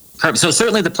strong curve. So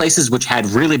certainly the places which had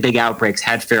really big outbreaks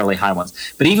had fairly high ones.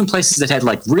 But even places that had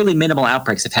like really minimal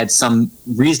outbreaks have had some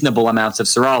reasonable amounts of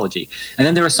serology. And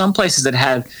then there are some places that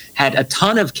have had a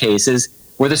ton of cases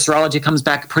where the serology comes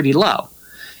back pretty low.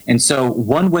 And so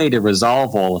one way to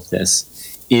resolve all of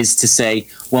this is to say,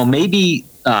 well, maybe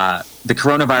the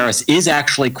coronavirus is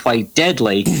actually quite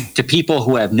deadly to people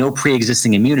who have no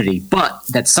pre-existing immunity, but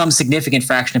that some significant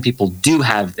fraction of people do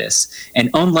have this. And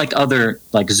unlike other,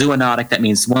 like zoonotic, that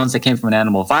means ones that came from an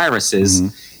animal viruses,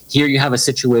 here you have a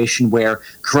situation where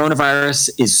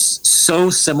coronavirus is so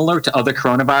similar to other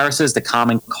coronaviruses, the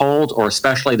common cold, or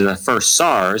especially to the first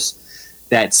SARS,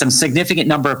 that some significant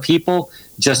number of people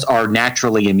just are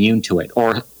naturally immune to it,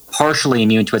 or partially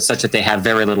immune to it, such that they have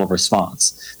very little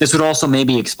response. This would also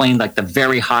maybe explain like the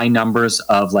very high numbers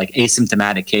of like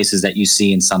asymptomatic cases that you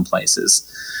see in some places.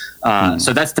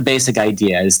 So that's the basic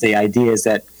idea. The idea is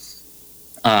that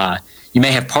you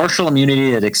may have partial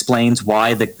immunity that explains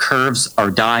why the curves are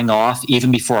dying off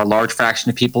even before a large fraction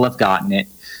of people have gotten it,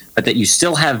 but that you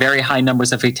still have very high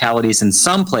numbers of fatalities in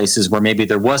some places where maybe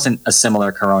there wasn't a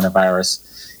similar coronavirus.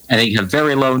 And then you have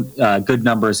very low good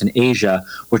numbers in Asia,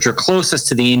 which are closest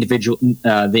to the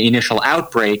initial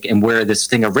outbreak and where this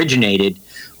thing originated,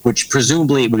 which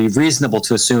presumably it would be reasonable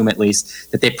to assume at least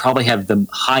that they probably have the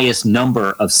highest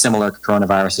number of similar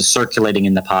coronaviruses circulating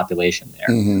in the population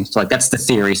there. So like that's the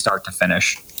theory start to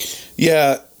finish.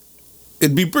 Yeah,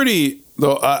 it'd be pretty,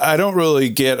 though I don't really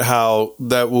get how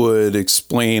that would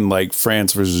explain like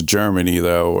France versus Germany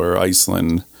though, or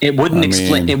Iceland. It wouldn't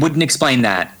explain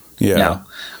that. Yeah. No.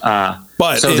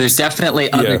 But so there's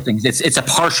definitely other things. It's a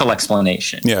partial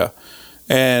explanation. Yeah.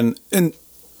 And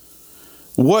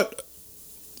what,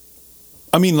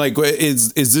 I mean, like,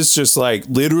 is this just like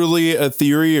literally a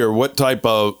theory, or what type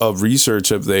of research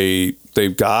have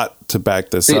they've got to back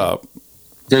this up?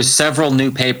 There's several new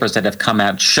papers that have come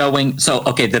out showing. So,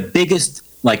 okay, the biggest,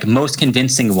 like most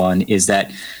convincing one is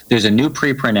that there's a new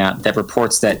preprint out that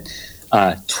reports that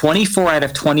 24 out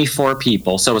of 24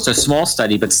 people, so it's a small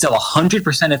study, but still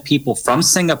 100% of people from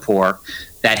Singapore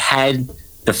that had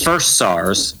the first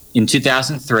SARS in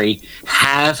 2003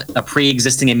 have a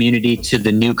pre-existing immunity to the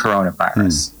new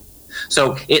coronavirus.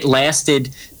 So it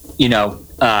lasted,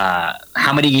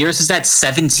 how many years is that?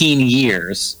 17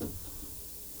 years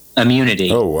immunity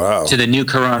to the new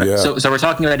corona. Yeah. So we're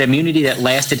talking about immunity that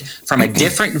lasted from a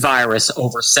different virus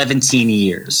over 17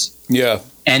 years. Yeah.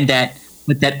 And that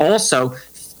also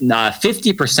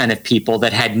 50% of people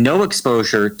that had no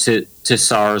exposure to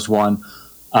SARS-1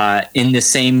 in the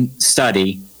same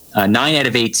study, 9 out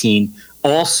of 18,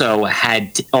 also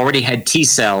already had T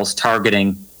cells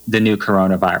targeting the new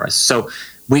coronavirus. So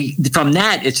from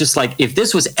that, it's just like, if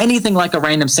this was anything like a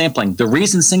random sampling, the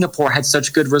reason Singapore had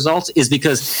such good results is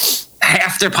because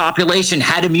half their population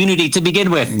had immunity to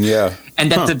begin with. Yeah. And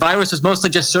that the virus was mostly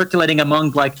just circulating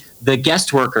among like the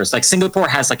guest workers. Like Singapore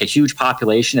has like a huge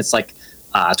population. It's like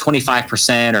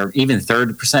 25% or even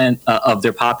 30% of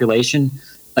their population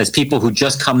as people who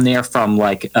just come there from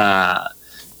like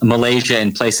Malaysia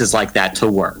and places like that to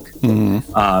work.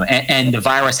 And the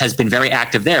virus has been very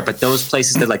active there, but those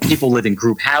places that like people live in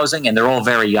group housing and they're all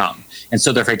very young. And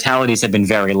so their fatalities have been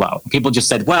very low. People just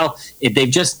said, well, if they've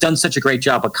just done such a great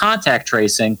job of contact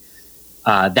tracing,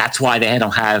 that's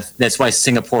why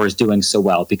Singapore is doing so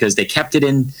well, because they kept it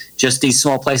in just these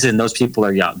small places and those people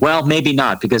are young. Well, maybe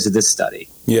not because of this study.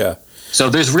 Yeah. So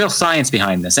there's real science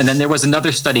behind this. And then there was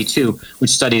another study too,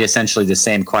 which studied essentially the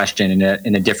same question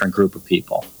in a different group of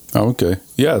people. Oh, okay.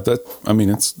 Yeah.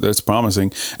 That's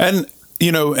promising. And,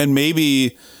 and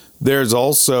maybe there's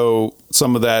also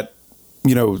some of that,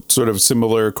 sort of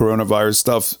similar coronavirus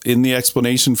stuff in the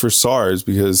explanation for SARS,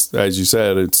 because as you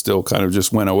said, it still kind of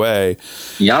just went away.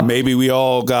 Yeah. Maybe we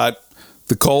all got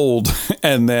the cold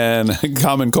and then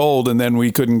common cold, and then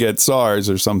we couldn't get SARS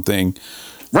or something.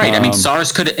 Right. I mean,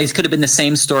 SARS could have been the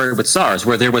same story with SARS,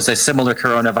 where there was a similar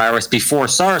coronavirus before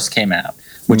SARS came out,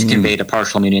 which conveyed a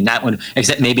partial immunity. And that one,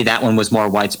 except maybe that one was more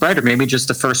widespread, or maybe just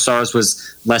the first SARS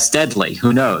was less deadly.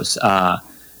 Who knows?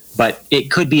 But it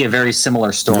could be a very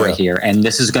similar story here. And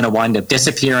this is going to wind up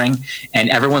disappearing, and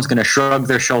everyone's going to shrug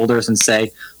their shoulders and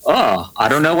say, oh, I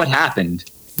don't know what happened.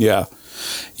 Yeah.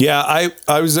 Yeah.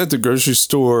 I was at the grocery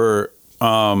store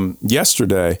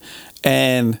yesterday,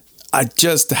 and I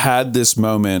just had this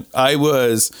moment. I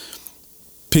was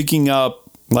picking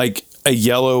up like a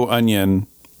yellow onion,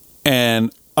 and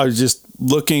I was just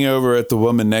looking over at the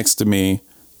woman next to me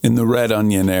in the red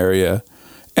onion area,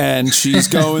 and she's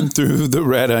going through the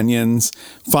red onions,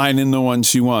 finding the one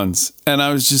she wants. And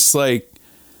I was just like,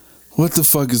 what the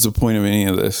fuck is the point of any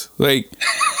of this? What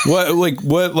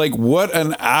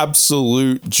an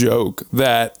absolute joke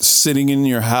that sitting in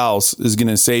your house is going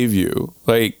to save you.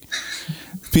 Like,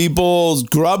 people's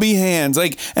grubby hands,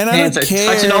 like, and I don't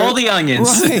care. Touching all the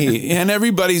onions, right? And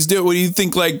everybody's doing. What do you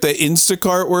think? Like the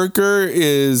Instacart worker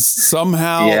is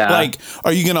somehow like,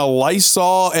 are you gonna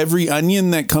Lysol every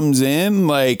onion that comes in?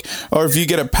 Like, or if you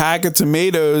get a pack of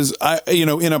tomatoes,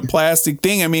 in a plastic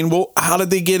thing. I mean, well, how did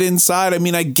they get inside? I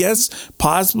mean, I guess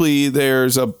possibly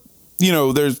there's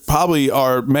probably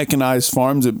are mechanized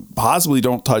farms that possibly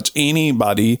don't touch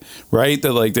anybody, right?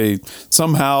 That like they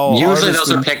somehow usually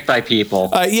those are picked by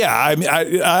people. I mean,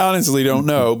 I honestly don't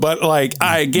know, but like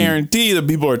I guarantee that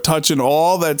people are touching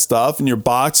all that stuff and your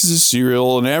boxes of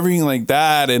cereal and everything like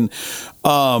that. And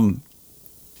I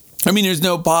mean, there's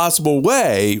no possible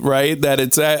way, right? That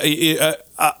it's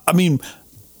I mean.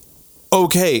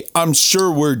 Okay, I'm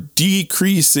sure we're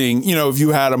decreasing, if you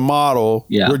had a model,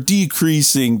 we're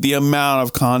decreasing the amount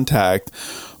of contact.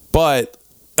 But,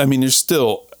 I mean, there's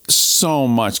still so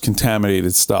much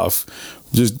contaminated stuff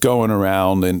just going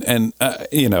around. And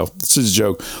it's just a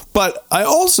joke. But I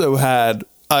also had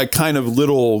a kind of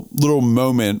little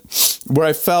moment where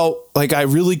I felt like I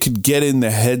really could get in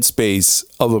the headspace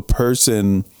of a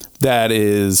person that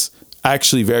is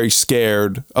actually very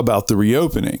scared about the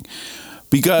reopening.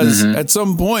 Because at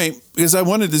some point, because I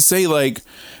wanted to say, like,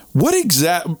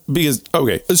 assuming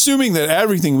that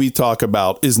everything we talk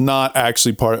about is not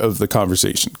actually part of the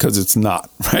conversation, because it's not,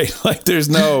 right? Like, there's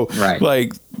no,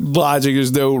 like, logic,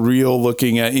 there's no real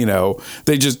looking at,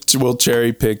 they just will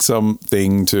cherry pick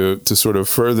something to sort of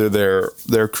further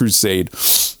their crusade.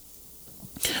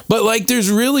 But, like,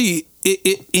 there's really...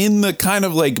 in the kind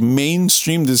of like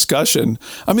mainstream discussion,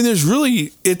 I mean, there's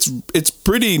really, it's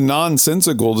pretty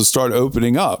nonsensical to start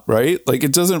opening up, right? Like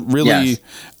it doesn't really,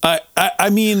 I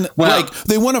mean, like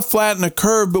they want to flatten a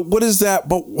curve, but what is that?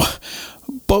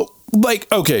 But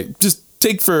like, okay, just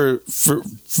take for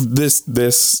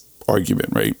this argument,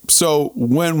 right? So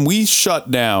when we shut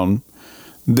down,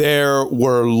 there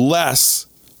were less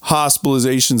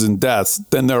hospitalizations and deaths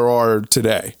than there are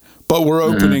today, but we're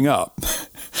opening up.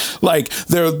 Like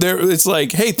it's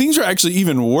like, hey, things are actually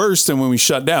even worse than when we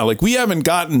shut down. Like we haven't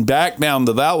gotten back down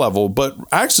to that level, but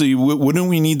actually, wouldn't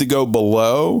we need to go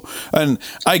below? And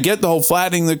I get the whole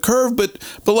flattening the curve, but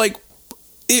like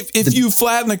if you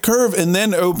flatten the curve and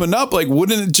then open up, like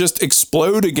wouldn't it just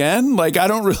explode again? Like I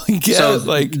don't really get it.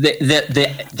 Like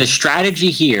the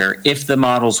strategy here, if the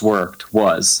models worked,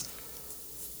 was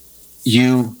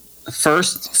you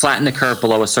first flatten the curve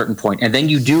below a certain point, and then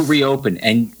you do reopen.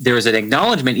 And there is an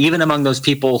acknowledgement, even among those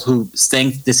people who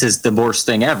think this is the worst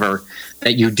thing ever,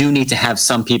 that you do need to have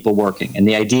some people working. And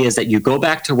the idea is that you go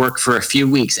back to work for a few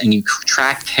weeks and you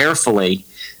track carefully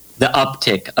the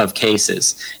uptick of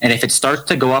cases. And if it starts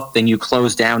to go up, then you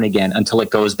close down again until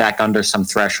it goes back under some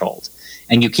threshold.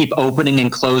 And you keep opening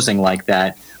and closing like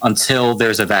that until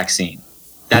there's a vaccine.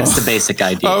 That's the basic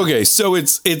idea. Okay, so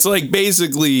it's like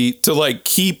basically to like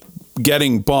keep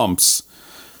getting bumps.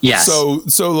 Yes.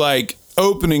 So like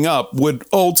opening up would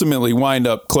ultimately wind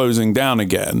up closing down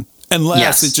again,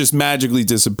 unless it just magically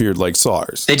disappeared like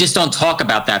SARS. They just don't talk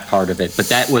about that part of it, but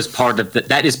that was part of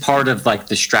that is part of like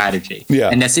the strategy. Yeah.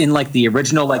 And that's in like the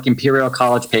original like Imperial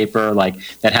College paper, like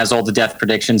that has all the death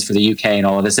predictions for the UK and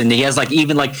all of this. And he has like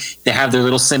even like they have their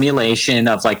little simulation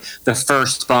of like the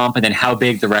first bump and then how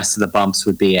big the rest of the bumps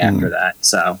would be after that.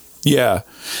 So yeah.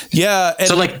 And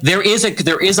so like there is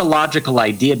a logical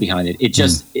idea behind it. It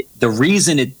just the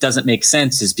reason it doesn't make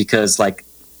sense is because like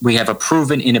we have a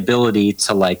proven inability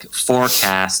to like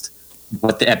forecast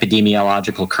what the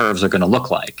epidemiological curves are going to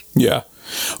look like. Yeah.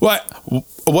 What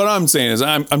I'm saying is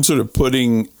I'm sort of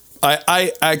putting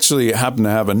I actually happen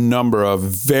to have a number of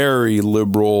very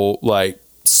liberal like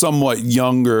somewhat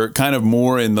younger, kind of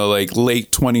more in the like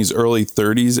late 20s, early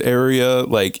 30s area,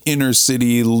 like inner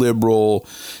city liberal,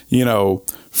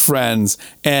 friends.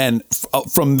 And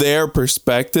from their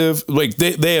perspective, like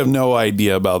they have no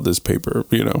idea about this paper,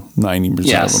 90%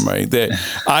 of them, right?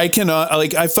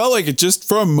 I felt like it just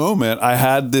for a moment, I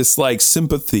had this like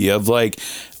sympathy of like,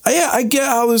 yeah, I get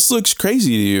how this looks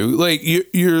crazy to you. Like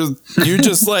you're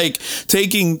just like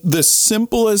taking the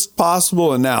simplest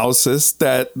possible analysis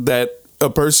that a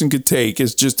person could take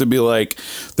is just to be like,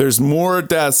 there's more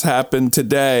deaths happened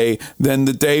today than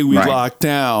the day we locked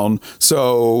down.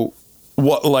 So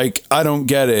what, like, I don't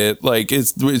get it. Like,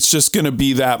 it's just going to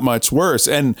be that much worse.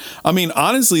 And I mean,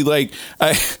 honestly, like,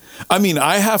 I mean,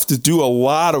 I have to do a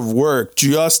lot of work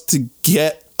just to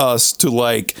get us to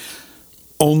like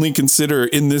only consider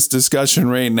in this discussion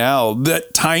right now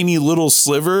that tiny little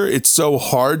sliver. It's so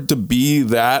hard to be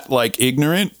that like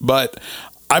ignorant, but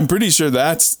I'm pretty sure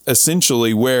that's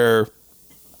essentially where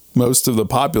most of the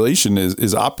population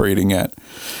is operating at.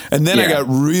 And then I got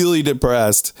really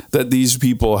depressed that these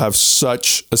people have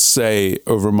such a say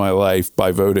over my life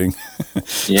by voting.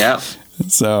 Yeah.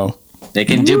 So they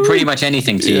can do pretty much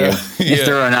anything to you if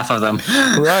there are enough of them.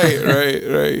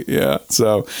 Right. Yeah.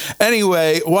 So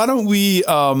anyway, why don't we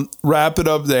wrap it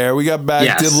up there? We got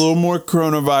back, did a little more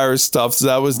coronavirus stuff. So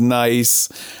that was nice.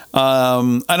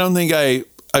 I don't think I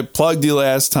plugged you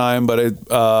last time, but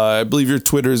I believe your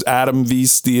Twitter is Adam V.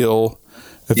 Steele.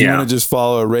 If you want to just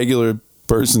follow a regular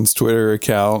person's Twitter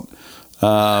account.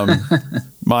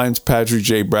 Mine's Patrick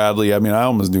J. Bradley. I mean, I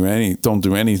almost don't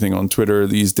do anything on Twitter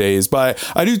these days, but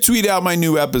I do tweet out my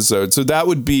new episode. So that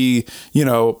would be,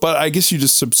 but I guess you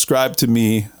just subscribe to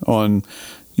me on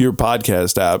your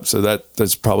podcast app. So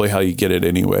that's probably how you get it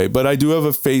anyway. But I do have a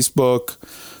Facebook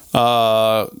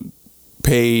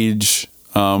page,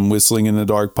 Whistling in the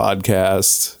Dark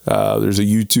podcast. There's a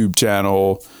YouTube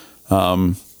channel.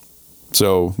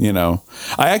 So,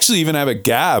 I actually even have a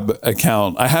Gab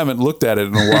account. I haven't looked at it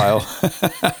in a while.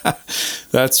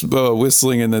 That's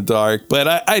Whistling in the Dark.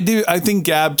 But I think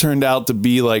Gab turned out to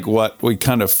be like what we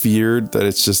kind of feared, that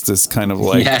it's just this kind of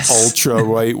like ultra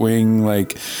right wing,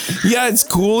 like, yeah, it's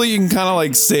cool. You can kind of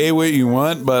like say what you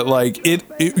want, but like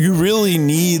you really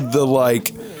need the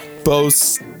like both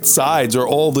sides or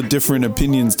all the different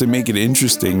opinions to make it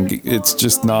interesting. It's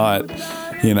just not,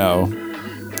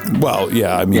 well,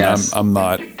 yeah, I mean, I'm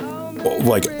not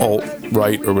like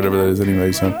alt-right or whatever that is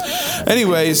anyway.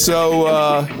 So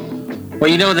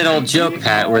well, that old joke,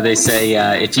 Pat, where they say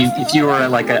if you were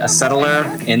like a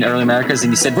settler in early Americas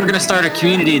and you said, we're going to start a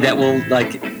community that will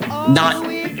like not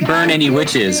burn any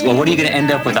witches. Well, what are you going to end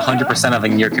up with 100% of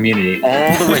in your community?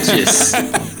 All the witches.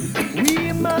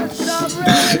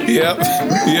 Yep.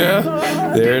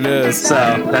 Yeah. There it is. So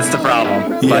that's the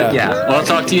problem. But well, I'll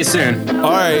talk to you soon.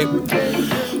 All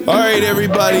right,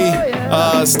 everybody.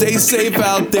 Stay safe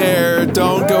out there.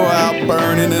 Don't go out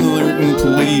burning and looting,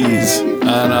 please.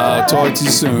 And talk to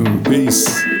you soon.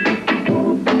 Peace.